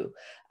did too.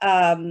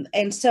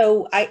 And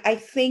so I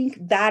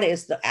think that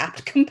is the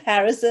apt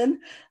comparison,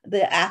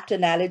 the apt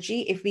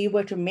analogy, if we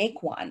were to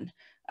make one,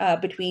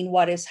 between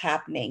what is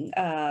happening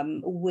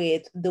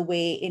with the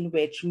way in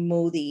which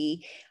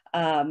Modi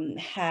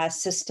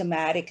has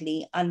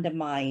systematically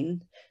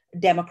undermined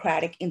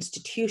democratic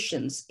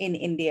institutions in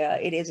India.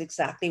 It is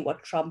exactly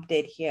what Trump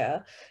did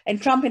here.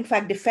 And Trump, in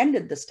fact,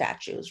 defended the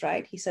statues,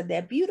 right? He said,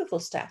 they're beautiful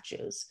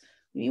statues.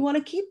 We want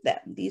to keep them,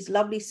 these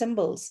lovely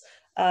symbols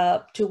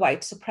to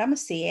white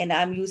supremacy. And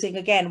I'm using,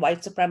 again,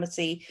 white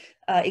supremacy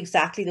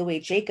exactly the way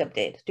Jacob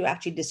did, to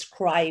actually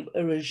describe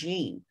a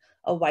regime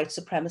of white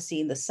supremacy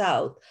in the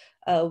South,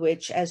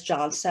 which, as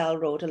John Sell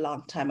wrote a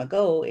long time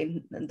ago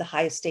in the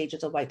highest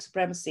stages of white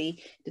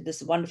supremacy, did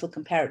this wonderful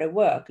comparative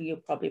work. You're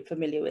probably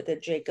familiar with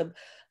it, Jacob.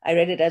 I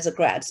read it as a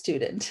grad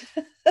student.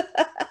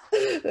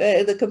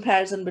 The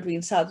comparison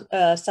between South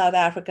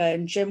Africa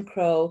and Jim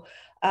Crow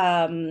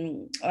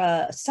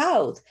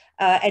South,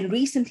 and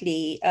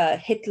recently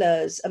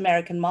Hitler's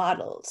American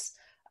Models,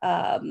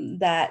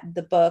 that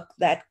the book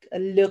that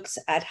looks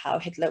at how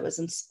Hitler was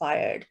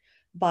inspired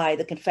by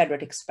the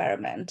Confederate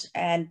experiment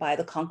and by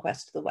the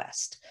conquest of the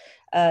West.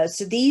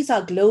 So these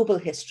are global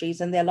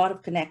histories, and there are a lot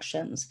of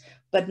connections,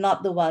 but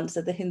not the ones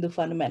that the Hindu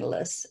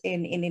fundamentalists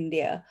in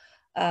India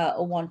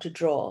want to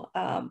draw.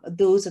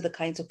 Those are the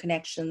kinds of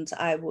connections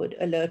I would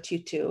alert you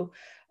to.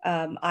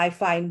 I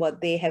find what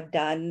they have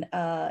done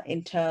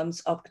in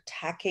terms of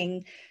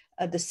attacking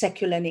the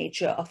secular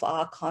nature of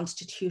our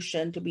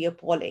constitution to be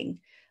appalling.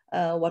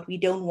 What we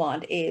don't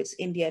want is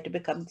India to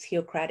become a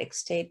theocratic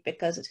state,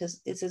 because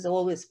it has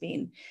always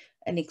been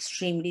an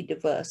extremely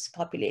diverse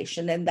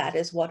population, and that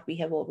is what we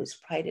have always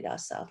prided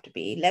ourselves to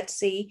be. Let's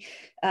see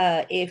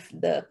if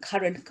the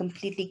current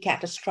completely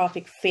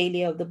catastrophic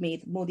failure of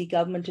the Modi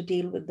government to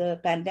deal with the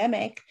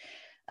pandemic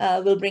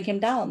will bring him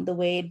down the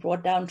way it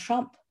brought down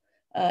Trump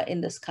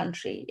in this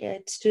country.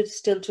 It's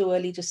still too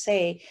early to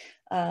say.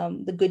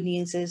 The good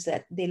news is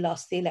that they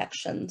lost the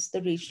elections,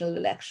 the regional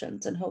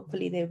elections, and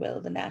hopefully they will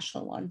the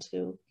national one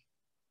too.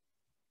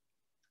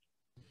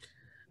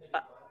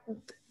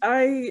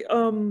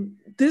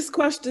 This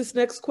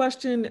next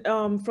question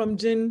from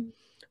Jin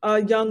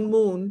Young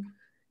Moon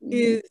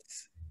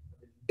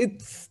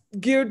it's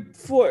geared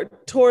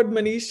toward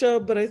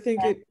Manisha, but I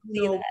think it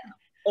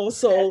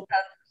also.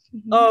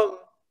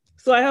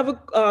 So I have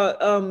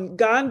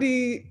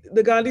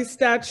the Gandhi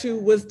statue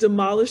was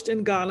demolished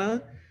in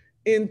Ghana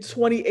in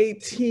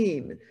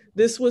 2018.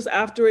 This was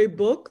after a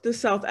book, The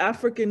South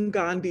African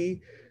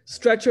Gandhi,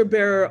 Stretcher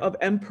Bearer of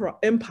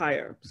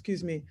Empire,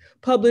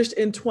 published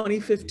in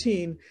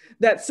 2015,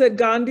 that said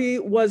Gandhi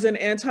was an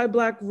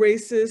anti-Black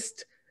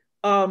racist,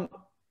 and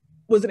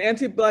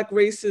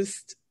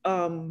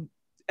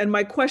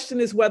my question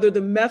is whether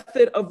the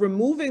method of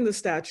removing the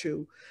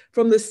statue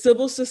from the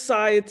civil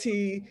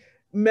society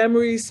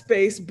memory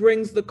space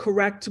brings the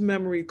correct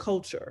memory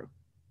culture.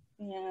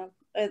 Yeah,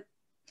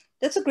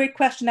 that's a great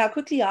question. I'll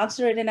quickly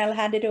answer it and I'll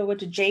hand it over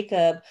to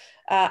Jacob.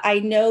 I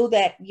know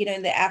that,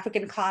 in the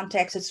African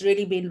context, it's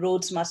really been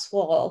Rhodes Must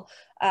Fall,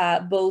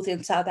 both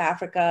in South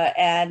Africa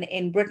and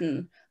in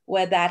Britain,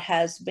 where that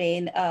has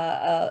been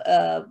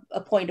a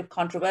point of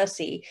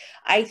controversy.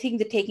 I think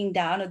the taking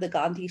down of the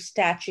Gandhi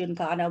statue in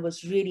Ghana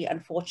was really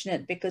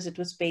unfortunate because it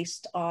was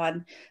based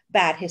on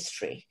bad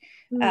history.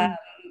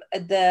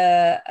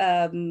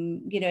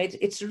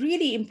 It's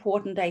really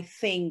important, I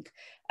think,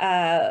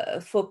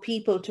 for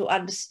people to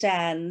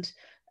understand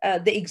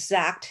the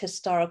exact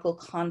historical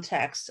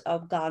context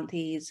of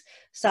Gandhi's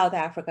South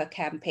Africa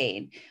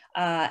campaign.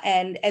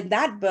 And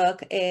that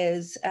book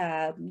is,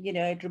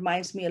 it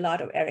reminds me a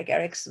lot of Erik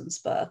Erikson's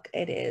book.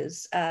 It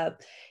is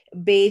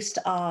based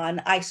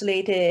on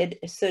isolated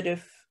sort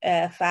of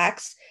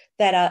facts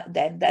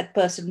that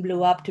person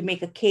blew up to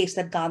make a case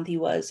that Gandhi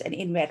was an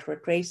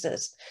inveterate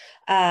racist.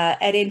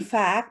 And in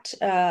fact,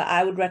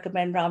 I would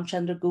recommend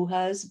Ramchandra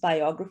Guha's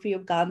biography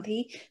of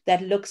Gandhi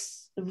that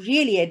looks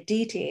really at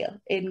detail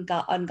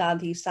on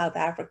Gandhi's South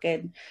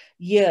African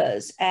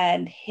years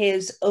and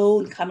his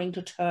own coming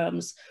to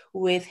terms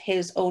with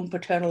his own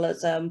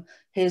paternalism,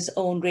 his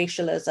own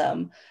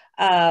racialism.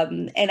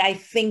 And I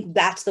think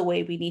that's the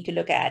way we need to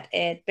look at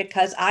it,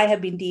 because I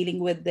have been dealing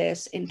with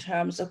this in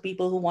terms of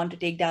people who want to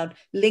take down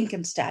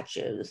Lincoln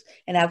statues,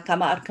 and I've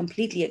come out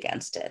completely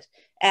against it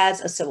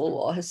as a Civil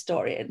War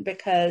historian,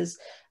 because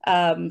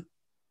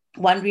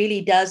one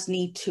really does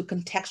need to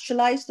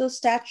contextualize those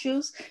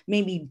statues,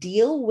 maybe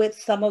deal with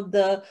some of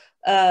the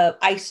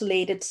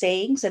isolated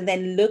sayings, and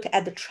then look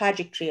at the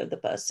trajectory of the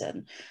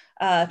person.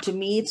 To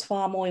me, it's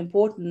far more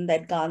important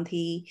that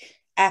Gandhi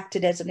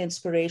acted as an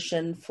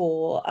inspiration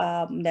for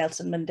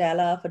Nelson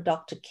Mandela, for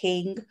Dr.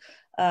 King,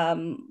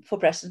 for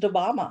President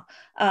Obama.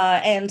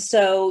 And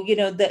so,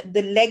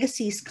 the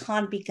legacies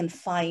can't be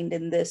confined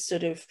in this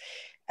sort of,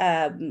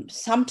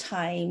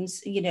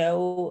 sometimes,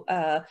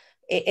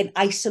 an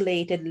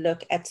isolated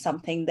look at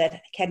something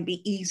that can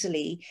be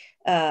easily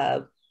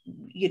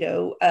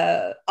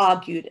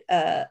argued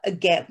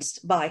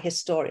against by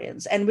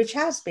historians, and which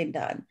has been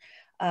done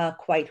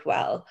quite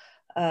well.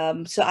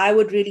 So I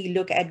would really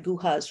look at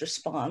Guha's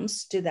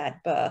response to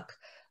that book,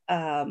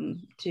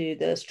 to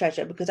the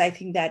stretcher, because I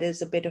think that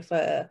is a bit of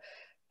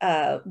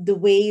the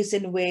ways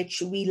in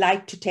which we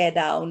like to tear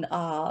down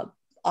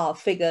our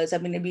figures. I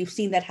mean, we've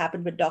seen that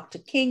happen with Dr.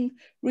 King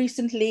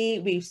recently.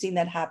 We've seen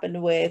that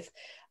happen with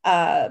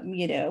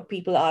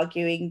people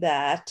arguing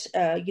that,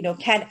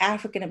 can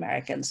African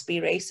Americans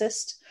be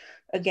racist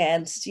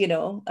against,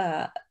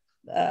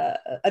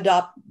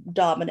 adopt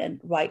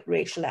dominant white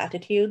racial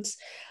attitudes?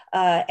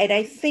 And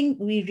I think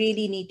we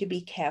really need to be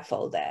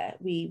careful there.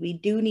 We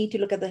do need to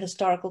look at the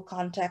historical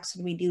context,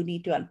 and we do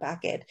need to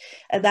unpack it.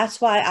 And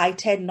that's why I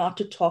tend not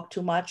to talk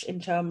too much in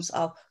terms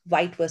of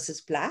white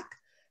versus Black,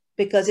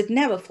 because it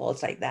never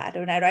falls like that.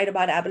 When I write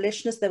about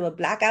abolitionists, there were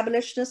Black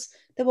abolitionists,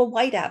 there were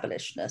white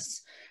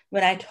abolitionists.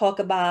 When I talk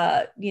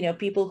about,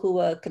 people who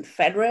were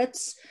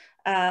Confederates,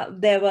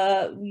 there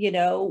were,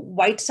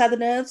 white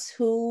Southerners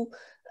who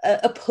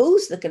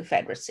opposed the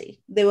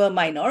Confederacy. They were a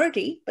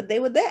minority, but they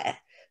were there.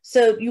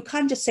 So you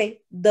can't just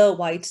say the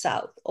white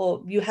South,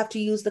 or you have to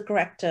use the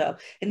correct term.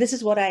 And this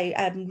is what I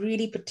am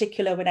really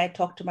particular when I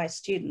talk to my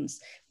students.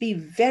 Be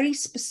very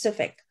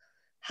specific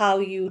how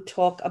you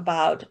talk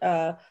about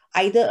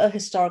either a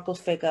historical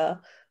figure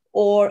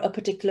or a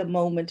particular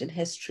moment in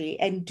history,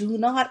 and do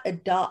not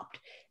adopt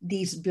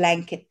these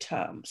blanket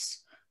terms.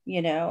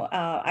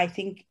 I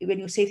think when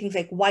you say things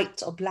like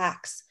whites or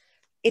Blacks,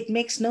 it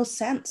makes no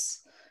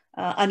sense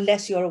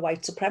unless you're a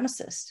white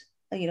supremacist.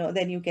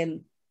 Then you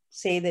can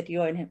say that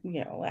you're,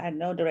 I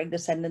know, direct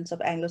descendants of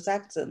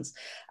Anglo-Saxons.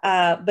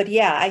 But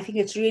yeah, I think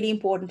it's really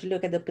important to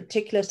look at the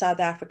particular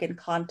South African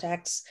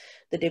context,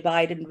 the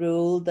divide and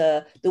rule,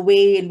 the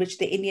way in which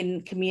the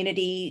Indian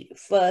community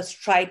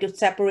first tried to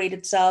separate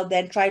itself,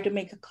 then tried to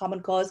make a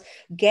common cause,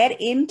 get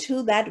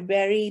into that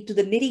to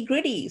the nitty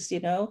gritties,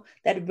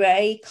 that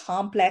very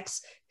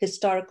complex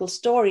historical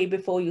story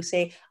before you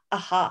say,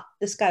 aha,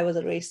 this guy was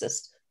a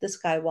racist, this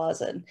guy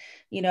wasn't.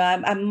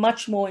 I'm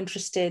much more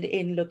interested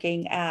in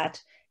looking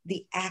at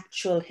the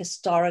actual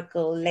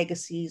historical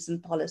legacies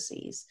and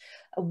policies.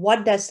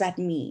 What does that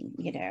mean?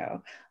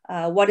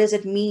 What does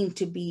it mean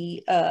to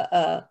be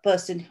a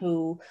person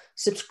who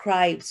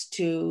subscribes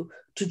to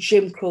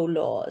Jim Crow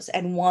laws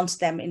and wants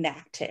them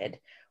enacted,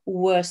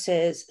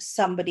 versus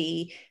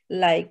somebody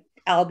like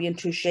Albion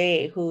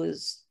Touché,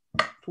 who's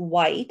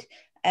white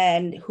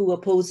and who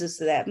opposes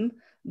them,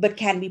 but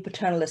can be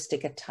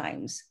paternalistic at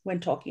times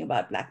when talking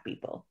about Black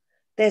people?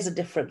 There's a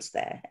difference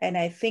there. And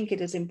I think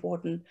it is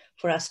important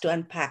for us to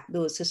unpack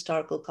those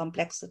historical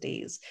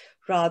complexities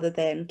rather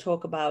than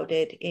talk about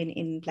it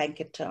in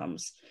blanket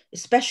terms,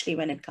 especially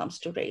when it comes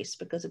to race,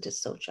 because it is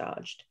so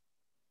charged.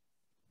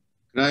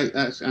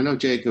 I know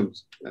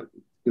Jacob's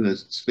going to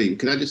speak.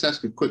 Can I just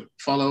ask a quick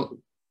follow-up,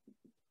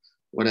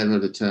 whatever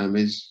the term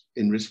is,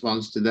 in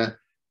response to that?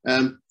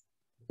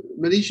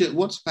 Manisha,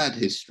 what's bad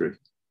history?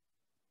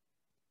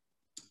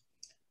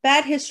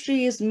 Bad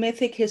history is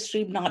mythic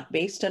history not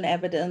based on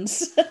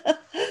evidence.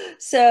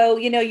 So,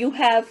 you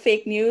have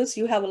fake news,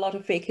 you have a lot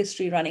of fake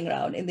history running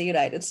around in the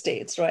United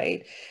States,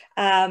 right?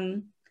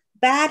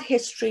 Bad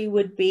history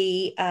would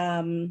be,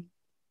 for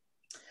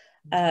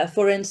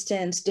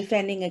instance,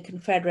 defending a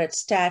Confederate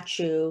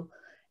statue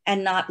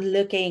and not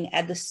looking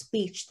at the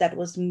speech that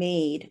was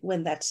made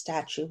when that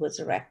statue was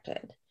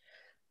erected.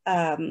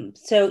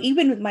 So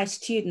even with my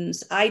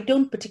students, I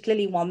don't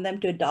particularly want them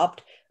to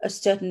adopt a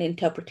certain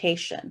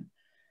interpretation.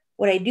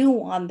 What I do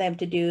want them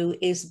to do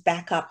is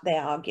back up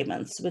their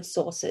arguments with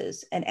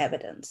sources and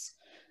evidence.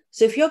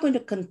 So if you're going to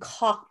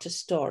concoct a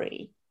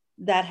story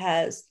that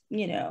has,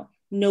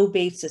 no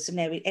basis in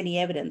any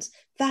evidence,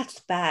 that's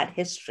bad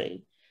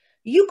history.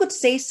 You could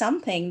say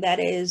something that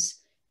is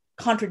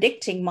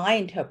contradicting my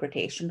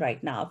interpretation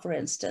right now, for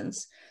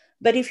instance,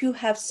 but if you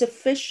have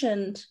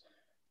sufficient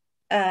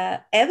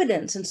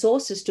evidence and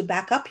sources to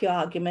back up your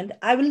argument,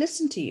 I will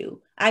listen to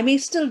you. I may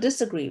still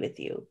disagree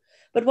with you.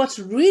 But what's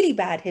really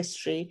bad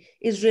history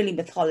is really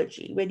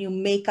mythology, when you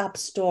make up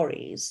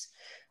stories,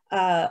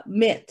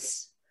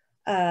 myths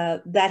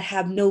that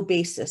have no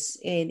basis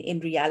in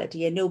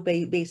reality and no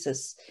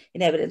basis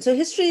in evidence. So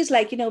history is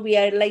like, we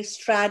are like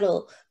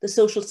straddle the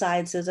social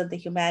sciences and the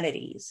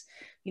humanities.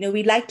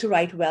 We like to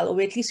write well,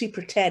 or at least we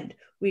pretend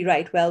we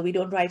write well. We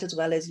don't write as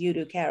well as you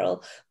do,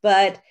 Caryl,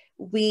 but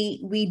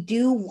we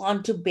do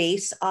want to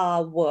base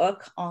our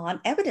work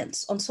on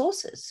evidence, on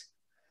sources.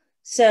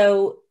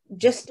 So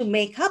just to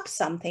make up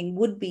something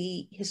would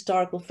be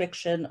historical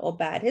fiction or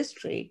bad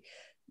history.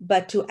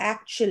 But to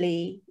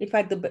actually, in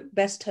fact, the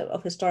best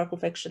of historical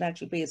fiction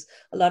actually pays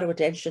a lot of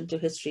attention to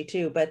history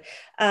too. But,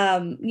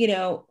 that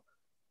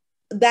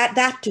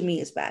to me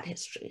is bad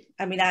history.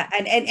 I mean,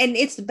 and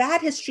it's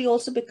bad history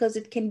also because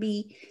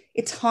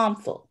it's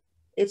harmful,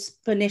 it's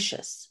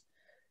pernicious.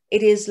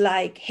 It is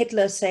like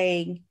Hitler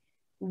saying,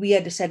 we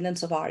are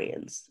descendants of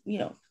Aryans.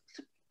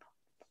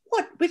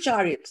 Which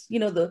Aryans?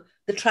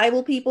 The the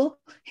tribal people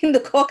in the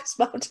Caucasus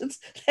Mountains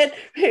that,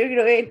 you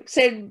know,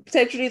 said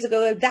centuries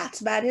ago,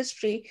 that's bad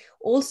history,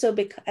 also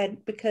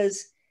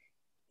because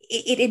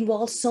it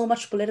involves so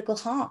much political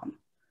harm.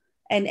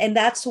 And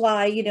that's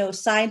why, you know,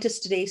 scientists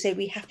today say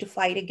we have to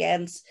fight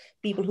against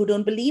people who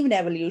don't believe in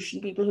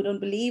evolution, people who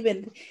don't believe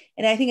in,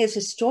 and I think as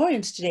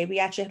historians today, we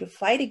actually have to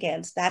fight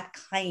against that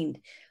kind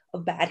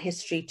of bad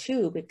history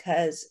too,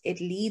 because it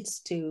leads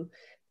to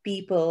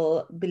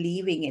people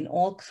believing in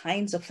all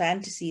kinds of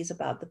fantasies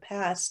about the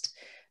past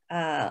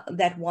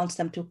that wants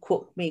them to,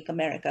 quote, make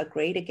America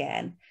great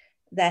again,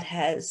 that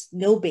has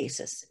no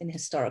basis in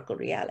historical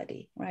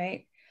reality,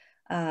 right?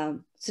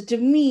 So to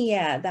me,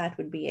 yeah, that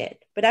would be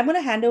it. But I'm going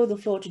to hand over the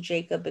floor to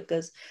Jacob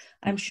because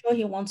I'm sure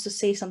he wants to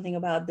say something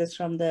about this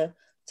from the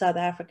South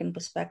African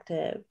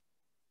perspective.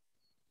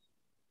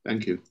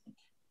 Thank you.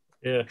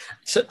 Yeah,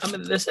 so I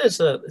mean, this is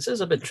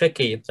a bit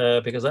tricky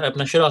because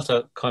I should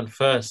also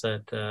confess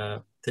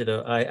that you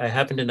know, I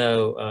happen to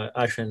know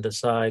Ashwin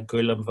Desai,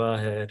 Ghulam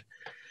Vahed,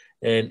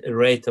 and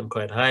rate them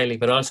quite highly,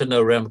 but also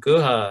know Rem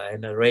Guha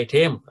and rate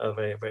him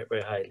very, very,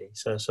 very highly.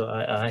 So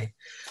I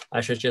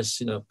should just,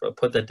 you know,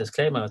 put that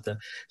disclaimer out there.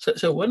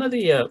 So one of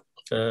the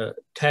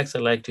texts I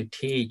like to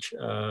teach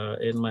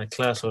in my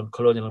class on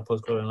colonial and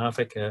post-colonial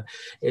Africa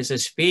is a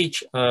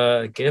speech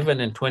given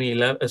in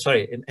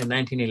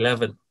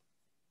 1911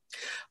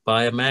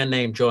 by a man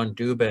named John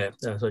Dube.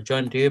 So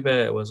John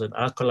Dube was an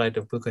acolyte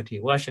of Booker T.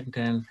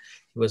 Washington.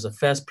 He was the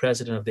first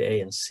president of the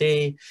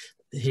ANC.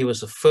 He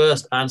was the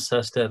first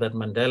ancestor that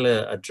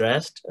Mandela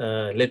addressed,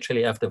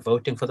 literally after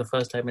voting for the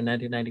first time in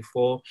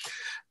 1994.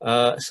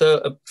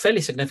 So a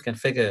fairly significant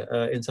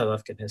figure in South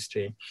African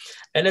history.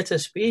 And it's a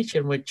speech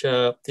in which,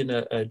 you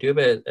know,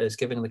 Dube is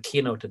giving the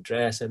keynote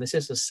address. And this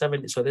is this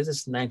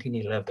is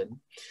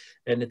 1911.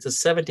 And it's the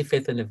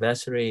 75th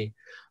anniversary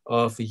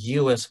of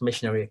US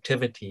missionary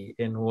activity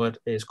in what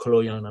is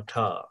colonial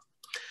Natal.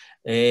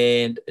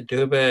 And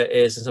Dube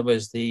is in some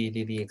ways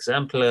the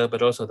exemplar,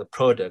 but also the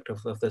product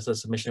of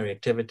this missionary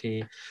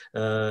activity.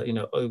 You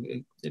know,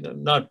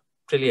 not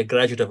really a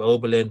graduate of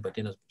Oberlin, but,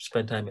 you know,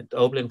 spent time at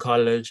Oberlin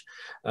College,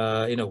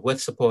 you know,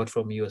 with support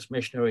from US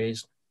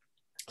missionaries.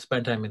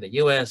 Spent time in the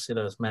US, you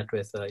know, has met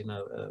with, you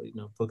know,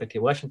 Booker T.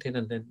 Washington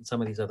and then some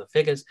of these other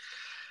figures.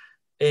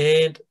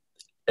 And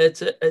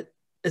it's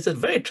a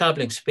very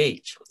troubling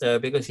speech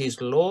because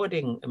he's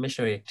lauding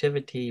missionary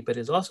activity, but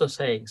he's also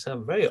saying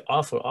some very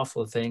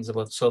awful things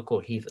about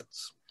so-called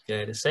heathens.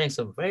 Yeah, he's saying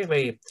some very,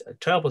 very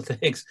terrible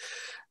things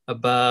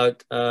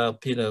about,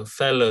 you know,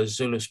 fellow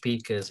Zulu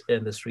speakers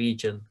in this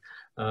region,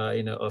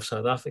 you know, of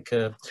South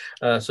Africa.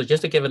 So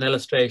just to give an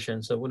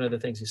illustration, so one of the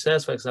things he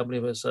says, for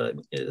example, it's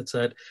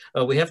that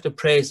we have to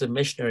praise the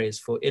missionaries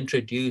for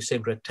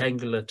introducing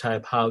rectangular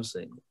type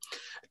housing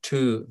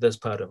to this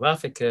part of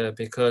Africa,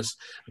 because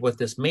what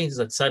this means is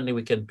that suddenly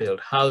we can build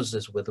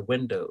houses with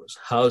windows,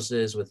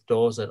 houses with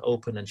doors that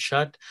open and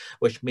shut,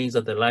 which means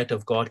that the light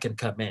of God can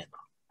come in,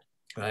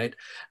 right?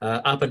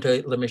 Up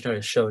until the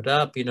missionaries showed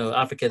up, you know,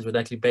 Africans would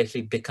actually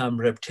basically become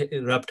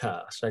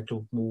reptiles, right,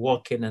 to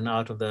walk in and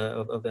out of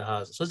the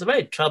houses. So it's a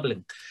very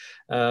troubling,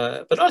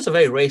 but also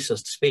very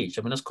racist speech.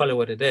 I mean, let's call it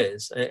what it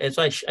is. And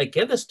so I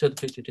give this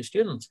to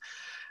students.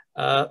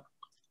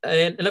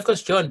 And of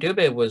course, John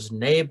Dube was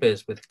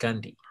neighbors with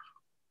Gandhi,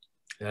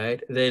 right?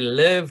 They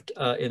lived,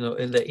 you know,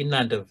 in the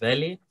Inanda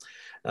Valley,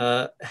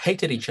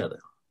 hated each other.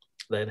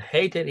 They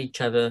hated each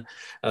other,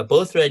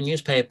 both read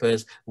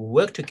newspapers,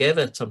 worked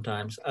together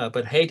sometimes,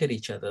 but hated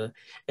each other.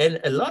 And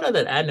a lot of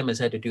that animus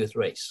had to do with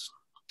race,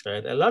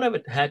 right? A lot of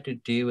it had to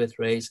do with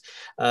race.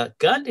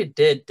 Gandhi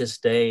did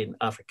disdain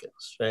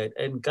Africans, right?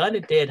 And Gandhi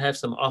did have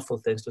some awful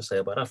things to say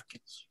about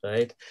Africans,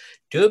 right?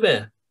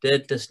 Dube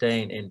did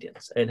disdain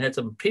Indians and had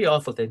some pretty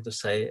awful things to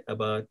say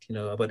about, you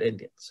know, about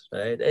Indians,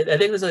 right? And I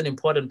think this is an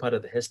important part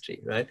of the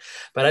history, right?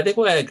 But I think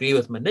where I agree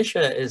with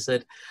Manisha is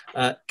that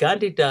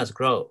Gandhi does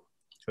grow,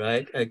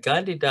 right?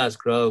 Gandhi does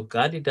grow,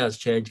 Gandhi does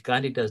change,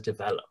 Gandhi does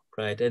develop,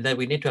 right? And then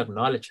we need to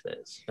acknowledge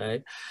this,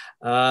 right?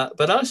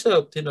 But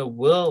also, you know,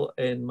 will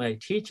in my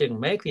teaching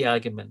make the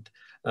argument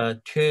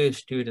to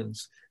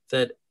students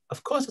that,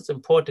 of course, it's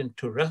important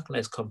to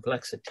recognize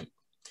complexity,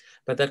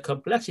 but that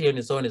complexity on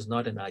its own is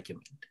not an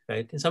argument,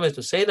 right? In some ways,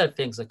 to say that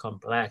things are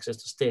complex is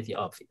to state the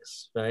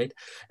obvious, right?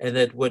 And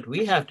that what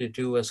we have to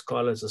do as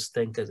scholars, as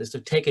thinkers, is to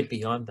take it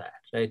beyond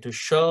that, right? To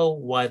show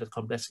why the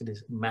complexity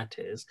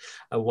matters,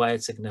 why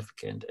it's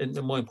significant, and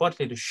more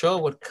importantly, to show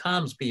what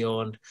comes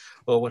beyond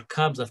or what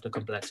comes after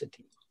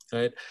complexity,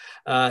 right?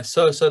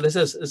 So this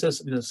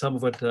is you know, some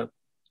of what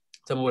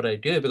I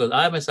do, because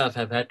I myself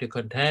have had to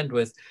contend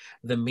with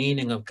the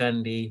meaning of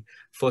Gandhi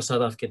for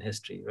South African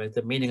history, right?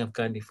 The meaning of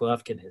Gandhi for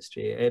African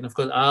history. And of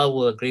course, I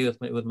will agree with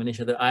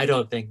Manisha that I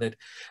don't think that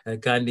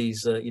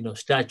Gandhi's you know,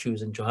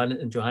 statues in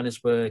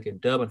Johannesburg and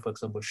Durban, for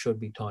example, should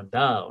be torn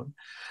down.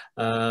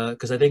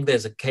 Because I think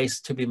there's a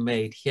case to be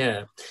made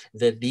here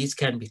that these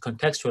can be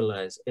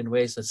contextualized in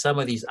ways that some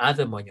of these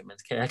other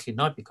monuments can actually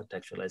not be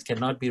contextualized,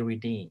 cannot be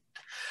redeemed.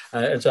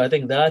 And so I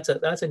think that's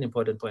an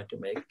important point to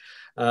make.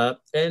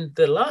 And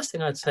the last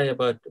thing I'd say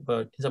about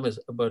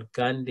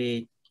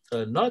Gandhi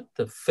not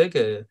the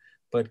figure,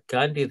 but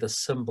Gandhi, the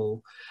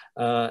symbol,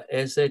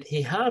 is that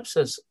he helps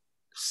us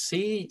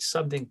see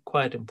something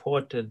quite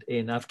important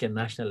in African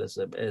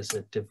nationalism as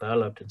it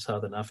developed in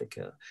Southern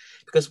Africa.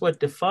 Because what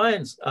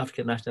defines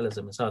African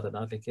nationalism in Southern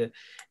Africa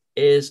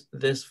is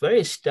this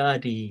very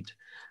studied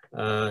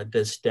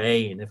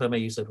disdain, if I may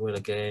use that word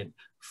again,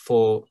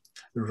 for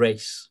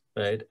race,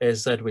 right,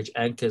 as that which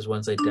anchors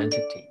one's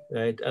identity,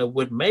 right?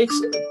 What makes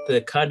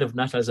the kind of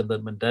nationalism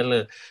that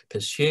Mandela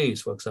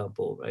pursues, for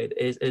example, right,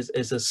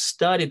 is a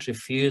studied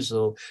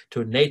refusal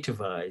to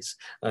nativize,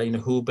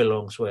 who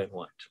belongs where and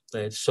what,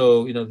 right?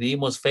 So, the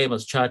most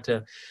famous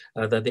charter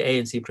that the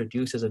ANC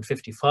produces in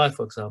 55,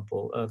 for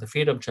example, the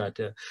Freedom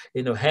Charter,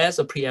 has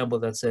a preamble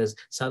that says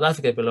South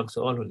Africa belongs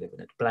to all who live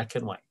in it, black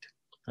and white.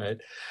 Right?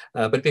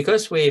 But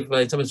because we've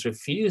in some ways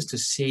refused to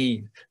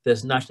see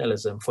this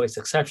nationalism for its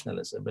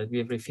exceptionalism, right?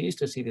 We've refused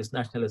to see this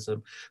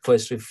nationalism for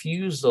its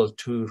refusal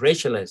to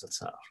racialize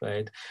itself,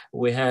 right?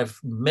 We have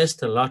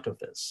missed a lot of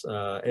this.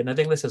 And I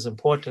think this is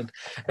important.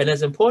 And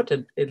it's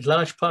important in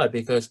large part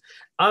because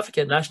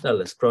African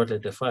nationalists, broadly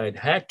defined,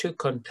 had to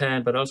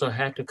contend, but also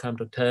had to come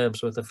to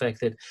terms with the fact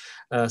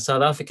that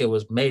South Africa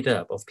was made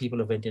up of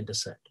people of Indian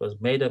descent, was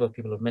made up of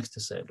people of mixed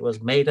descent,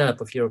 was made up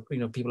of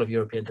people of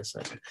European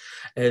descent.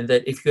 And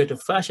that if you had to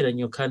fashion a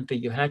new country,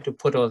 you had to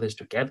put all this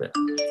together,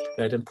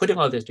 right? And putting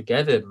all this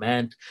together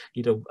meant,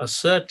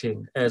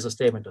 asserting as a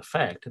statement of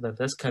fact that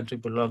this country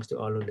belongs to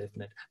all who live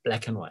in it,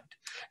 black and white.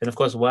 And of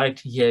course,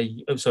 white here,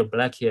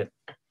 black here,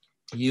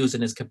 used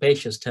in its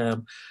capacious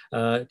term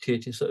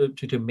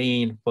to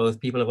mean both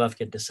people of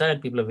African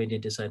descent, people of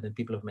Indian descent, and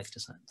people of mixed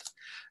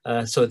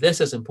descent. So this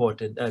is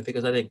important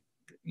because I think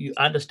you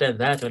understand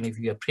that only if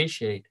you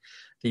appreciate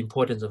the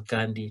importance of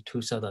Gandhi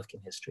to South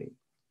African history.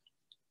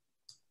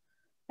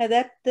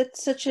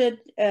 That's such a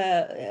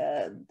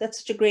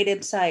great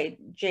insight,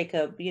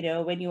 Jacob.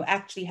 When you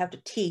actually have to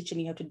teach and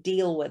you have to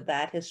deal with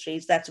that history,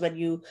 that's when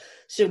you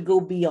sort of go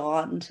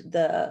beyond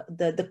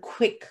the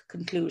quick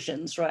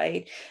conclusions,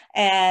 right?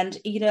 And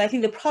I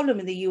think the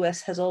problem in the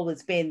U.S. has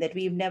always been that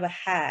we've never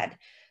had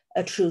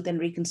a Truth and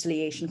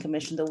Reconciliation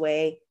Commission the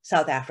way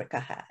South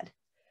Africa had.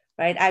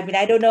 Right? I mean,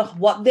 I don't know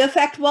what the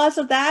effect was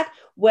of that,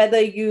 whether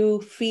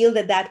you feel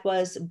that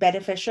was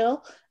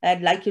beneficial.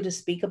 I'd like you to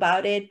speak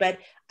about it, but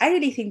I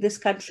really think this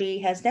country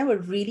has never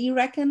really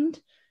reckoned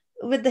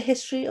with the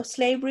history of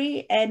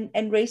slavery and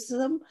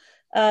racism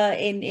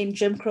in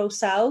Jim Crow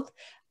South,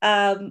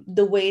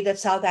 the way that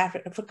South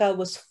Africa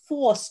was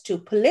forced to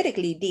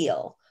politically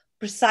deal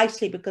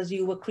precisely because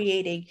you were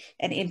creating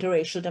an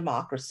interracial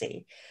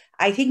democracy.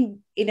 I think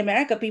in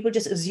America, people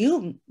just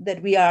assume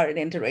that we are an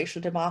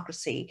interracial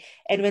democracy.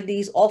 And when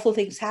these awful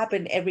things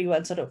happen,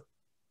 everyone sort of,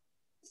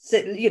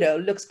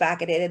 looks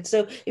back at it. And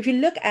so if you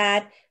look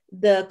at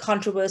the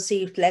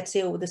controversy, let's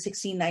say over the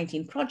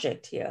 1619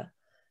 Project here,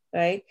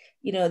 right,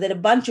 that a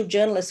bunch of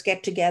journalists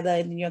get together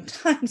in the New York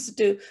Times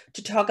to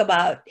talk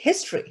about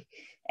history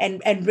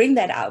and bring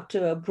that out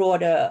to a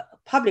broader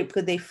public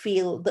because they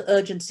feel the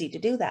urgency to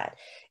do that,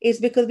 is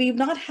because we've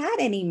not had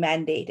any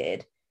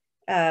mandated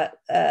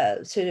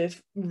sort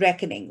of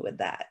reckoning with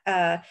that.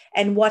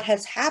 And what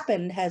has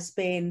happened has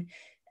been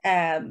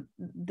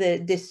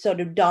this sort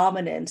of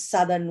dominant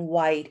Southern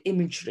white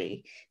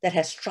imagery that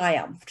has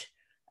triumphed,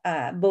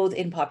 both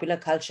in popular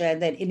culture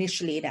and then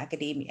initially in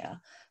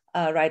academia,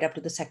 right up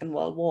to the Second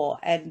World War.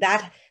 And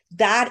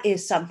that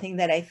is something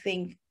that I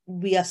think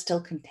we are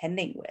still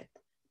contending with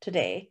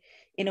today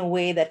in a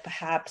way that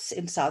perhaps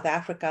in South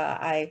Africa,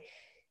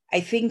 I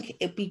think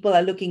people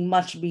are looking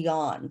much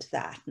beyond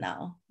that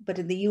now. But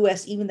in the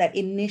US, even that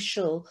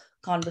initial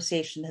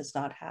conversation has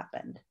not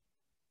happened.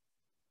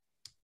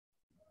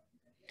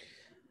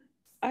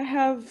 I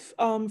have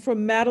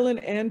from Madeline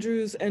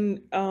Andrews, and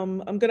I'm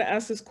going to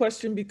ask this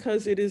question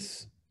because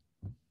it's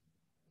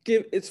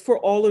for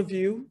all of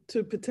you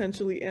to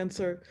potentially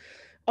answer.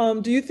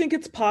 Do you think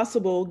it's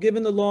possible,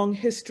 given the long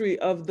history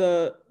of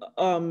the,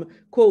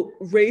 quote,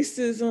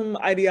 racism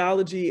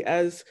ideology,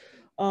 as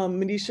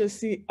Manisha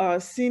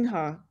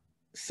Sinha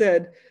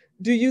said,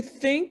 do you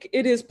think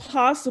it is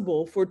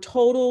possible for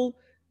total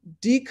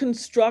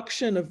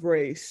deconstruction of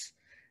race?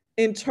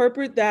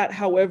 Interpret that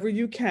however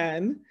you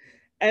can,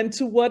 and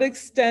to what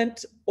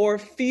extent or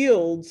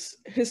fields,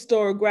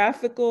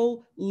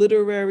 historiographical,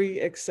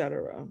 literary,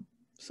 etc.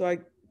 So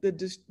the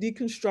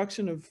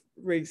deconstruction of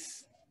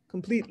race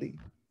completely.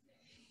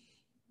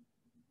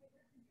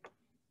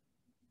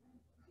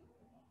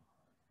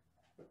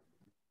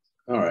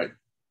 All right.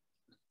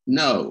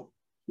 No,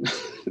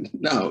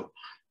 no,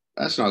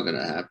 that's not going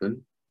to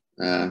happen.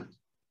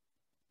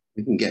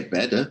 It can get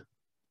better.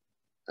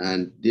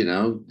 And,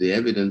 the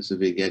evidence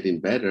of it getting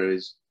better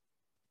is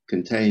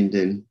contained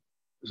in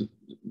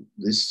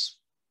this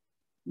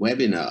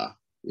webinar,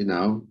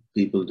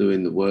 people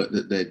doing the work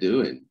that they're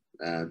doing.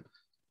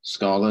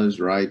 Scholars,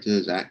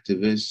 writers,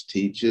 activists,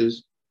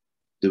 teachers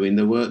doing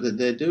the work that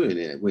they're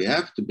doing. We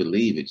have to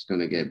believe it's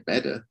going to get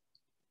better.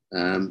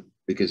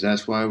 Because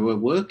that's why we're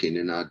working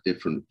in our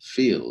different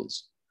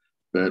fields.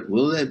 But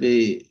will there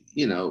be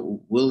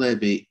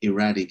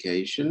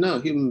eradication? No,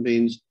 human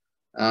beings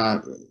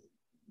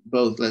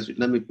both,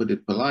 let me put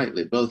it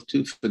politely, both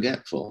too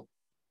forgetful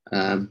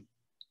and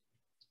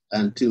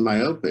too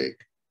myopic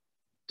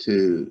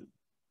to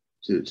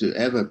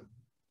ever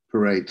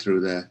parade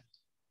through their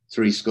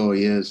 70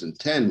 years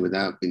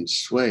without being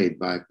swayed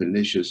by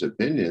pernicious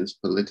opinions,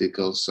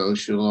 political,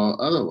 social,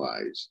 or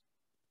otherwise.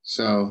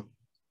 So,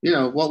 you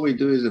know, what we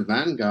do is a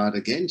vanguard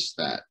against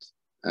that,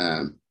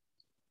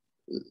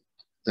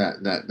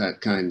 that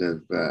kind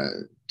of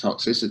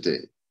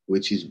toxicity,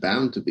 which is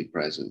bound to be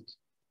present,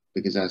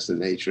 because that's the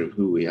nature of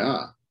who we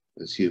are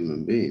as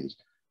human beings.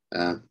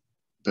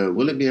 But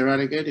will it be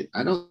eradicated?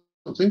 I don't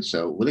think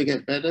so. Will it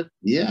get better?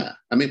 Yeah.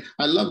 I mean,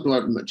 I loved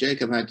what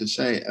Jacob had to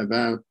say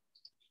about,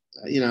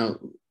 you know,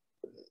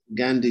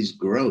 Gandhi's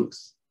growth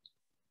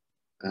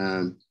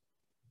and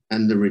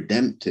the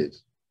redemptive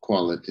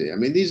quality. I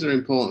mean, these are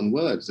important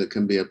words that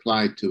can be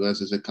applied to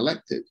us as a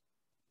collective.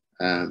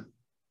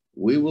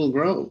 We will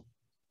grow,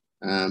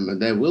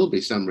 and there will be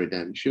some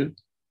redemption,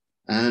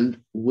 and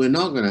we're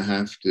not going to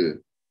have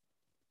to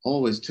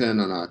always turn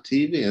on our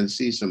TV and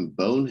see some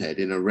bonehead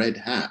in a red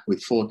hat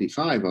with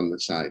 45 on the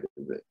side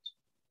of it.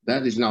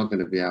 That is not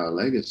going to be our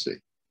legacy.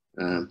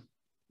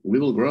 We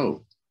will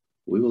grow.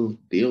 We will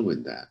deal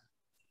with that.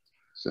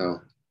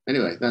 So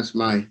anyway, that's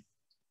my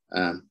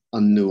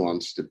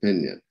unnuanced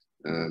opinion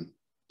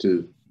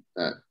to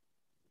that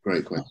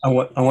great question.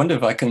 I wonder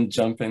if I can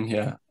jump in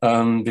here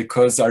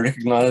because I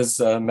recognize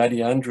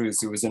Maddie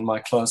Andrews, who was in my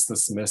class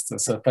this semester.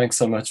 So thanks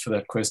so much for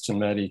that question,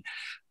 Maddie.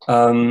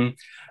 I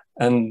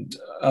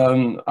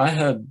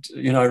had,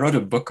 you know, I wrote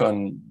a book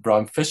on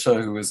Bram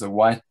Fischer, who was a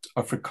white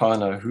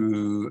Afrikaner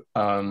who,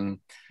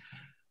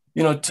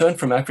 you know, turned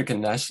from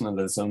African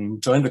nationalism,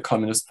 joined the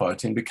Communist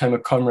Party and became a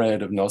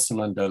comrade of Nelson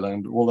Mandela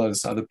and all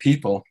those other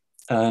people.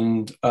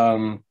 And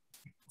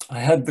I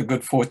had the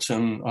good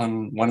fortune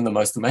on one of the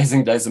most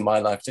amazing days of my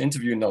life to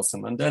interview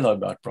Nelson Mandela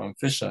about Bram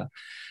Fischer.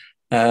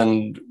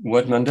 And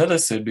what Mandela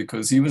said,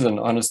 because he was an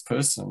honest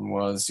person,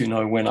 was, you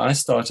know, when I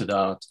started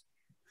out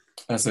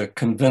as a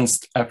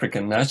convinced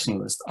African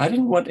nationalist, I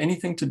didn't want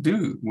anything to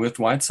do with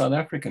white South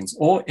Africans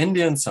or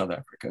Indian South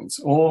Africans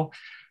or,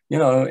 you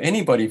know,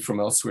 anybody from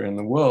elsewhere in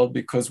the world,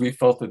 because we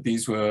felt that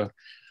these were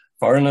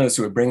foreigners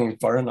who were bringing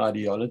foreign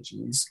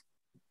ideologies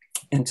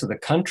into the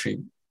country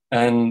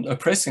and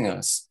oppressing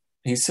us.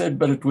 He said,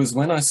 but it was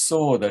when I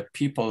saw that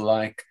people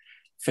like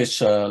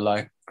Fischer,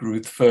 like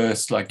Ruth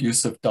First, like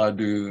Yusuf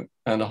Dadoo,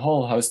 and a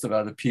whole host of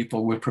other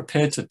people were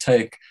prepared to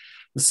take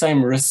the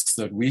same risks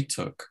that we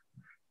took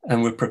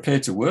and were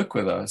prepared to work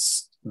with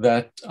us,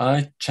 that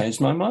I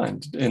changed my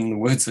mind. In the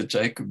words that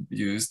Jacob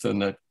used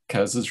and that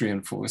Kaz has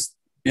reinforced,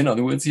 in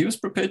other words, he was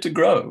prepared to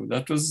grow.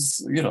 That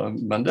was, you know,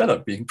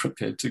 Mandela being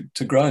prepared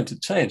to grow and to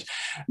change.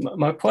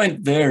 My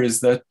point there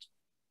is that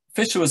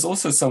Fischer was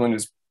also someone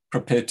who's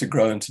prepared to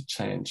grow and to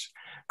change,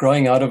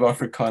 growing out of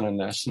Afrikaner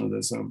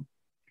nationalism.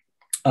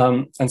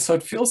 And so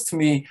it feels to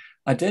me,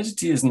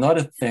 identity is not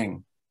a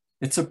thing.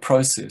 It's a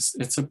process.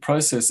 It's a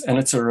process, and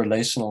it's a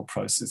relational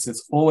process.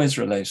 It's always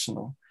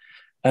relational.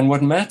 And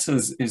what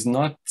matters is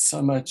not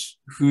so much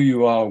who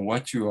you are,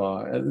 what you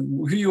are.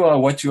 Who you are,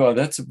 what you are,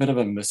 that's a bit of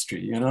a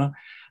mystery, you know?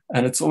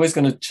 And it's always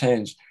going to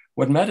change.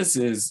 What matters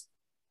is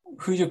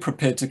who you're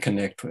prepared to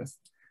connect with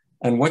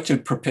and what you're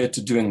prepared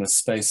to do in the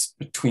space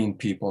between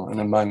people and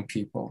among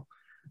people.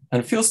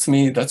 And it feels to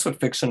me that's what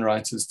fiction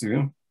writers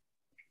do.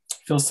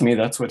 It feels to me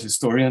that's what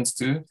historians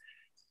do.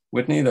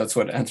 Whitney, that's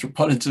what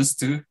anthropologists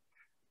do.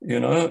 You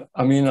know,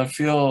 I mean, I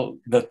feel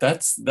that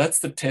that's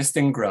the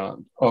testing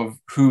ground of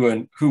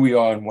who we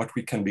are and what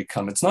we can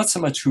become. It's not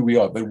so much who we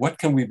are, but what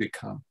can we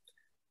become?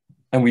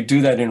 And we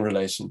do that in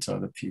relation to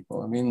other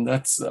people. I mean,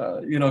 that's,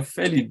 you know,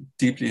 fairly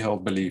deeply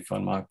held belief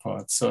on my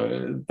part.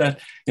 So that,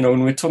 you know,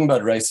 when we're talking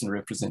about race and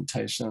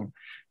representation,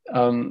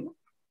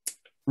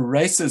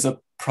 race is a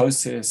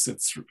process.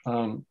 It's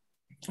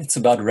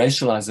about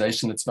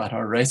racialization. It's about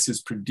how race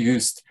is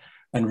produced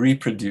and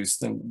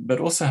reproduced, but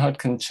also how it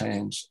can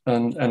change.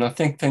 And I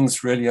think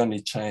things really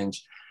only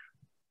change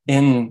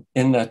in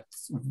that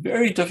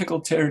very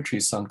difficult territory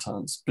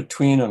sometimes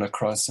between and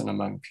across and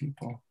among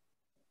people.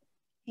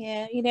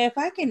 Yeah, you know, if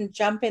I can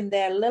jump in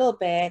there a little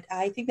bit,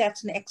 I think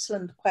that's an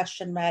excellent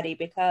question, Maddie,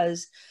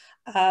 because,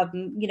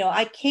 you know,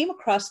 I came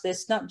across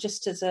this not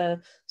just as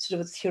a sort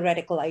of a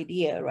theoretical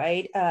idea,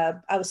 right?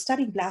 I was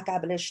studying Black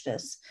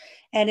abolitionists,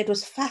 and it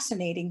was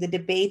fascinating, the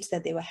debates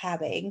that they were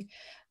having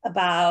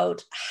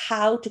about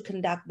how to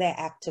conduct their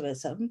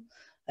activism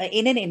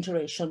in an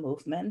interracial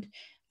movement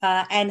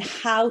and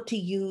how to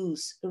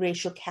use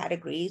racial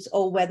categories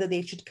or whether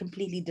they should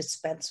completely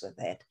dispense with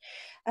it.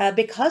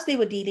 Because they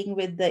were dealing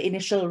with the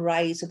initial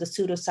rise of the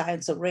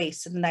pseudoscience of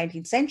race in the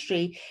 19th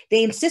century,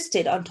 they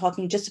insisted on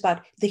talking just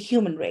about the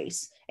human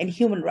race and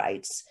human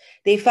rights.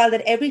 They felt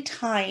that every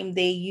time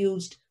they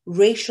used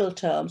racial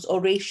terms or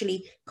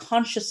racially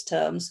conscious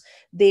terms,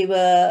 they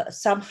were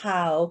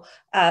somehow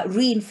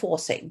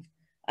reinforcing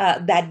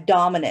that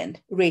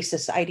dominant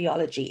racist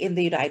ideology in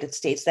the United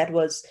States that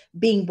was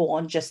being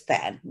born just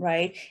then,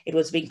 right? It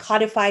was being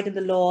codified in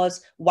the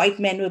laws. White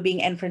men were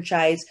being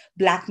enfranchised.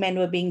 Black men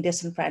were being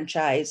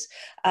disenfranchised.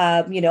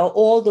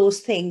 All those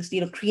things,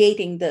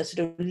 creating the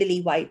sort of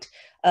lily-white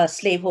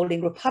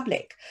slaveholding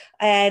republic.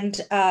 And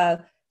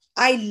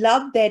I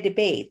love their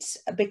debates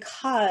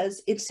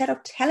because instead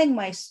of telling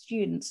my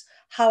students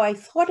how I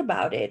thought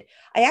about it,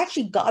 I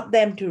actually got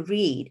them to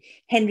read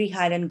Henry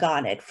Highland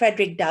Garnet,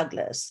 Frederick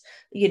Douglass,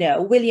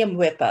 William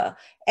Whipper.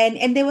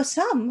 And there were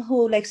some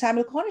who, like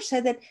Samuel Cornish,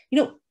 said that,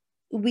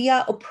 we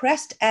are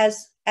oppressed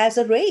as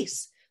a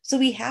race. So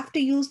we have to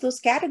use those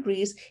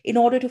categories in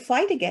order to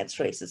fight against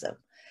racism.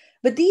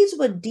 But these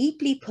were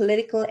deeply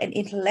political and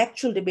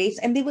intellectual debates,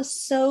 and they were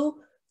so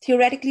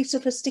theoretically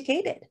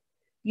sophisticated.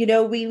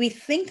 We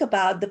think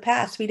about the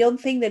past. We don't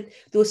think that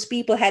those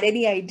people had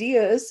any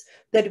ideas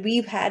that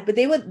we've had, but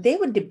they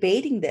were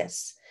debating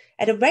this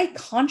at a very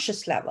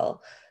conscious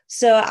level.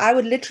 So I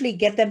would literally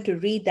get them to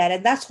read that.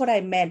 And that's what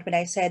I meant when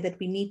I said that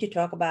we need to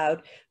talk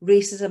about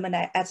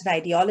racism as an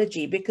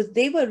ideology, because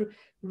they were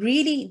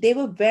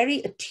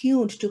very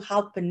attuned to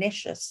how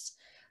pernicious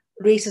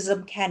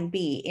racism can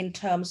be in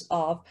terms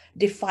of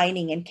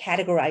defining and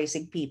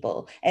categorizing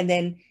people, and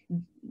then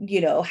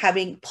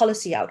having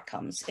policy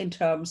outcomes in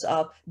terms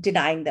of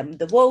denying them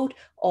the vote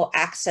or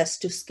access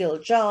to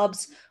skilled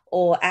jobs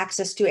or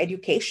access to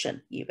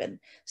education even.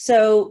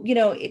 So,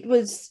 it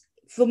was,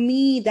 for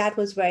me, that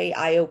was very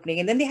eye-opening.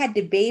 And then they had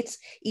debates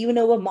even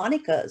over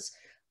monikers.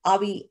 Are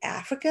we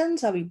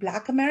Africans? Are we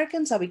Black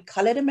Americans? Are we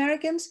colored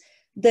Americans?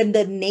 Then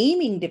the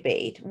naming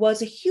debate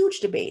was a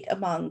huge debate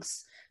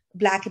amongst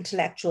Black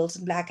intellectuals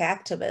and Black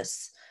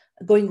activists,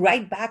 going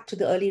right back to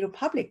the early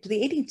Republic, to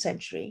the 18th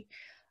century.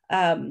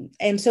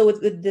 And so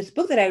with this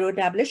book that I wrote,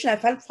 Abolition, I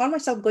found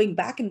myself going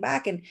back and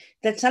back, and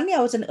that suddenly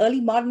I was in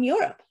early modern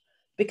Europe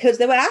because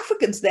there were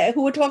Africans there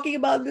who were talking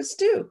about this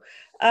too.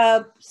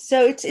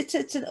 So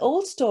it's an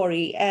old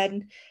story,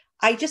 and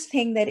I just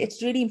think that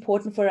it's really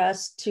important for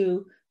us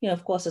to,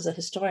 of course, as a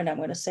historian, I'm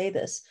going to say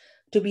this,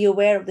 to be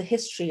aware of the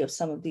history of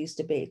some of these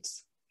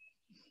debates.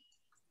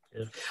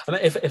 Yeah. I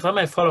mean, if I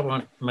may follow up on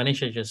what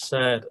Manisha just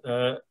said,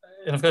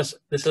 and of course,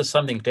 this is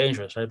something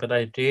dangerous, right? But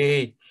I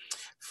do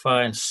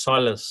find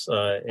solace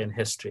in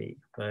history,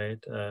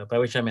 right? By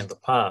which I mean the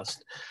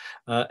past.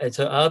 And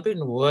so I've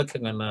been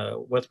working on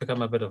what's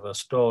become a bit of a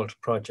stalled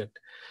project,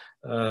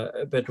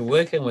 but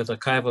working with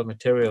archival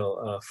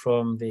material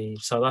from the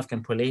South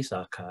African Police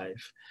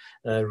Archive,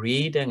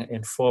 reading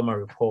informer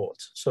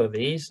reports. So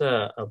these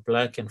are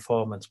Black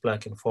informants,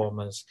 Black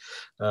informers,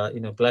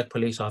 Black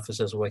police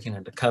officers working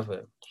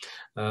undercover,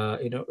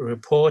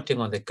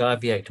 reporting on the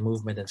Garveyite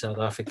movement in South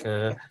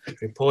Africa,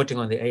 reporting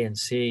on the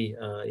ANC,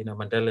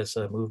 Mandela's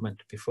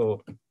movement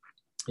before,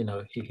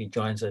 he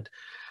joins it.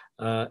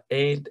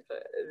 And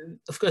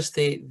of course,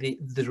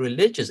 the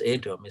religious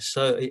idiom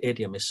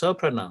is so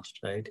pronounced,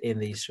 right, in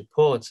these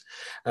reports,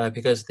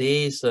 because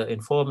these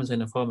informers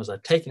are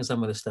taking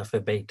some of the stuff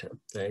verbatim,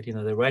 right?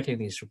 They're writing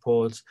these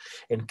reports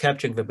and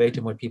capturing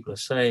verbatim what people are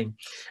saying,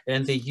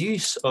 and the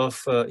use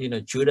of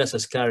Judas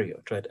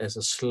Iscariot, right, as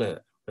a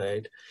slur,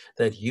 right,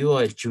 that you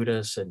are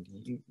Judas and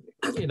you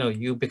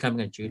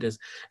becoming a Judas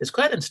is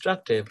quite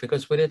instructive,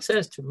 because what it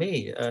says to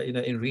me,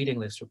 in reading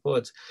these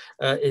reports,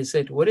 is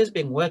that what is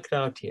being worked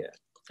out here,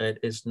 right,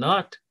 is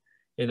not,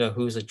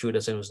 who's a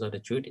Judas and who's not a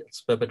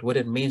Judas, but what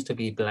it means to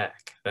be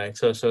Black, right?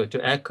 So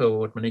to echo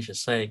what Manisha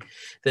is saying,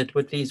 that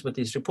what these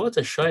reports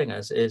are showing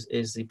us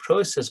is the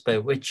process by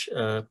which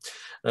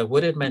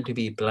what it meant to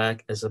be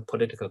Black as a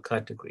political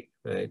category,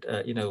 right?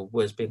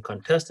 Was being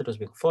contested, was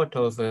being fought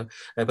over,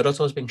 but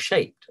also was being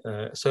shaped.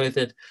 So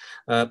that,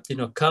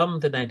 come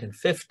the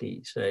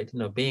 1950s,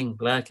 right, being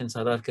Black in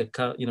South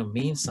Africa,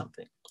 means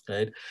something,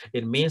 right?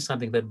 It means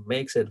something that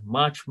makes it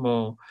much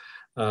more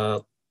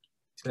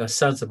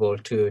sensible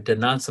to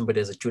denounce somebody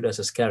as a Judas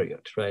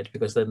Iscariot, right?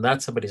 Because then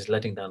that somebody's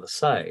letting down the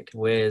side.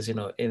 Whereas,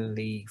 in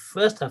the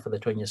first half of the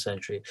 20th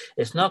century,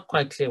 it's not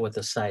quite clear what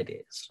the side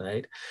is,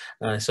 right?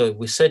 So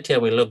we sit here,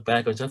 we look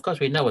back and say, of course,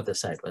 we know what the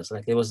side was.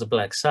 Like, it was the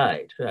Black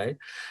side, right?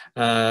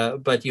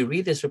 But you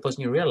read this report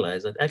and you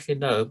realize that actually,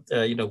 no,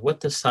 what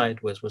the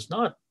side was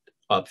not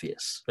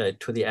obvious, right,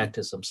 to the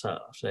actors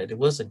themselves, right? It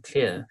wasn't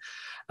clear.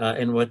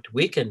 And what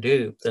we can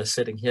do,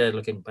 sitting here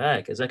looking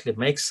back, is actually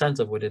make sense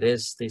of what it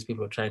is these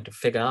people are trying to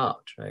figure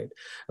out, right?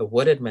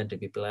 What it meant to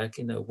be Black,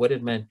 what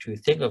it meant to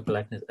think of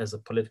Blackness as a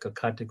political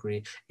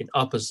category in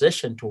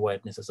opposition to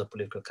whiteness as a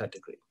political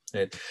category,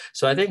 right?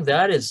 So I think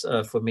that is,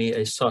 for me,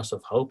 a source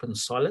of hope and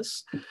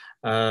solace.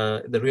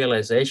 The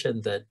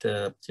realization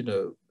that,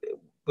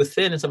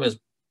 within, in some ways,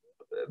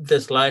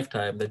 this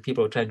lifetime, that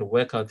people are trying to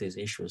work out these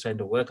issues, trying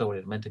to work out what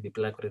it meant to be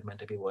Black, what it meant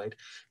to be white,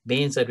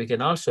 means that we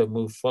can also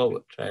move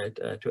forward, right?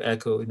 To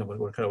echo,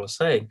 what Caryl was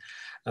saying,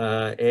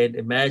 and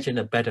imagine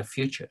a better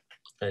future,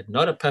 right?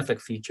 Not a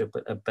perfect future,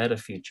 but a better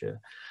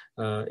future,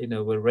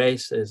 where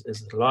race is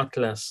a lot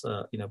less,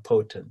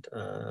 potent,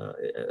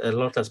 a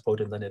lot less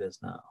potent than it is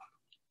now.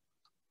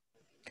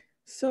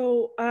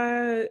 So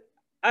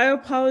I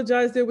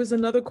apologize. There was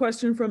another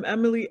question from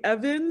Emily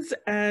Evans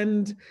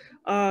and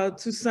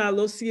Toussaint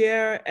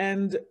Lossier,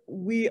 and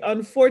we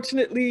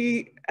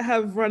unfortunately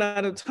have run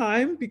out of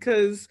time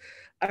because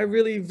I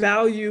really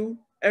value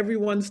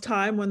everyone's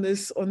time on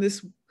this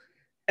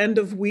end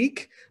of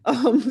week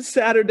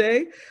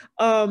Saturday.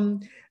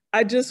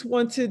 I just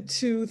wanted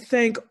to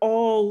thank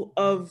all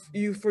of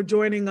you for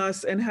joining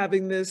us and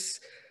having this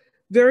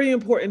very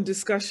important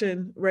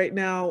discussion right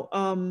now.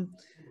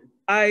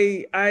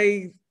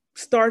 I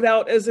start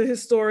out as a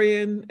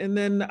historian, and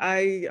then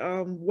I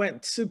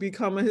went to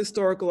become a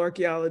historical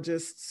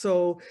archaeologist.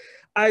 So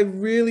I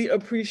really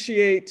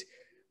appreciate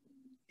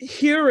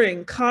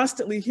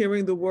constantly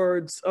hearing the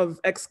words of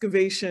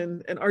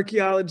excavation and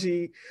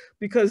archaeology,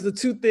 because the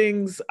two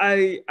things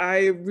I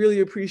really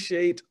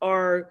appreciate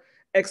are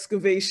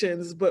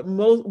excavations, but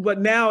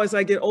now as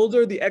I get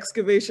older, the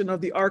excavation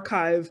of the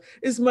archive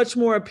is much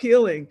more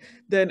appealing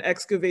than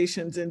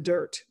excavations in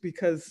dirt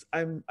because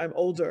I'm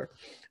older.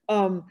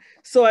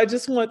 So I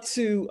just want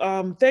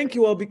to thank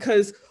you all,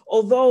 because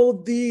although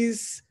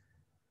the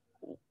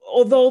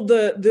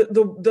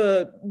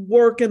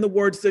work and the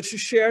words that you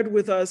shared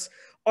with us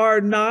are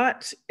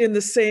not in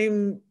the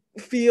same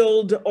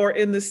field or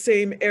in the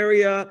same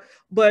area,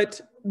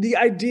 but the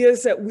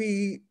ideas that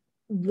we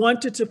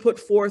wanted to put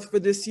forth for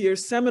this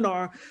year's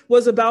seminar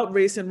was about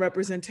race and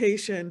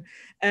representation.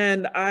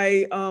 And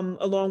I,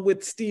 along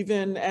with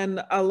Stephen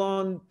and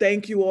Alon,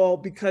 thank you all,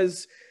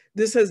 because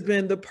this has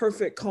been the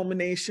perfect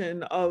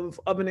culmination of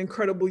an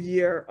incredible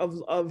year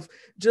of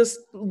just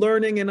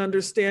learning and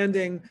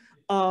understanding.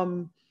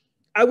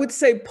 I would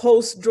say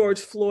post George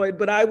Floyd,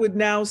 but I would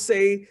now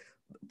say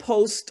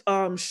post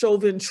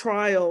Chauvin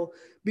trial,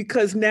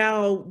 because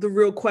now the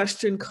real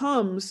question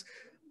comes,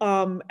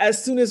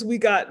 as soon as we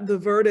got the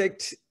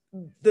verdict,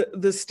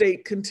 the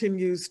state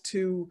continues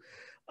to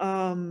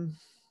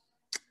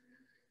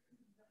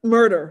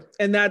murder,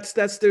 and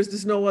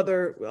there's no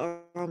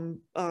other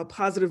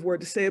positive word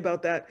to say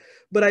about that.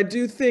 But I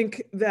do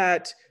think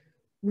that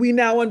we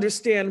now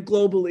understand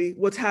globally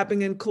what's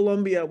happening in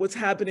Colombia, what's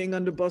happening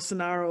under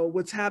Bolsonaro,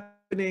 what's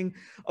happening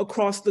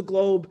across the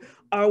globe,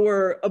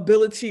 our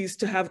abilities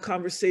to have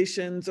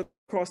conversations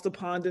across the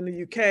pond in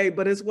the UK,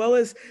 but as well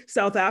as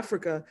South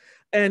Africa,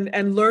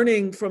 and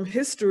learning from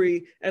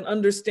history and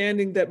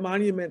understanding that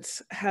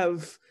monuments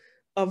have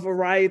a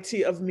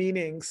variety of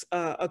meanings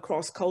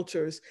across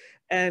cultures.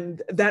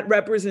 And that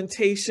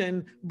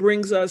representation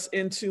brings us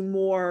into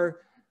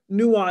more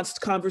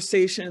nuanced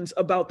conversations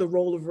about the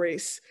role of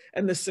race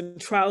and the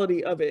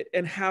centrality of it,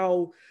 and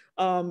how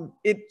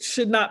it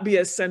should not be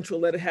as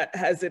central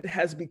as it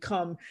has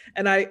become.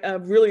 And I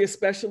really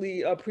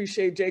especially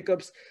appreciate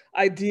Jacob's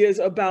ideas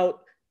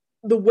about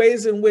the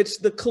ways in which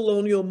the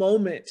colonial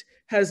moment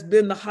has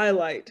been the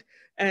highlight.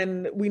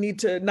 And we need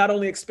to not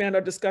only expand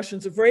our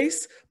discussions of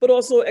race, but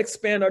also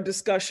expand our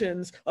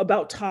discussions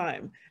about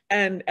time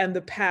and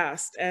the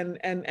past. And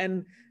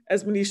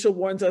as Manisha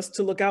warns us,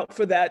 to look out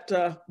for that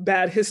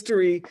bad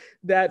history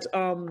that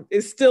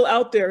is still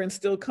out there and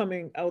still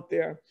coming out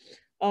there.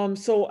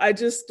 So I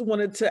just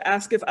wanted to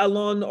ask if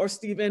Alon or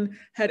Stephen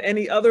had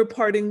any other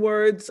parting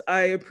words.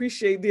 I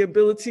appreciate the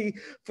ability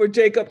for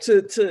Jacob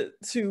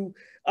to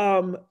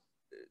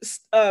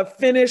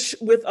finish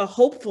with a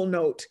hopeful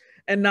note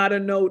and not a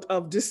note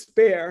of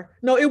despair.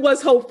 No, it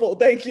was hopeful,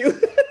 thank you.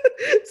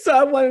 So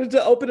I wanted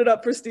to open it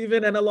up for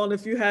Stephen and Alon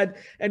if you had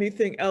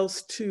anything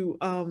else to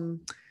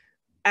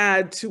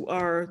add to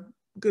our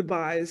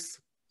goodbyes.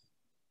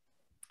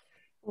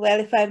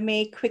 Well, if I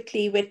may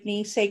quickly,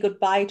 Whitney, say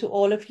goodbye to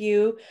all of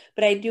you,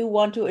 but I do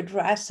want to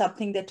address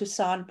something that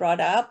Toussaint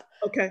brought up.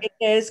 Okay. It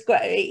is,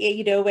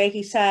 you know, where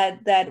he said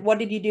that, what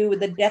did you do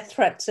with the death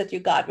threats that you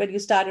got when you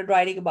started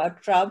writing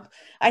about Trump?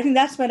 I think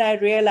that's when I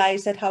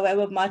realized that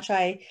however much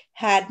I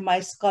had my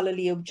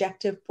scholarly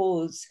objective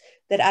pose,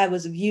 that I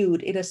was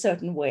viewed in a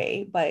certain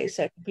way by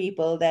certain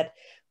people that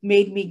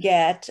made me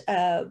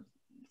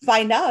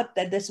find out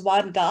that this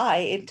one guy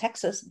in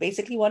Texas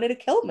basically wanted to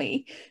kill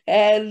me,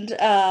 and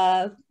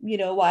you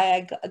know,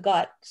 why I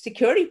got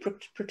security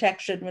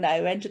protection when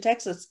I went to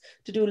Texas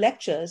to do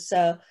lectures.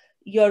 So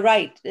you're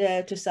right,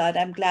 Toussaint.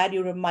 I'm glad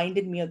you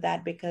reminded me of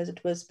that, because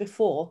it was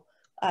before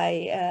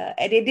and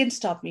it didn't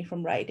stop me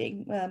from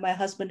writing. My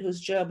husband, who's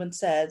German,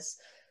 says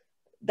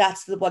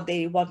that's what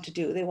they want to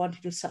do. They want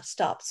you to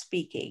stop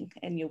speaking,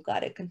 and you've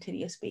got to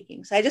continue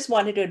speaking. So I just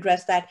wanted to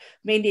address that,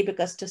 mainly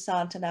because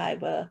Toussaint and I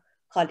were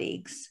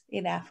colleagues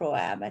in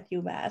Afro-Am at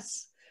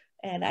UMass,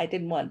 and I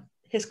didn't want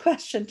his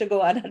question to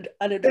go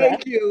unaddressed.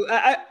 Thank you.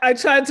 I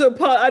tried to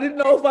apologize. I didn't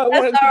know if I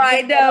wanted to. All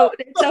right, no,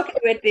 it's okay,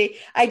 Whitney.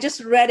 I just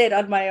read it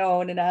on my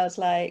own, and I was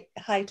like,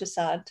 hi,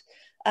 Toussaint.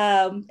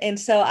 And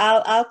so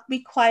I'll be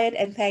quiet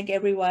and thank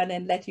everyone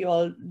and let you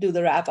all do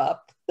the wrap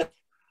up.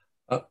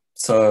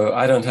 So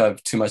I don't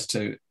have too much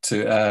to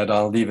add.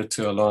 I'll leave it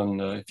to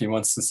Alon if he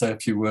wants to say a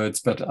few words,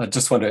 but I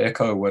just want to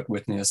echo what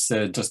Whitney has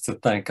said, just to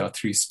thank our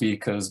three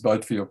speakers,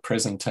 both for your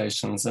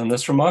presentations and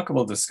this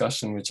remarkable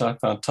discussion, which I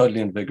found totally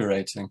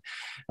invigorating.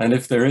 And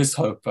if there is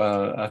hope,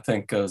 I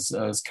think as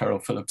Caryl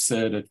Phillips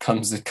said, it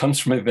comes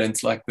from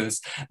events like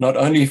this, not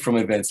only from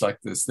events like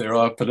this. There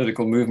are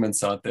political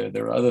movements out there,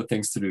 there are other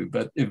things to do,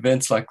 but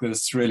events like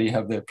this really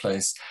have their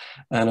place.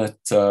 And it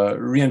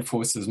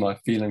reinforces my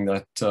feeling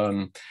that,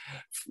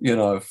 you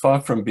know, far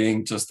from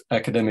being just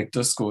academic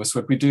discourse,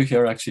 what we do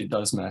here actually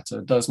does matter.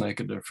 It does make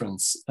a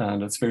difference,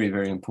 and it's very,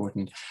 very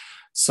important.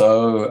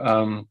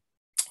 So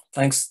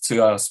thanks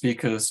to our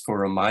speakers for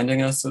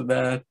reminding us of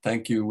that.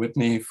 Thank you,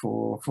 Whitney,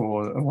 for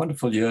a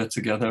wonderful year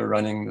together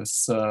running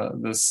this,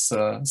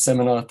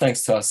 seminar.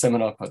 Thanks to our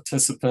seminar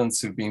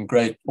participants who've been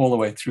great all the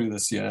way through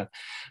this year.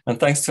 And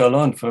thanks to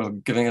Alon for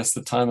giving us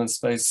the time and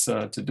space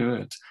to do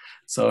it.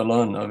 So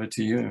Alon, over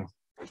to you.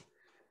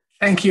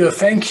 Thank you.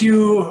 Thank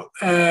you,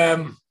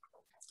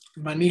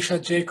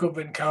 Manisha, Jacob,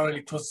 and Caryl.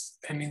 It was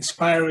an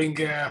inspiring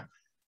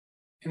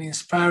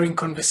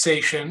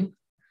conversation.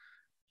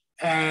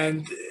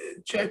 And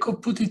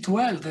Jacob put it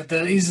well, that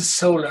there is a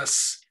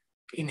solace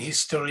in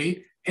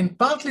history. And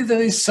partly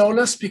there is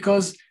solace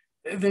because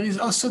there is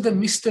also the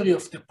mystery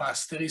of the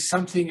past. There is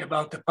something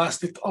about the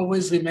past that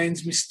always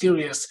remains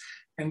mysterious.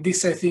 And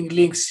this, I think,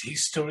 links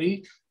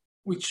history,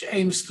 which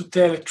aims to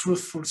tell a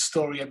truthful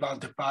story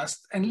about the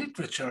past, and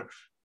literature,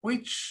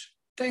 which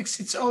takes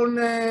its own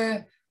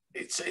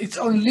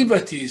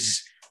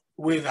liberties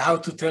with how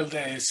to tell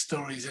the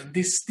stories. And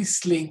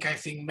this link, I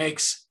think,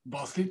 makes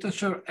both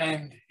literature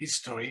and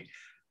history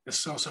a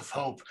source of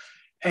hope.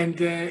 And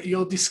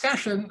your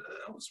discussion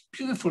was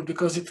beautiful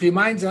because it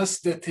reminds us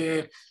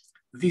that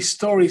these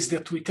stories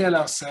that we tell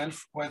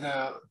ourselves,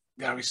 whether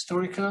they are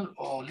historical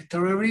or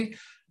literary,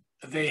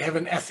 they have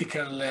an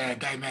ethical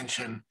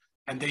dimension,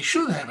 and they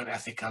should have an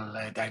ethical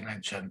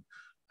dimension.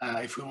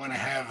 If we want to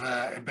have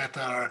a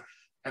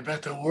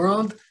better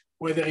world,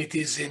 whether it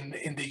is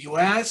in the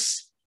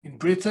US, in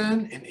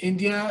Britain, in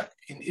India,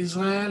 in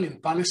Israel,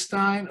 in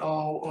Palestine,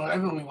 or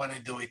wherever we want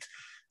to do it.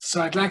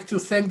 So I'd like to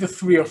thank the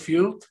three of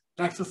you.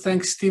 I'd like to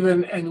thank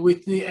Stephen and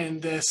Whitney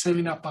and the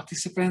seminar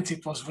participants.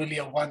 It was really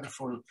a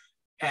wonderful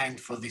end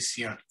for this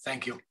year.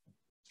 Thank you.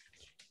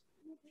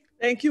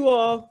 Thank you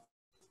all.